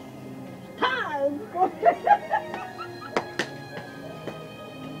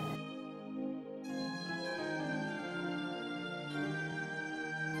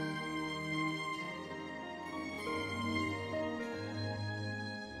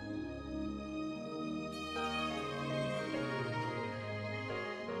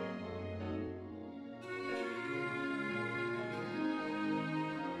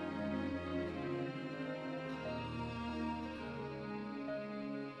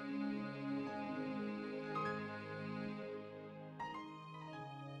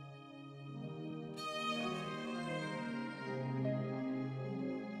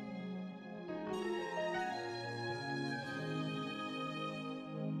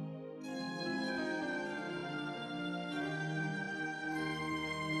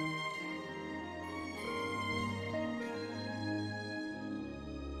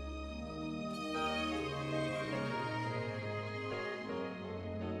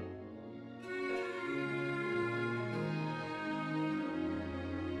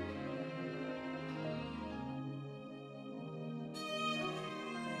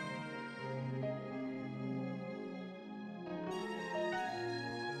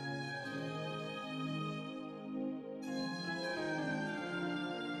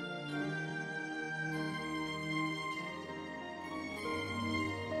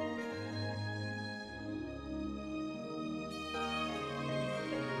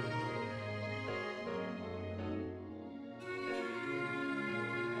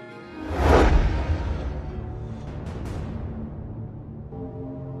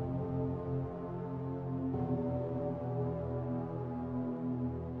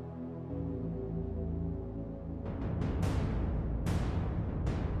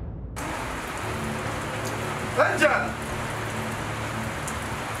 Angel!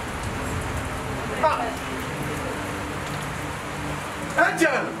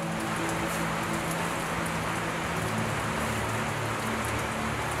 Angel!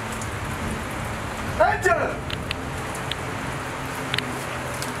 Angel!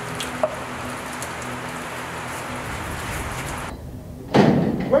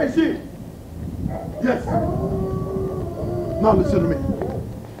 Where is she? Yes. Now listen to me.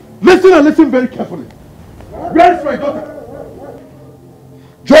 Listen and listen very carefully. Where is my daughter?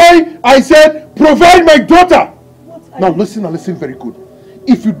 Joy, I said, provide my daughter. Now listen and listen very good.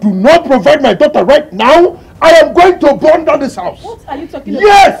 If you do not provide my daughter right now, I am going to burn down this house. What are you talking about?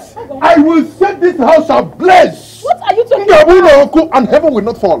 Yes! I will set this house ablaze. What are you talking about? And heaven will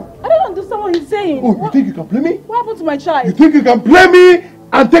not fall. I don't understand what he's saying. Oh, you think you can play me? What happened to my child? You think you can play me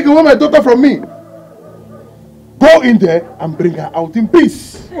and take away my daughter from me? Go in there and bring her out in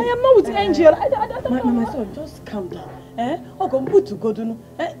peace. I am not with Angel. My son, just calm down. Oh, go put to go do.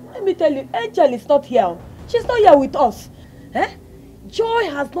 Let me tell you, Angel is not here. She's not here with us. Joy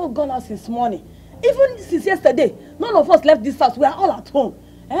has not gone out since morning. Even since yesterday, none of us left this house. We are all at home.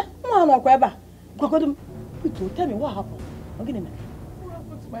 Tell me what happened. What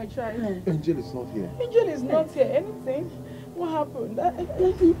happened to my child? Angel is not here. Angel is not here. Anything? What happened?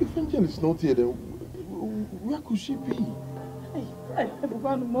 If Angel is not here, then where could she be? Please.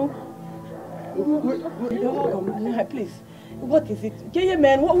 What is it?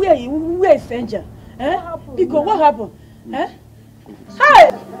 Man, where is Angel? Because what happened? Hi!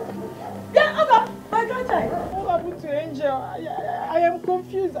 Yeah, okay. My grandchild. What happened to Angel? I am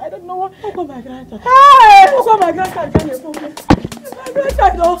confused. I don't know what. Oh, my grandchild. Hey! Oh, my grandchild. My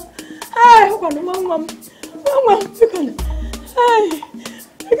grandchild. Oh. Hey! Oh, mom. Hey!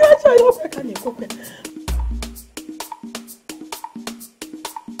 My grandchild.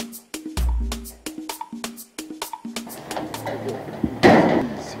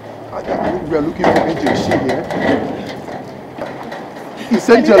 We are looking for Angel. Is she here? Is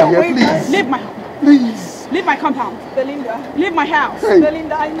Angel here, please? Leave my house. Please. Leave my compound. Belinda. Leave my house. Hey.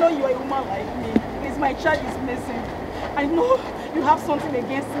 Belinda, I know you are a woman like me. Please, my child is missing. I know you have something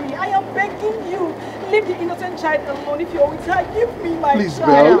against me. I am begging you. Leave the innocent child alone. If you're with her, give me my Please,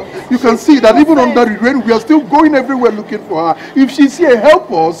 child. Belle. You can see that even under the rain, we are still going everywhere looking for her. If she's here, help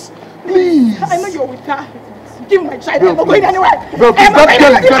us. Please. I know you're with her. Give my child. Belle, I'm not going anywhere. Belle, please, that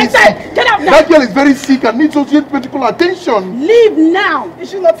girl is very sick. sick. Get out now. That girl is very sick and needs urgent medical attention. Leave now. Is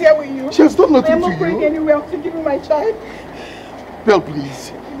she not here with you? She has done nothing I am to not going you. anywhere. So give me my child. Belle,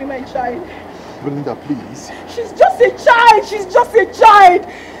 please. Give me my child. Belinda, please. She's just a child. She's just a child.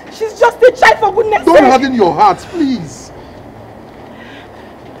 She's just a child, for goodness sake. Don't harden your heart, please.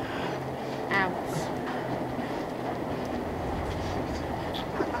 Out.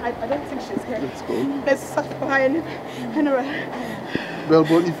 I don't think she's here. Let's go. Let's search for her anyway. Well,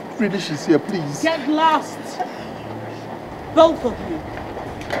 but if really she's here, please. Get lost! Both of you.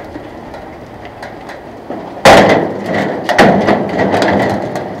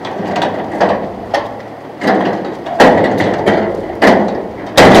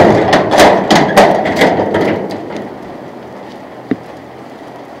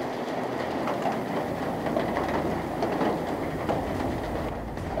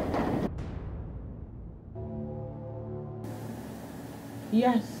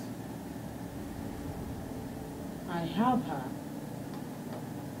 Yes, I have her,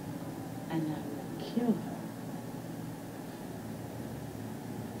 and I will kill her.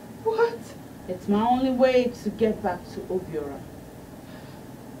 What? It's my only way to get back to Obiora.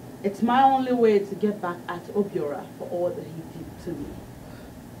 It's my only way to get back at Obiora for all that he did to me.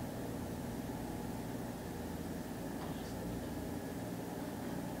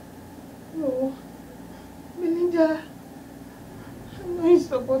 No. Belinda, I'm not in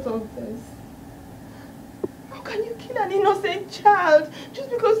support of this. How can you kill an innocent child just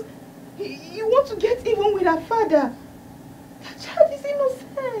because you want to get even with her father? That child is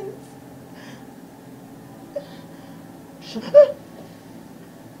innocent.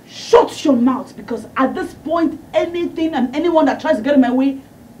 Shut your mouth, because at this point, anything and anyone that tries to get in my way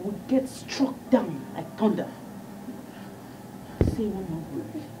will get struck down like thunder. Say one more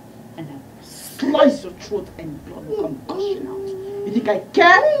word, and I'll slice your throat and blood will come gushing out. You think I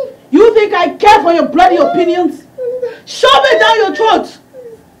care? You think I care for your bloody opinions? Shove it down your throat!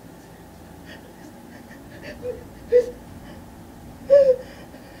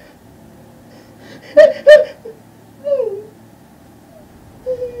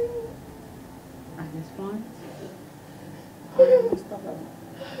 At this point, I will stop her.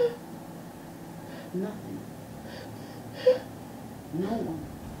 Nothing. No one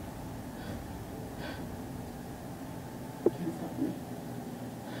can stop me.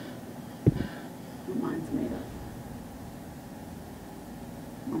 My mind's made up.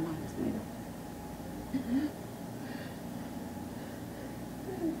 My mind's made up.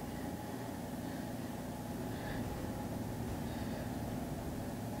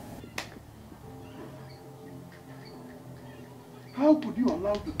 How could you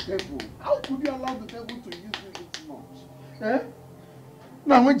allow the devil? How could you allow the devil to use you this much? Eh?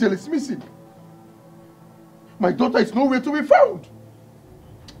 Now Angel is missing. My daughter is nowhere to be found.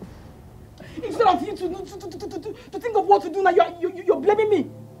 Instead of you to think of what to do now, you're blaming me.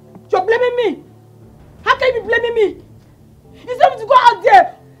 You're blaming me. How can you be blaming me? Instead of you to go out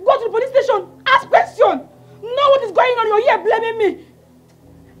there, go to the police station, ask questions, know what is going on, you're here blaming me.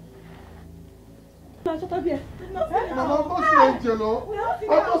 Now shut up here. Mama, I'm not seeing Angel.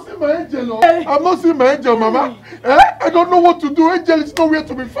 I'm not seeing my Angel. I'm not seeing my Angel, Mama. I don't know what to do. Angel is nowhere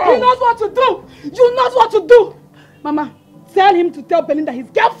to be found. You know what to do. You know what to do. Mama, tell him to tell Belinda, his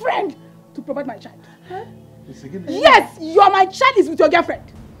girlfriend, to provide my child. Yes, my child is with your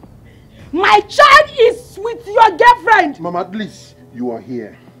girlfriend. My child is with your girlfriend. Mama, at least you are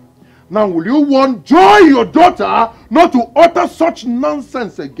here. Now, will you want Joy, your daughter, not to utter such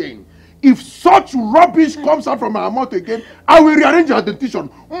nonsense again? If such rubbish comes out from her mouth again, I will rearrange her dentition.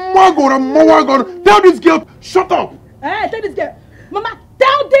 Tell this girl, shut up. Tell this girl. Mama,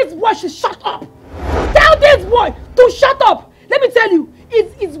 tell this boy to shut up. Tell this boy to shut up. Let me tell you,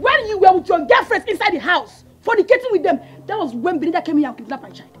 it's when you were with your girlfriends inside the house, fornicating with them, that was when Belinda came here and kidnapped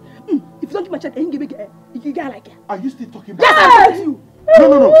my child. If you don't give my child, you get like her. Are you still talking back? Yes, I'm talking to you.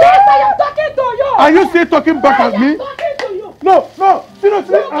 No. Yes, I am talking to you. Are you still talking back at me? I am talking to you. No.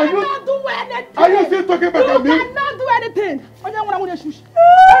 Seriously, you cannot do anything. Are you still talking back at me? You cannot do anything.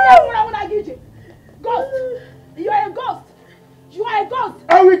 Ghost. You are a ghost. You are a ghost.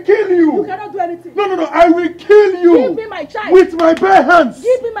 I will kill you. You cannot do anything. No. I will kill you. Give me my child. With my bare hands.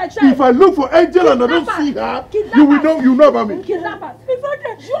 Give me my child. If I look for Angel and I don't see her, you know about me. Kidnappers. It's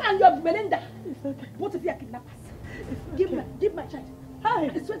okay. You and your Belinda. It's okay. Both of you are kidnappers. Give my child.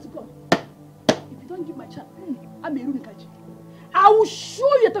 I swear to God. If you don't give my child, I'm a ruin catch. I will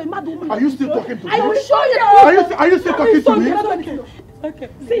show you to a mad woman. Are you still talking to me? I will show you. Are you still talking to me? Okay.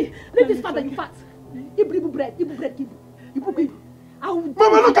 See, let this fat that you fat. Ibu bread, Ibu.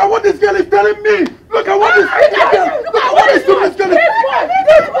 Mama, look at what this girl is telling me. Look at what this girl is telling me.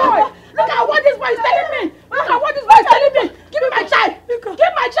 This boy. Look at what this boy is telling me. Look at what this boy is telling me. Give me my child.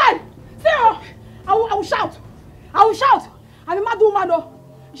 Give my child. See, I will shout. I'm a mad woman, though.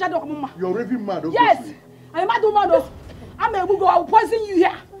 You're raving mad, okay? Yes, I'm a mad woman, though. I'm a Google. I will poison you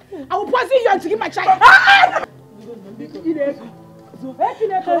here. I will poison you and to give my child.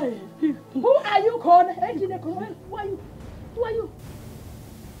 Who are you, Con? Who are you?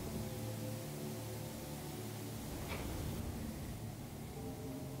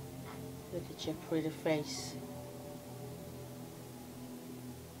 Look at your pretty face.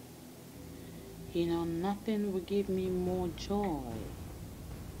 You know, nothing will give me more joy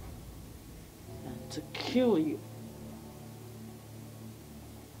than to kill you.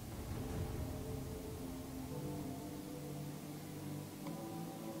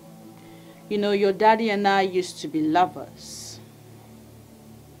 You know, your daddy and I used to be lovers.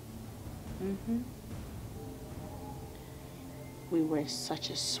 We were such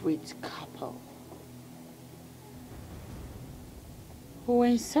a sweet couple. We were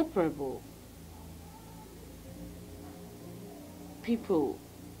inseparable. People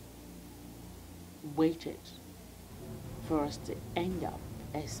waited for us to end up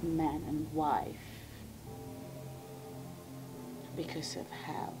as man and wife because of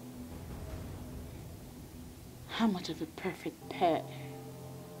how much of a perfect pair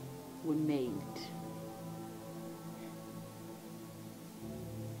we made.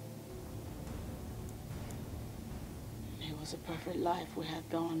 It was a perfect life we had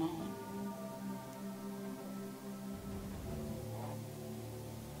going on.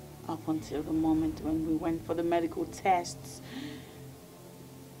 Up until the moment when we went for the medical tests.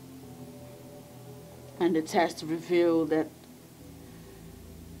 And the test revealed that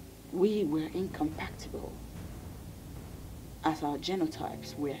we were incompatible, as our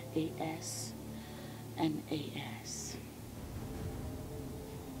genotypes were AS and AS.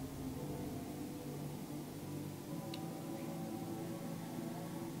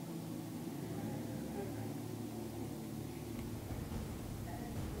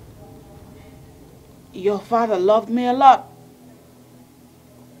 Your father loved me a lot.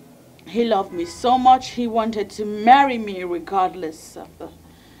 He loved me so much he wanted to marry me regardless of the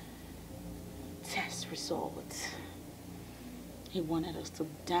test result. He wanted us to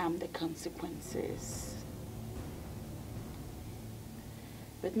damn the consequences.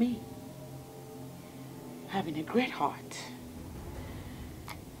 But me, having a great heart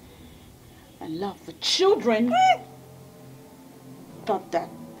and love for children, thought that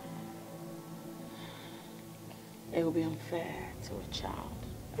it would be unfair to a child.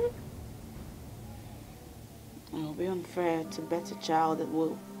 It will be unfair to bet a child that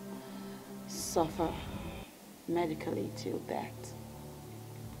will suffer medically till death.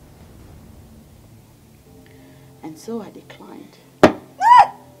 And so I declined. I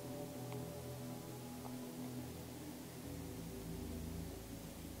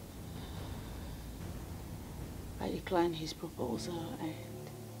declined his proposal and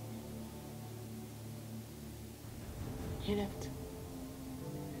he left.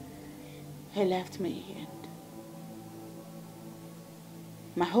 He left me and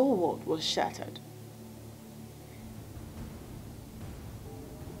my whole world was shattered.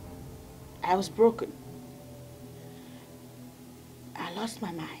 I was broken. I lost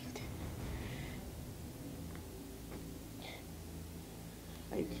my mind.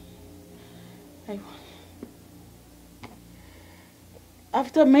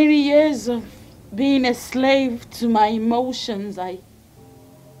 After many years of being a slave to my emotions, I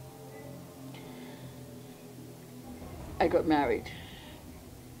got married.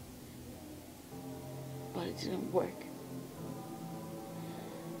 But it didn't work.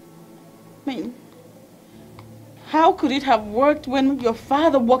 I mean, how could it have worked when your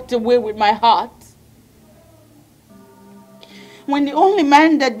father walked away with my heart? When the only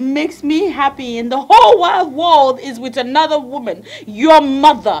man that makes me happy in the whole wide world is with another woman, your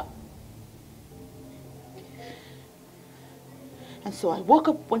mother. And so I woke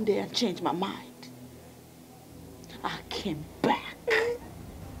up one day and changed my mind. I came back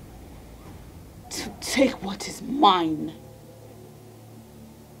to take what is mine.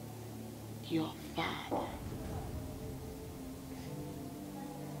 Your father.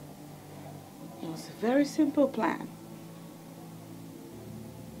 It was a very simple plan.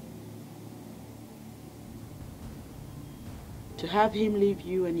 To have him leave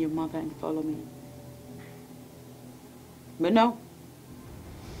you and your mother and follow me. But no.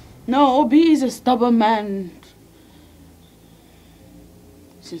 No, Obi is a stubborn man.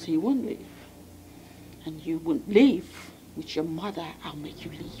 Since he won't leave. And you won't leave with your mother, I'll make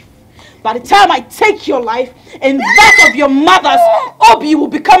you leave. By the time I take your life and that of your mother's, Obi will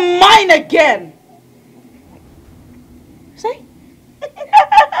become mine again. See?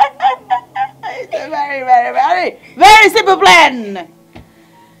 It's a very, very, very, very simple plan.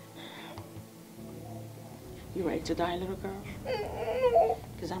 You ready to die, little girl?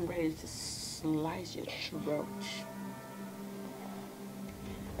 Because I'm ready to slice your throat.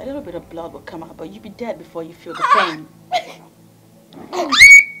 A little bit of blood will come out, but you'll be dead before you feel the pain.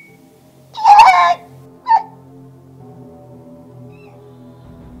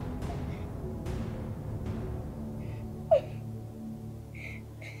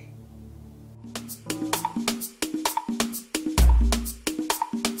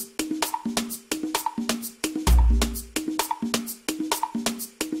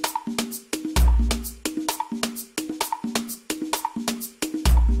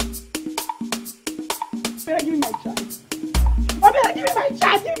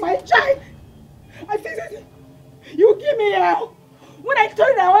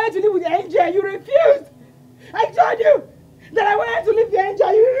 wanted to live with the angel, you refused. I told you that I wanted to leave the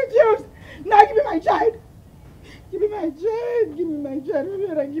angel, you refused. Now give me my child. Give me my child. Give me my child.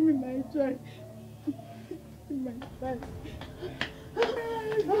 Give me my child. Give me my child.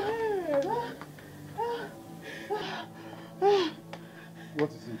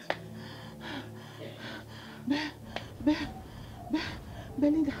 What is it?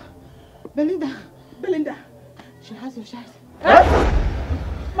 Belinda. She has your child. Huh?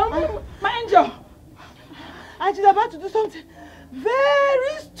 My angel. And she's about to do something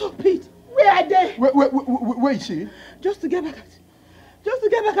very stupid. Where are they? Where is she? Just to get back at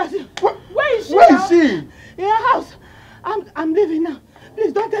you. Where is she? Where is she? In her house. I'm leaving now.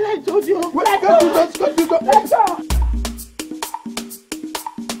 Please don't tell her I told you. Let's go. Let's go.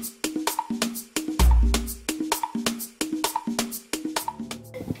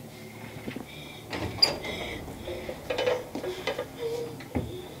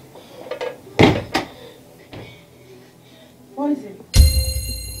 What is it?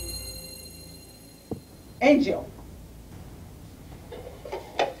 Angel.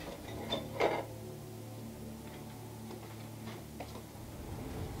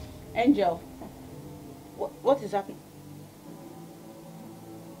 Angel. What is happening?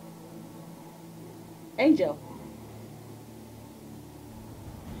 Angel.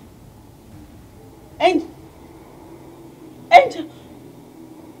 Angel.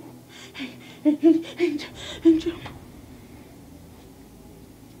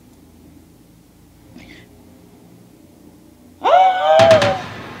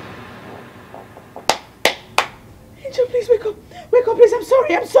 Angel, please wake up. Wake up, please. I'm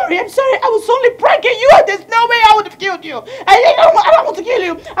sorry. I was only pranking you. There's no way I would have killed you. I don't want to kill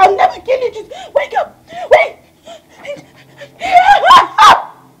you. I'll never kill you. Just wake up. Wait.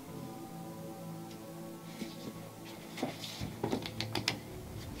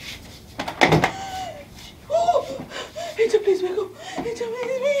 Angel, please wake up. Angel,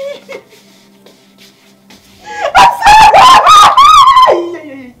 please. I'm sorry.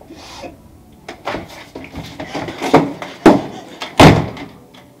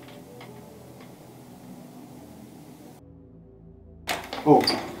 Oh.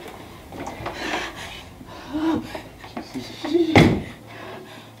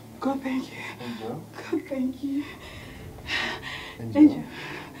 God, thank you. Angel? God, thank you. Angel?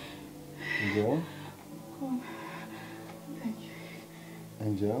 God, thank you.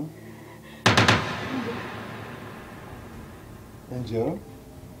 Angel? Angel? Angel.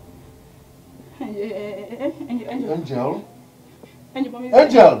 Angel? No!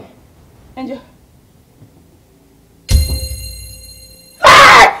 Angel! Angel!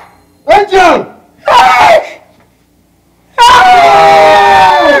 Hey! Angel! Hey!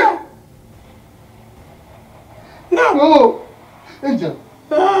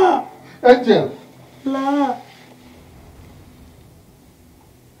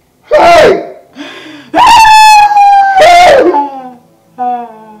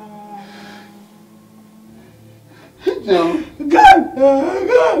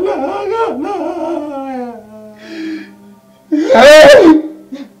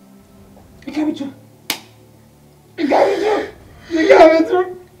 It can't be true.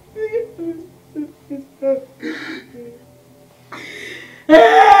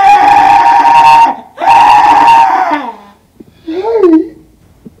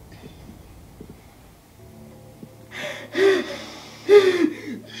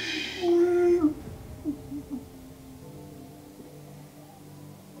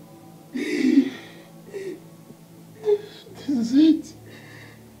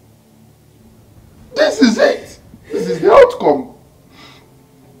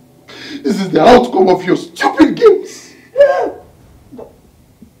 This is the outcome of your stupid games.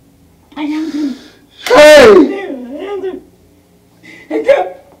 I am doing. Hey!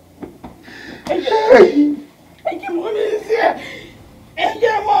 Mommy is here.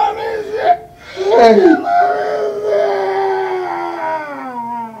 Mommy is here. Hey!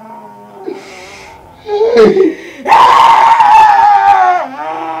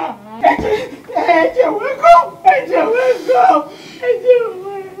 Angel, wake up! Angel, wake up! Angel,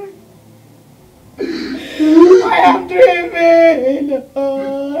 wake up! I am dreaming!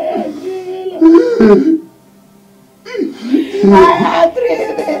 Oh, I am dreaming! I am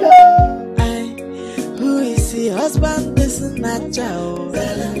dreaming! Who is the husband? This is not Joe.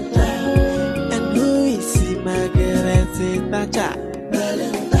 And who is the Margaret Thatcher?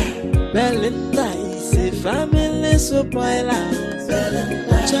 Belinda is a family spoiler.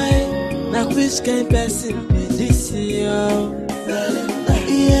 Child, now which kind person be this year?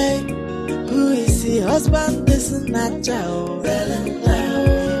 Yeah, who is the husband? This is not Joe.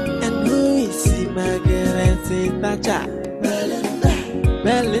 Tacha.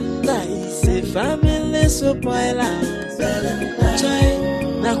 Belinda is a family spoiler.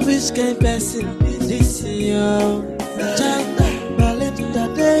 Joy, now which kind person this year?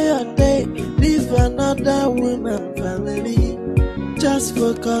 Belinda, day or day, leave another woman family. Just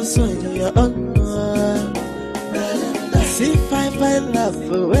focus on your own. See fine love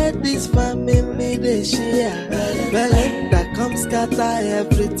where this family they share. Belinda come scatter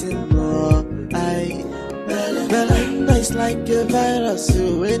everything, bro. Belinda is like a virus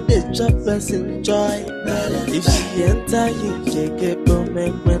where they chop person joy. If she enter you, can't get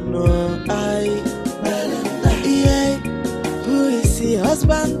make no yeah. Who is he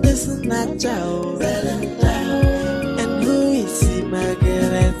husband? This is not child. And who is he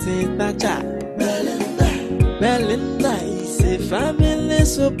Margaret Thatcher? Belinda is a family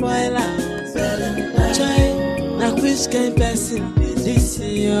spoiler. Joy, now which kind person this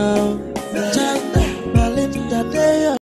year?